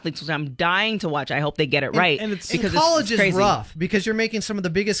student athletes, which I'm dying to watch. I hope they get it right. And college is rough because you're making some of the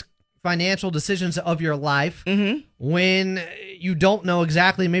biggest financial decisions of your life when you don't know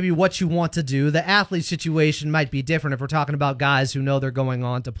exactly maybe what you want to do. The athlete situation might be different if we're talking about guys who know they're going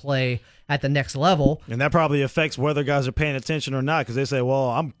on to play at the next level. And that probably affects whether guys are paying attention or not, because they say,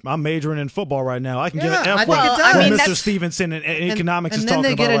 well, I'm majoring in football right now. I can get an F what Mr. Stevenson and economics is talking about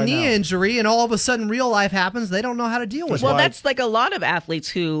right now. And then they get a knee injury, and all of a sudden real life happens. They don't know how to deal with it. Well, that's like a lot of athletes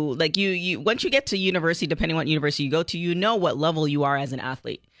who, like you once you get to university, depending on what university you go to, you know what level you are as an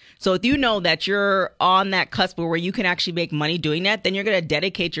athlete. So if you know that you're on that cusp where you can actually make money doing that, then you're going to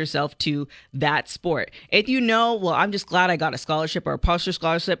dedicate yourself to that sport. If you know, well, I'm just glad I got a scholarship or a partial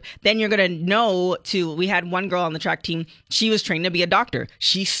scholarship, then you're going to know we had one girl on the track team, she was trained to be a doctor.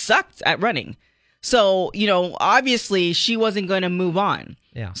 She sucked at running. So, obviously she wasn't going to move on.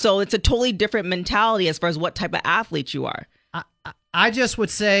 Yeah. So it's a totally different mentality as far as what type of athlete you are. I just would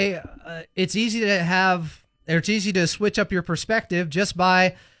say it's easy to switch up your perspective just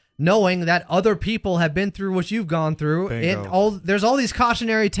by knowing that other people have been through what you've gone through. There's all these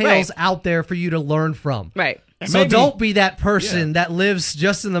cautionary tales out there for you to learn from. Right. So don't be that person that lives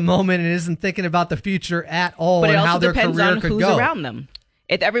just in the moment and isn't thinking about the future at all and how their career could go. But it also depends on who's around them.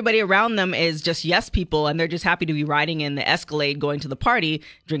 If everybody around them is just yes people and they're just happy to be riding in the Escalade, going to the party,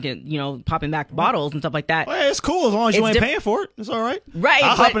 drinking, popping back bottles and stuff like that. Well, it's cool as long as you ain't paying for it. It's all right. Right.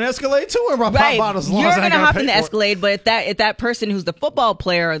 I'll hop in Escalade too and pop bottles as long as I ain't You're going to hop in the pay for Escalade, but if that person who's the football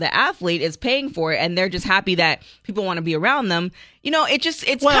player or the athlete is paying for it and they're just happy that people want to be around them, it also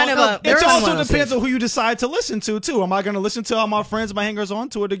depends on who you decide to listen to too. Am I going to listen to all my friends, my hangers on?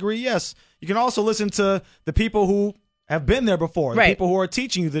 To a degree, yes. You can also listen to the people who have been there before, the people who are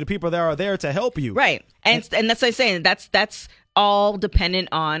teaching you, the people that are there to help you. Right. And that's what I'm saying. That's all dependent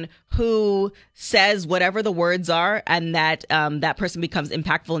on who says whatever the words are and that that person becomes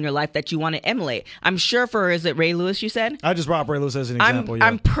impactful in your life that you want to emulate. I'm sure is it Ray Lewis you said? I just brought Ray Lewis as an example.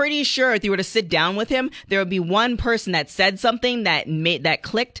 I'm pretty sure if you were to sit down with him, there would be one person that said something that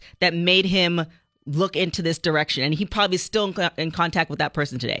clicked, that made him look into this direction, and he probably is still in contact with that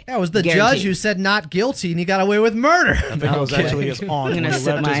person today. That was the judge who said not guilty, and he got away with murder. I think it was actually his aunt when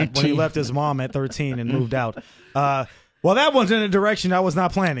he left his mom at 13 and moved out. Well, that one's in a direction I was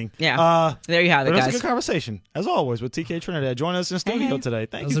not planning. Yeah, there you have it, guys. It was a good conversation, as always, with TK Trinidad. Join us in studio today.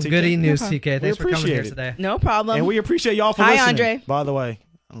 Thank you, TK. Some good news, TK. Thanks for coming here today. No problem. And we appreciate y'all for listening. Hi, Andre. By the way,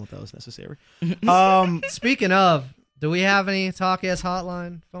 I don't know if that was necessary. Speaking of, do we have any Talk Ass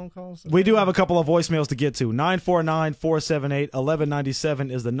Hotline phone calls? We do have a couple of voicemails to get to.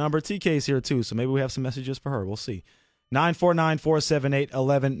 949-478-1197 is the number. TK's here, too, so maybe we have some messages for her. We'll see.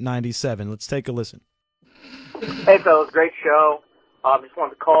 949-478-1197. Let's take a listen. Hey, fellas. Great show. Just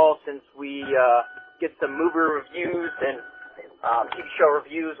wanted to call since we get some movie reviews and TV show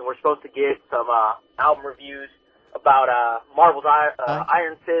reviews, and we're supposed to get some album reviews about Marvel's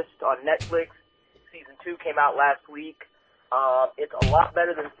Iron Fist on Netflix. Season 2 came out last week. It's a lot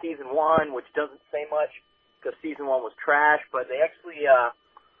better than Season 1, which doesn't say much because Season 1 was trash, but they actually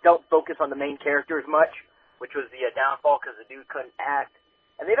don't focus on the main character as much, which was the downfall because the dude couldn't act.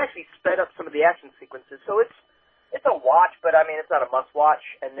 And they've actually sped up some of the action sequences, so it's a watch, but I mean, it's not a must-watch.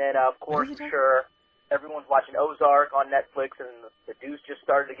 And then, of course, I'm sure everyone's watching Ozark on Netflix, and The Deuce just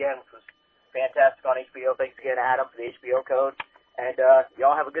started again, which was fantastic on HBO. Thanks again, Adam, for the HBO code. And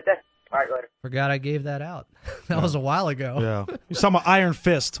y'all have a good day. All right, later. Forgot I gave that out. That was a while ago. Yeah. You're talking about Iron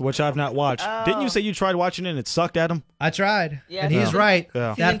Fist, which I've not watched. Didn't you say you tried watching it and it sucked, Adam? I tried. Yeah, and he's right.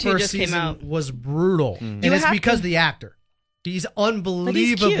 Yeah. That first season was brutal. And it's because of the actor. He's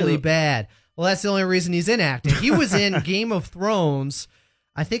unbelievably bad. Well, that's the only reason he's in acting. He was in Game of Thrones,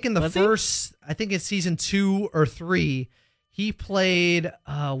 I think in the I think it's season 2 or 3. He played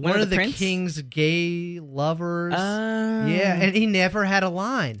one of the king's gay lovers. Yeah, and he never had a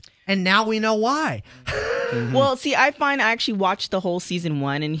line. And now we know why. Well, see, I actually watched the whole season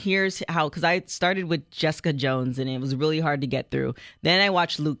 1, and here's how, because I started with Jessica Jones, and it was really hard to get through. Then I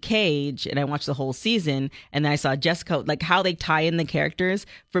watched Luke Cage, and I watched the whole season, and then I saw Jessica, like how they tie in the characters.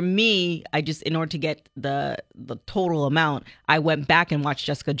 For me, I just, in order to get the total amount, I went back and watched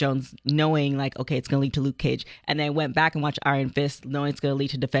Jessica Jones, knowing like, okay, it's going to lead to Luke Cage. And then I went back and watched Iron Fist, knowing it's going to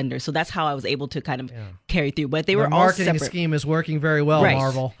lead to Defender. So that's how I was able to kind of carry through. But they were all separate. Marketing scheme is working very well,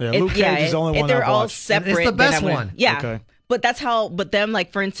 Marvel. Yeah, Luke Cage is the only one they're I've all watched. separate. It's the best one. Yeah. Okay. But that's how, but them,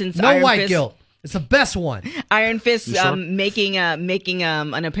 like, for instance, no Iron white Fist, guilt. It's the best one. Iron Fist making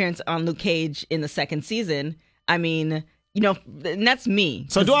an appearance on Luke Cage in the second season. I mean, and that's me.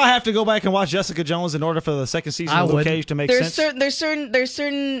 So do I have to go back and watch Jessica Jones in order for the second season of Luke Cage to make sense? There's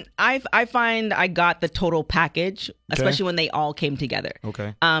certain. I find I got the total package, especially when they all came together.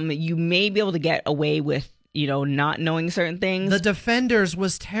 Okay. You may be able to get away with not knowing certain things. The Defenders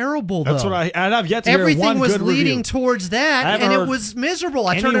was terrible, though. That's what I've yet to hear Everything one was good leading review. towards that, and it was miserable.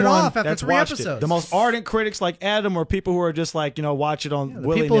 I turned it off after 3 episodes. The most ardent critics like Adam or people who are just like, watch it on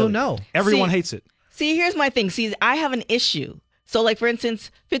willy-nilly. People who know. Everyone hates it. See, here's my thing. See, I have an issue. So, like, for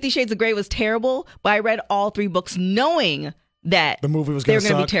instance, 50 Shades of Grey was terrible, but I read all 3 books knowing that the movie was they going were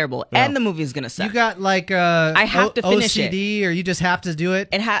to be terrible, and the movie is going to suck. You got like I have to finish OCD, or you just have to do it.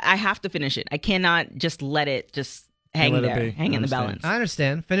 I have to finish it. I cannot just let it just hang there, hang in the balance. I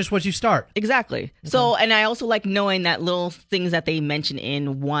understand. Finish what you start. Exactly. Okay. So, and I also like knowing that little things that they mention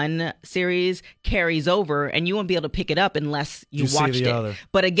in one series carries over, and you won't be able to pick it up unless you watched it. Other.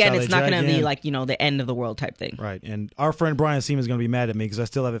 But again, it's not going to be like the end of the world type thing. Right. And our friend Brian Seaman is going to be mad at me because I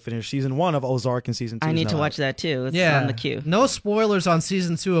still haven't finished season 1 of Ozark and season 2. I need to watch that too. It's on the queue. No spoilers on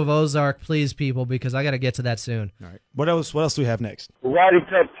season 2 of Ozark, please, people, because I got to get to that soon. All right. What else do we have next? Ryder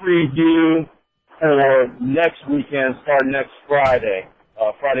Cup preview. For next weekend, starting next Friday,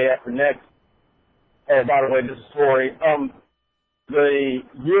 Friday after next. Oh, by the way, this is Tori. The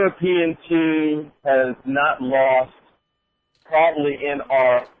European team has not lost probably in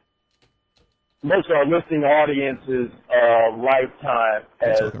most of our listening audience's lifetime.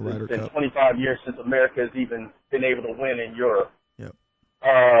 As it's been 25 years since America has even been able to win in Europe. Yep.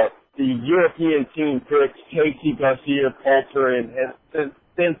 The European team picks Casey, Garcia, Poulter, and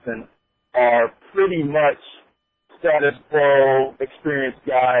Stinson are pretty much status quo, experienced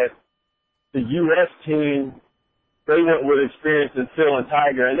guys. The U.S. team, they went with experience in Phil and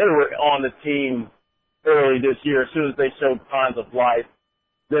Tiger, and they were on the team early this year as soon as they showed signs of life.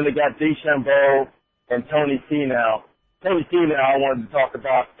 Then they got DeChambeau and Tony Finau. Tony Finau I wanted to talk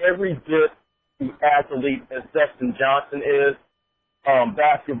about. Every bit the athlete as Dustin Johnson is.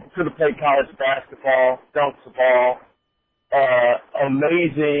 Basketball, could have played college basketball, dunks the ball.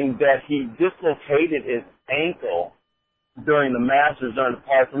 Amazing that he dislocated his ankle during the Masters during the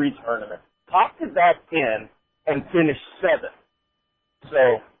Par 3 tournament. Popped it back in and finished 7th.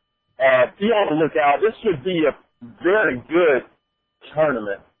 So, be on the lookout. This should be a very good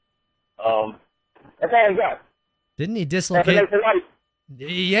tournament. That's all I got. Didn't he dislocate? FnA for life.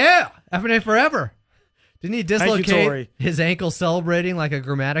 Yeah, FnA forever. Didn't he dislocate you, his ankle celebrating like a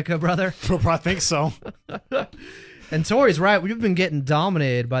Grammatica brother? I think so. And Tori's right. We've been getting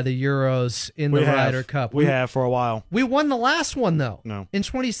dominated by the Euros in the Ryder Cup. We have for a while. We won the last one, though, in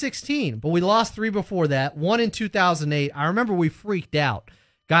 2016. But we lost 3 before that, 1 in 2008. I remember we freaked out.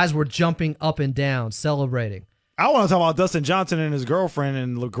 Guys were jumping up and down, celebrating. I want to talk about Dustin Johnson and his girlfriend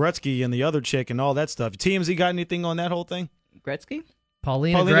and Gretzky and the other chick and all that stuff. TMZ got anything on that whole thing? Gretzky?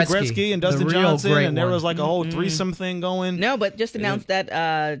 Paulina Gretzky and Dustin Johnson, and there was like a whole threesome thing going. No, but just announced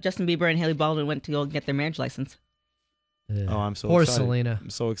that Justin Bieber and Haley Baldwin went to go get their marriage license. Oh, I'm so Poor excited. Selena. I'm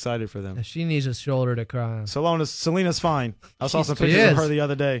so excited for them. She needs a shoulder to cry on. Selena's fine. I saw some pictures of her the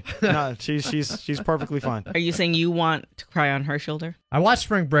other day. No, she's perfectly fine. Are you saying you want to cry on her shoulder? I watched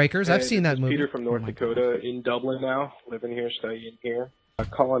Spring Breakers. I've seen that movie. Peter from North Dakota in Dublin now, living here, studying here. I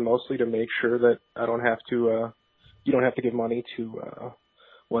call in mostly to make sure that I don't have to. You don't have to give money to.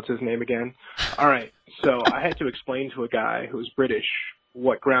 What's his name again? All right. So I had to explain to a guy who's British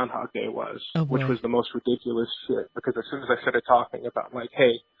what Groundhog Day was, which was the most ridiculous shit. Because as soon as I started talking about, like,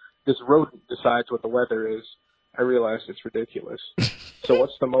 hey, this rodent decides what the weather is, I realized it's ridiculous. So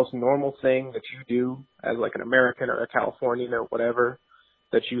what's the most normal thing that you do as, like, an American or a Californian or whatever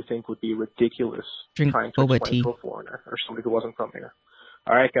that you think would be ridiculous trying to explain to a foreigner or somebody who wasn't from here?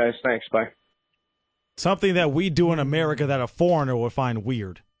 All right, guys. Thanks. Bye. Something that we do in America that a foreigner would find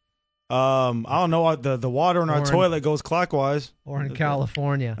weird. I don't know. The water in our toilet goes clockwise. Or in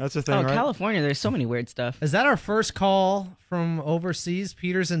California. That's the thing, right? California, there's so many weird stuff. Is that our first call from overseas?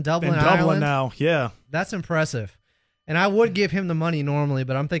 Peter's in Dublin, Ireland? Dublin now, yeah. That's impressive. And I would give him the money normally,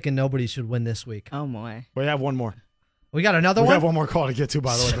 but I'm thinking nobody should win this week. Oh, my. We have one more. We got another one? We have one more call to get to,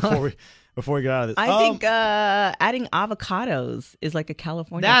 by the way, before we get out of this. I think adding avocados is like a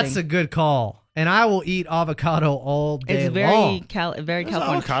California That's thing. a good call. And I will eat avocado all day long. It's very California.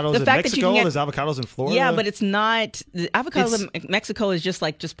 Avocados in Mexico? There's avocados in Florida? Yeah, but it's not. Avocados in Mexico is just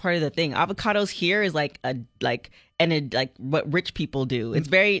part of the thing. Avocados here is like and like what rich people do. It's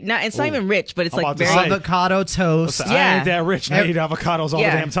very not. It's not even rich, but it's like very avocado toast. I ain't that rich. I eat avocados all the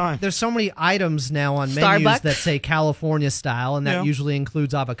damn time. There's so many items now on menus that say California style, and that usually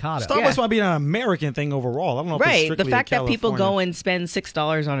includes avocado. Starbucks might be an American thing overall. I don't know if it's strictly the fact that people go and spend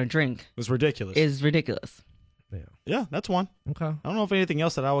 $6 on a drink is ridiculous. Yeah, that's one. Okay. I don't know if anything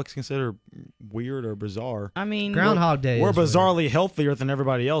else that I would consider weird or bizarre. I mean, Groundhog Day. We're bizarrely healthier than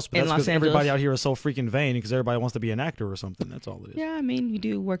everybody else, but In that's Los because Angeles. everybody out here is so freaking vain because everybody wants to be an actor or something. That's all it is. Yeah, I mean, you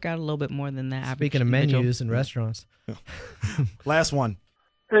do work out a little bit more than the average. Speaking of menus and restaurants. Last one.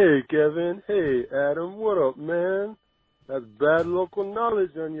 Hey, Kevin. Hey, Adam. What up, man? That's bad local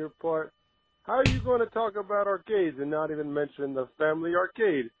knowledge on your part. How are you going to talk about arcades and not even mention the Family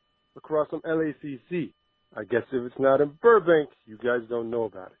Arcade across from LACC? I guess if it's not in Burbank, you guys don't know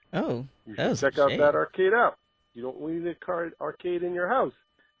about it. Oh, you should check out that arcade out. You don't need a arcade in your house.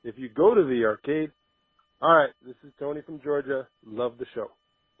 If you go to the arcade, all right, this is Tony from Georgia. Love the show.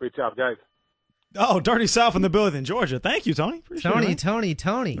 Great job, guys. Oh, Dirty South in the building, Georgia. Thank you, Tony. Appreciate it,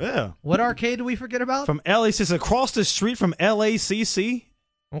 Tony. Yeah. What arcade do we forget about? From LACC, across the street from LACC.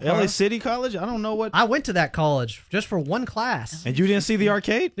 Okay. LA City College? I don't know what. I went to that college just for one class. And you didn't see the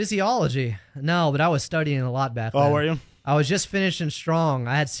arcade? Physiology. No, but I was studying a lot back then. Oh, were you? I was just finishing strong.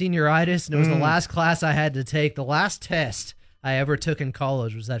 I had senioritis, and it was the last class I had to take. The last test I ever took in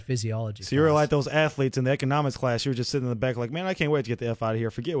college was that physiology. So you were like those athletes in the economics class. You were just sitting in the back like, man, I can't wait to get the F out of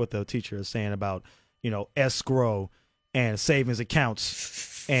here. Forget what the teacher is saying about, escrow and savings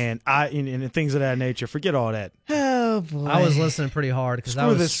accounts and things of that nature. Forget all that. Oh, boy. I was listening pretty hard because I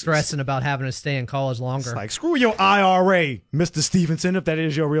was stressing about having to stay in college longer. It's like, screw your IRA, Mr. Stevenson, if that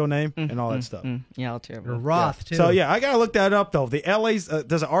is your real name, and all that stuff. Yeah, all terrible. Or Roth, too. So, I got to look that up, though. The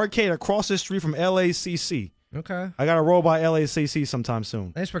there's an arcade across the street from LACC. Okay. I got to roll by LACC sometime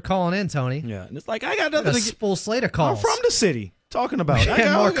soon. Thanks for calling in, Tony. Yeah, and it's like, I got nothing to get. Full slate of calls. I'm from the city. Talking about I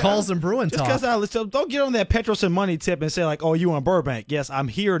got more calls than Bruin just talk. Don't get on that Petros and money tip and say like, oh, you in Burbank. Yes, I'm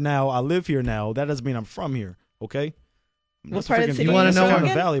here now. I live here now. That doesn't mean I'm from here. Okay? What part of the city? You want to know I'm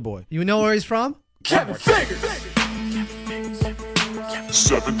a Valley boy. You know where he's from? Kevin Figures.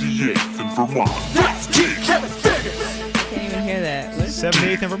 78th in Vermont. That's Kevin Figures. Can't even hear that.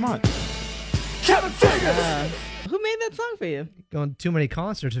 78th in Vermont. Kevin Figures. Who made that song for you? Going to too many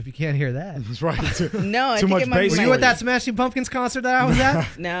concerts if you can't hear that. That's right. No, I too think much it might be bass. Were you at that Smashing Pumpkins concert that I was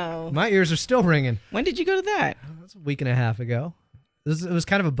at? No. My ears are still ringing. When did you go to that? That's a week and a half ago. It was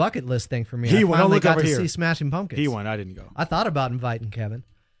kind of a bucket list thing for me. He I went. finally Look got over to here. see Smashing Pumpkins. He went. I didn't go. I thought about inviting Kevin.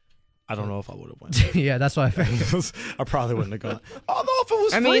 I don't know if I would have went. Yeah, that's what I figured. I probably wouldn't have gone. Although if it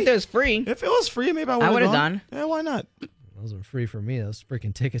was free. I mean, if it was free. If it was free, maybe I would have gone. Yeah, why not? Those were free for me. Those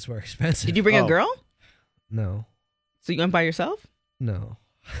freaking tickets were expensive. Did you bring a girl? No. So you went by yourself? No.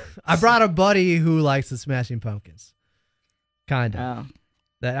 I brought a buddy who likes the Smashing Pumpkins. Kind of. Oh.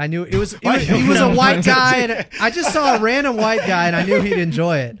 That I knew he was a white guy, and I just saw a random white guy, and I knew he'd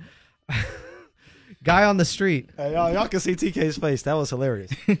enjoy it. Guy on the street. Hey, y'all can see TK's face. That was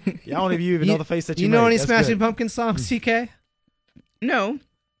hilarious. Y'all don't even know the face that you know made. any That's Smashing good. Pumpkins songs, TK? No.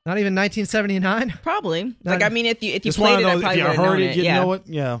 Not even 1979? Probably. Like, I mean, if you Just played it, wanna I know probably if would you have heard known it. You know it.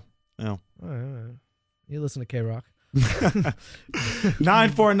 Yeah. All right. You listen to K-Rock.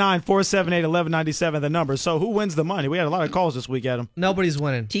 949-478-1197, the number. So who wins the money? We had a lot of calls this week, Adam. Nobody's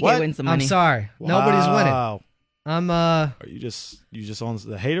winning. TK wins the money. I'm sorry. Nobody's winning. Are you just on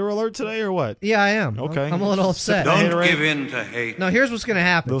the hater alert today or what? Yeah, I am. Okay. I'm a little upset. Don't give in to hate. No, here's what's going to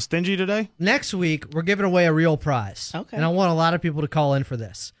happen. A little stingy today? Next week, we're giving away a real prize. Okay. And I want a lot of people to call in for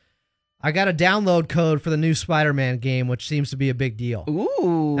this. I got a download code for the new Spider-Man game, which seems to be a big deal.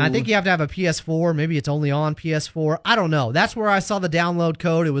 Ooh. And I think you have to have a PS4. Maybe it's only on PS4. I don't know. That's where I saw the download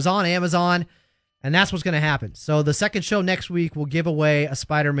code. It was on Amazon, and that's what's going to happen. So the second show next week, we'll give away a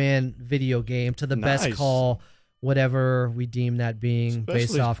Spider-Man video game to the best call, whatever we deem that being,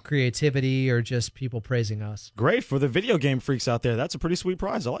 based off creativity or just people praising us. Great for the video game freaks out there. That's a pretty sweet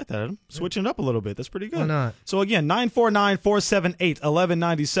prize. I like that, Adam. Switching it up a little bit. That's pretty good. Why not? So again,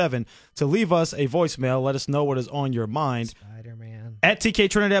 949-478-1197 to leave us a voicemail. Let us know what is on your mind. Spider-Man. At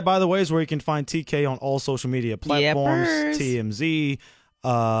TK Trinidad, by the way, is where you can find TK on all social media platforms. Yepers. TMZ,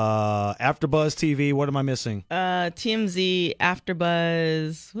 AfterBuzz TV. What am I missing? TMZ,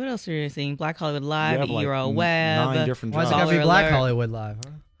 AfterBuzz. What else are you seeing? Black Hollywood Live, You have, Euro like, Web. 9 different Why is it jobs. got to be Black Alert. Hollywood Live, huh?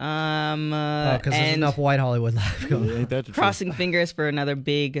 Because there's enough White Hollywood Live going. Ain't that the truth? crossing fingers for another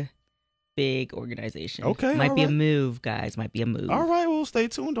big organization. Okay, might all be a right. move, guys. Might be a move. All right, we'll stay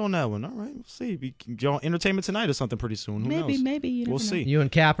tuned on that one. All right, we'll see. Be on Entertainment Tonight or something pretty soon. Who knows? Maybe. You We'll never know. see. You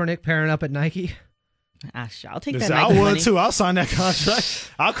and Kaepernick pairing up at Nike? I'll take that. I Nike would money. too. I'll sign that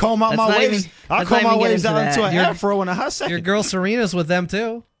contract. I'll comb out my waves. I'll comb my waves out into an afro in a hot second. Your girl Serena's with them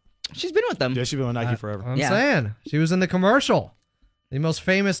too. She's been with them. Yeah, she's been with Nike forever. I'm saying she was in the commercial, the most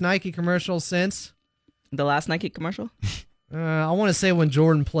famous Nike commercial since the last Nike commercial. I want to say when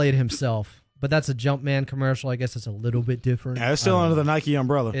Jordan played himself, but that's a Jumpman commercial. I guess it's a little bit different. Yeah, it's still under the Nike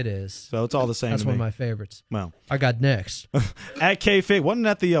umbrella. It is. So it's all the same. That's to one me. of my favorites. Well, I got next. At K-Fig, wasn't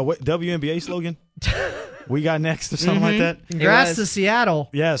that the WNBA slogan? We got next or something like that? Congrats to Seattle.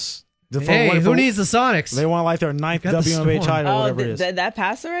 Yes. Hey, who needs the Sonics? They won like their 9th WNBA title, whatever it is. Did that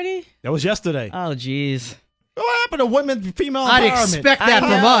pass already? That was yesterday. Oh, jeez. What happened to women, female empowerment? I'd expect that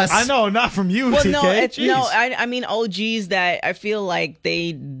from us. I know, not from you, Well, TK. I mean OGs that I feel like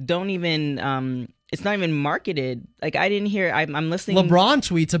they don't even. It's not even marketed. Like I didn't hear. I'm listening. LeBron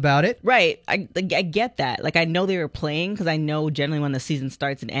tweets about it. Right. I get that. Like I know they were playing because I know generally when the season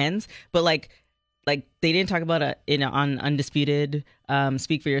starts and ends. But like they didn't talk about it on Undisputed,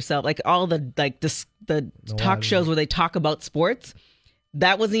 Speak for Yourself, like all the talk shows where they talk about sports.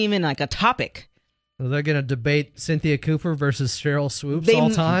 That wasn't even like a topic. They're going to debate Cynthia Cooper versus Cheryl Swoops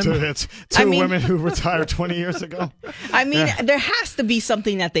all time. It's two women who retired 20 years ago. I mean, there has to be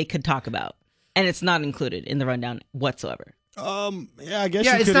something that they could talk about, and it's not included in the rundown whatsoever. I guess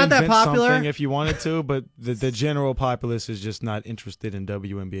you it's could not that invent popular something if you wanted to, but the general populace is just not interested in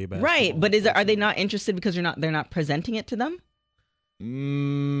WNBA basketball. Right, but are they not interested because they're not presenting it to them?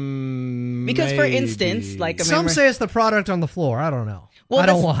 Because for instance, like some say it's the product on the floor. I don't know. Well, I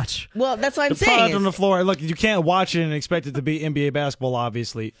don't watch. Well, that's what I'm the saying. product on the floor. Look, you can't watch it and expect it to be NBA basketball.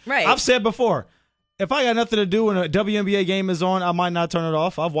 Obviously, right? I've said before, if I got nothing to do and a WNBA game is on, I might not turn it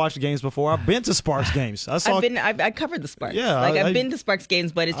off. I've watched games before. I've been to Sparks games. I covered the Sparks. Yeah, I've been to Sparks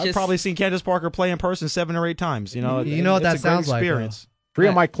games, but I've probably seen Candace Parker play in person 7 or 8 times. You know what that sounds like. Experience. 3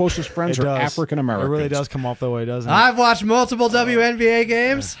 of my closest friends are African Americans. It really does come off that way, doesn't it? I've watched multiple WNBA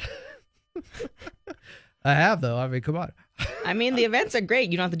games. I have, though. I mean, come on. I mean, the events are great.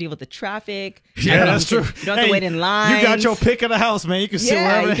 You don't have to deal with the traffic. Yeah, that's true. You don't have to wait in line. You got your pick of the house, man. You can sit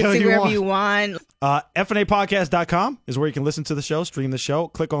wherever the hell you want. FnAPodcast.com is where you can listen to the show, stream the show.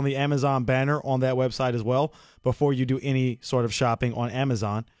 Click on the Amazon banner on that website as well before you do any sort of shopping on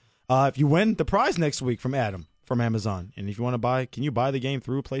Amazon. If you win the prize next week from Adam from Amazon, and if you want to buy, can you buy the game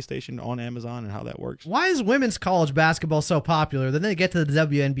through PlayStation on Amazon and how that works? Why is women's college basketball so popular? Then they get to the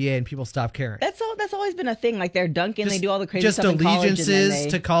WNBA and people stop caring. That's always been a thing. Like they're dunking, they do all the crazy stuff in college. Just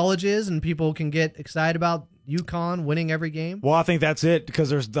allegiances to colleges, and people can get excited about UConn winning every game. Well, I think that's it because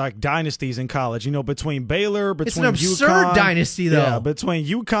there's like dynasties in college. You know, between Baylor, between it's an absurd UConn, dynasty though. Yeah, between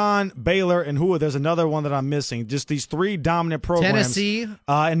UConn, Baylor, and there's another one that I'm missing. Just these 3 dominant programs. Tennessee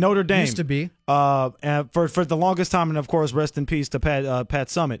and Notre Dame used to be. And for the longest time, and of course, rest in peace to Pat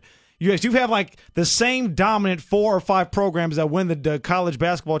Summitt. You have like the same dominant 4 or 5 programs that win the college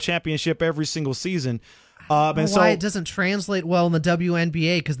basketball championship every single season. And why it doesn't translate well in the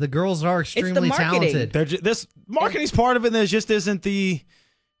WNBA because the girls are extremely talented. This marketing's part of it. And there just isn't they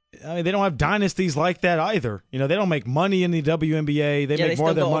don't have dynasties like that either. You know, they don't make money in the WNBA. They make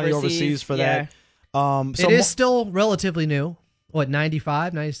more of their money overseas for that. So it is still relatively new. What,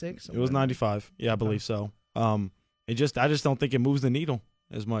 95, 96? It was 95. Yeah, I believe so. I just don't think it moves the needle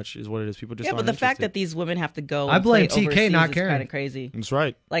as much as what it is. People just but the fact that these women have to go I blame play TK not is caring. kind of crazy. That's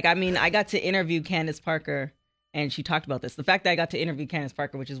right. Like, I mean, I got to interview Candace Parker, and she talked about this. The fact that I got to interview Candace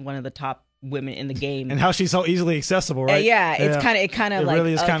Parker, which is one of the top women in the game, and how she's so easily accessible, right? It's kind of it like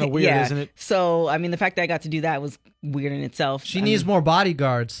really is kind of weird, isn't it? So, I mean, the fact that I got to do that was weird in itself. She needs more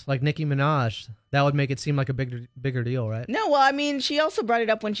bodyguards, like Nicki Minaj. That would make it seem like a bigger deal, right? No, well, I mean, she also brought it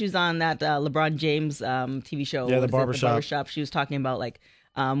up when she was on that LeBron James TV show. Yeah, the barbershop. She was talking about like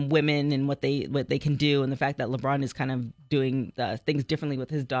women and what they can do, and the fact that LeBron is kind of doing things differently with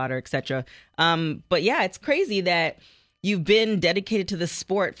his daughter, etc. But yeah, it's crazy that you've been dedicated to the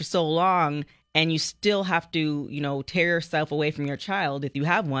sport for so long, and you still have to, tear yourself away from your child if you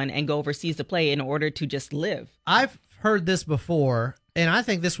have one and go overseas to play in order to just live. I've heard this before, and I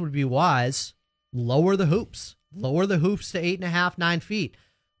think this would be wise. Lower the hoops. Lower the hoops to 8.5, 9 feet.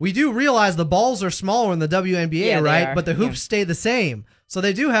 We do realize the balls are smaller in the WNBA, right? But the hoops stay the same. So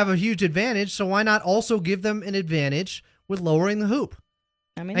they do have a huge advantage. So why not also give them an advantage with lowering the hoop?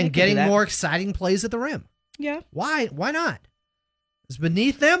 I mean, and getting more exciting plays at the rim. Yeah. Why not? It's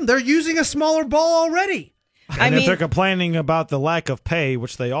beneath them. They're using a smaller ball already. And if they're complaining about the lack of pay,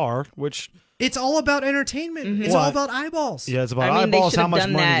 which they are, it's all about entertainment. Mm-hmm. It's all about eyeballs. Yeah, it's about eyeballs. How much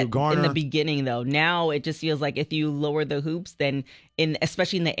money you garner in the beginning, though. Now it just feels like if you lower the hoops, then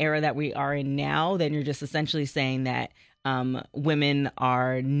especially in the era that we are in now, then you're just essentially saying that women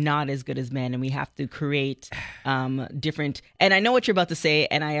are not as good as men, and we have to create different. And I know what you're about to say,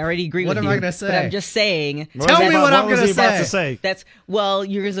 and I already agree with you. What am I going to say? But I'm just saying. Tell me what I'm going to say. That's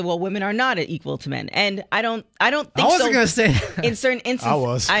you're going to say, well, women are not equal to men, and I don't think so. I wasn't going to say that. In certain instances, I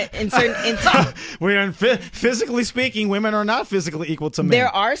was. In certain instances, physically speaking, women are not physically equal to men. There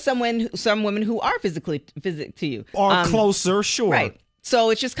are some women who are physically to you, or closer, sure. Right.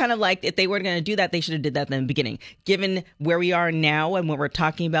 So it's just kind of like if they were going to do that, they should have did that in the beginning. Given where we are now and what we're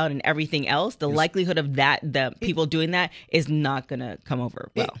talking about and everything else, the likelihood of the people doing that is not going to come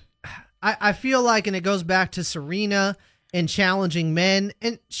over well. I feel like, and it goes back to Serena and challenging men,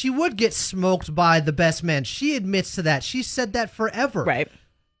 and she would get smoked by the best men. She admits to that. She said that forever. Right.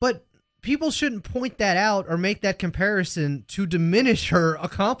 But people shouldn't point that out or make that comparison to diminish her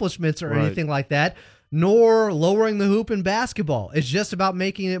accomplishments or anything like that, nor lowering the hoop in basketball. It's just about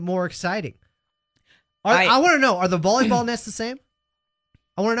making it more exciting. I want to know, are the volleyball nets the same?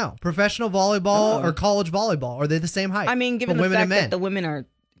 I want to know. Professional volleyball or college volleyball, are they the same height? I mean, given the fact that the women are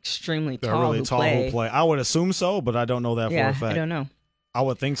extremely tall, they're really tall who play. I would assume so, but I don't know that for a fact. I don't know. I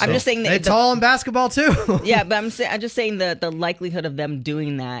would think so. I'm just saying they're tall in basketball too. Yeah, but I'm just saying the likelihood of them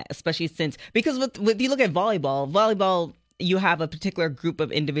doing that, especially because if you look at volleyball, you have a particular group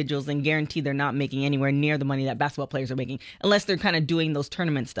of individuals, and guaranteed they're not making anywhere near the money that basketball players are making, unless they're kind of doing those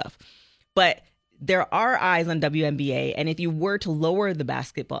tournament stuff. But there are eyes on WNBA, and if you were to lower the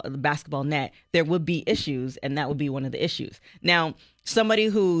basketball net, there would be issues, and that would be one of the issues. Now, somebody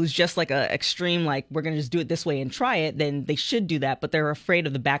who's just like a extreme, like we're going to just do it this way and try it, then they should do that, but they're afraid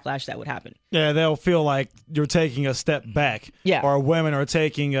of the backlash that would happen. Yeah, they'll feel like you're taking a step back. Yeah. Or women are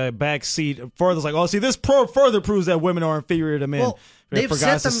taking a back seat further. It's like, oh, see, this further proves that women are inferior to men. Well, for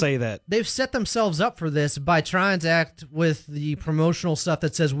guys to say that. They've set themselves up for this by trying to act with the promotional stuff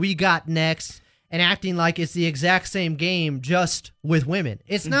that says we got next, and acting like it's the exact same game just with women.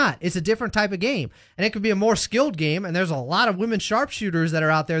 It's not. It's a different type of game. And it could be a more skilled game, and there's a lot of women sharpshooters that are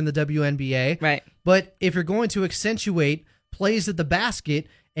out there in the WNBA. Right. But if you're going to accentuate plays at the basket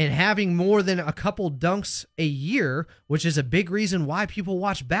and having more than a couple dunks a year, which is a big reason why people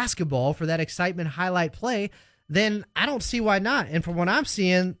watch basketball for that excitement highlight play, then I don't see why not. And from what I'm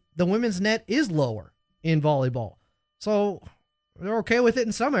seeing, the women's net is lower in volleyball. So they're okay with it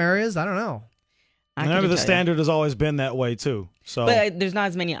in some areas. I don't know. Remember, the standard has always been that way too. So, but there's not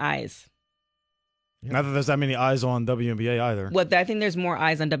as many eyes. Not that there's that many eyes on WNBA either. Well, I think there's more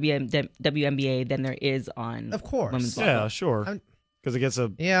eyes on WNBA than there is on, of course, women's volleyball. Yeah, sure. Because it gets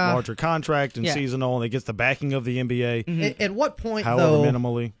a larger contract and seasonal, and it gets the backing of the NBA. Mm-hmm. At what point, however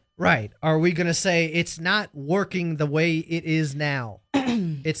minimally, right? Are we going to say it's not working the way it is now?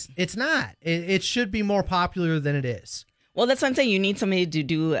 It's not. It should be more popular than it is. Well, that's what I'm saying. You need somebody to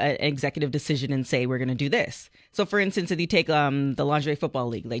do an executive decision and say, we're going to do this. So, for instance, if you take the Lingerie Football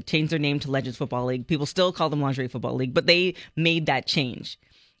League, they changed their name to Legends Football League. People still call them Lingerie Football League, but they made that change.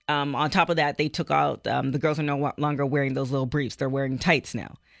 On top of that, they took out the girls are no longer wearing those little briefs. They're wearing tights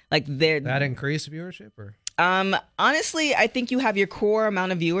now. That increased viewership? Or? Honestly, I think you have your core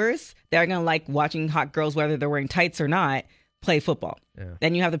amount of viewers that are going to like watching hot girls, whether they're wearing tights or not, play football. Yeah.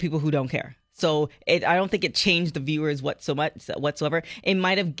 Then you have the people who don't care. So I don't think it changed the viewers whatsoever. It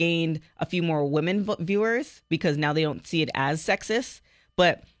might have gained a few more women viewers because now they don't see it as sexist,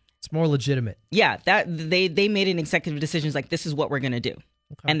 but it's more legitimate. Yeah, that they made an executive decision like this is what we're going to do.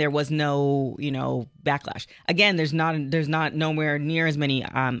 Okay. And there was no, backlash. Again, there's not nowhere near as many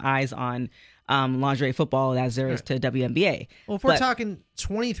eyes on lingerie football as there is to WNBA. Well, if we're talking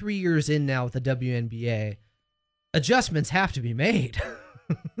 23 years in now with the WNBA, adjustments have to be made.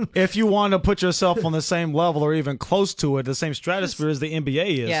 If you want to put yourself on the same level or even close to it, the same stratosphere as the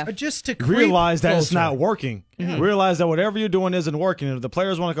NBA is, yeah. Just to realize that it's not working. Mm-hmm. Realize that whatever you're doing isn't working. If the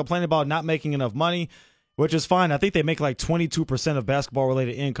players want to complain about not making enough money, which is fine. I think they make like 22% of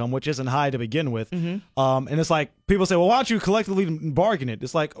basketball-related income, which isn't high to begin with. Mm-hmm. And it's like people say, well, why don't you collectively bargain it?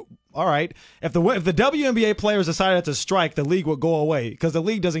 It's like, all right, if the WNBA players decided to strike, the league would go away because the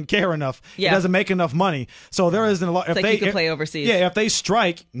league doesn't care enough. Yeah. It doesn't make enough money. So there isn't a lot. It's like you can play overseas. Yeah, if they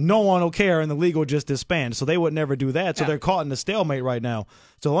strike, no one will care and the league will just disband. So they would never do that. So they're caught in a stalemate right now.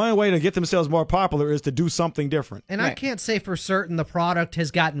 So the only way to get themselves more popular is to do something different. And I can't say for certain the product has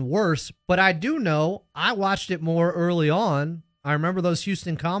gotten worse, but I do know I watched it more early on. I remember those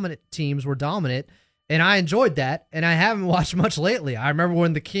Houston Comet teams were dominant, and I enjoyed that, and I haven't watched much lately. I remember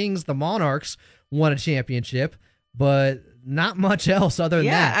when the Kings, the Monarchs, won a championship, but not much else other than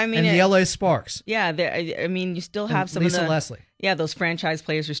that. I mean, and the LA Sparks. Yeah, you still have some Lisa of the Leslie. Yeah, those franchise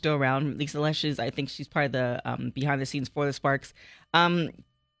players are still around. Lisa Leslie, I think she's part of the behind the scenes for the Sparks.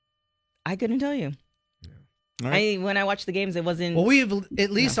 I couldn't tell you. Right. When I watched the games, it wasn't. Well, we've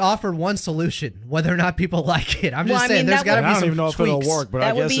at least offered one solution, whether or not people like it. I'm just saying, there's got to be some I don't even know if it'll tweaks. work, but that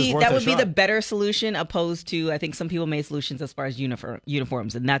I guess would be it's worth that a would be shot. the better solution, opposed to I think some people made solutions as far as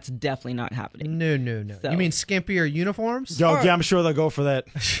uniforms, and that's definitely not happening. No. So- You mean skimpier uniforms? Yeah, I'm sure they'll go for that.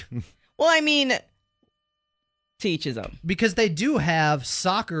 Well, I mean, to each his own. Because they do have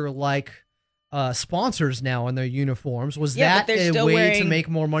soccer-like sponsors now in their uniforms. Was Yeah, but that they're a still way to wearing- make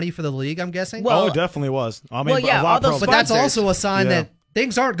more money for the league, I'm guessing? Oh, it definitely was. I mean, well, yeah, a lot all of pro those but that's sponsors. also a sign Yeah. that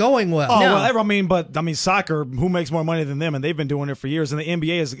things aren't going well. Oh, No. well, I mean, soccer, who makes more money than them? And they've been doing it for years. And the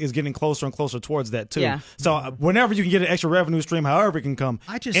NBA is getting closer and closer towards that, too. Yeah. So whenever you can get an extra revenue stream, however it can come,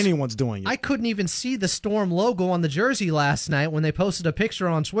 just- anyone's doing it. I couldn't even see the Storm logo on the jersey last night when they posted a picture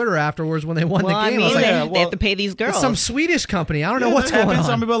on Twitter afterwards when they won Well, the I game. mean, I was like, they have to pay these girls. it's some Swedish company. I don't know Yeah, what's that going happens.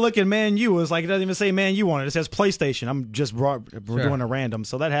 on. Some people look at Man U. It's like it doesn't even say Man U on it. It says PlayStation. We're doing a random.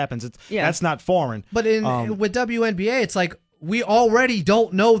 So that happens. That's not foreign. But with WNBA, it's like we already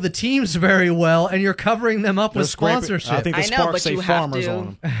don't know the teams very well, and you're covering them up with sponsorship. I think the I know, Sparks but say you have farmers to.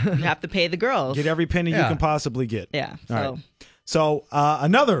 on them. You have to pay the girls. Get every penny you Yeah. can possibly get. Yeah. All right. So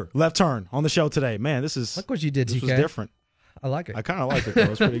another left turn on the show today. Man, this is Look what you did, This was TK. different. I like it. I kind of like it, though.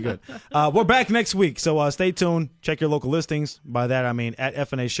 It's pretty good. We're back next week, so stay tuned. Check your local listings. By that, I mean at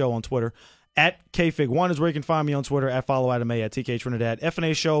FNA Show on Twitter. At KFig1 is where you can find me on Twitter. At Follow Adam A. At TK Trinidad.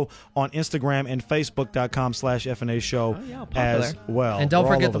 FNA Show on Instagram and Facebook.com/FNA Show as well. And don't We're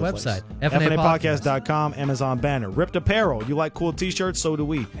all forget over the place. website, FNApodcast.com, Amazon banner. Ripped Apparel. You like cool t-shirts? So do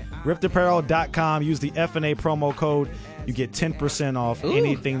we. RippedApparel.com. Use the FNA promo code. You get 10% off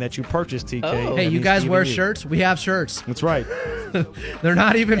anything that you purchase, TK. Oh. Hey, That you means guys even wear you. shirts? We have shirts. That's right. They're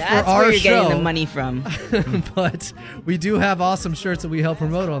not even That's for our where you're show. getting the money from. But we do have awesome shirts that we help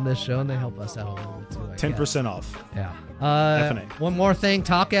promote on this show, and they help us out a little bit too. I 10% guess. off. Yeah. FNA. One more thing,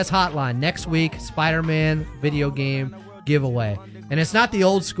 Talk S Hotline. Next week, Spider-Man video game giveaway. And it's not the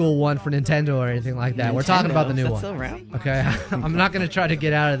old school one for Nintendo or anything like that. We're talking about the new That's one. still around? Okay? I'm not going to try to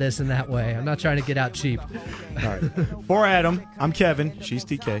get out of this in that way. I'm not trying to get out cheap. All right. For Adam, I'm Kevin. She's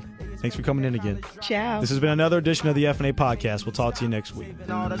TK. Thanks for coming in again. Ciao. This has been another edition of the FNA Podcast. We'll talk to you next week.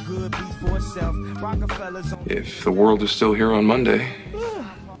 If the world is still here on Monday,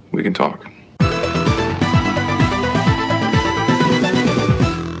 we can talk.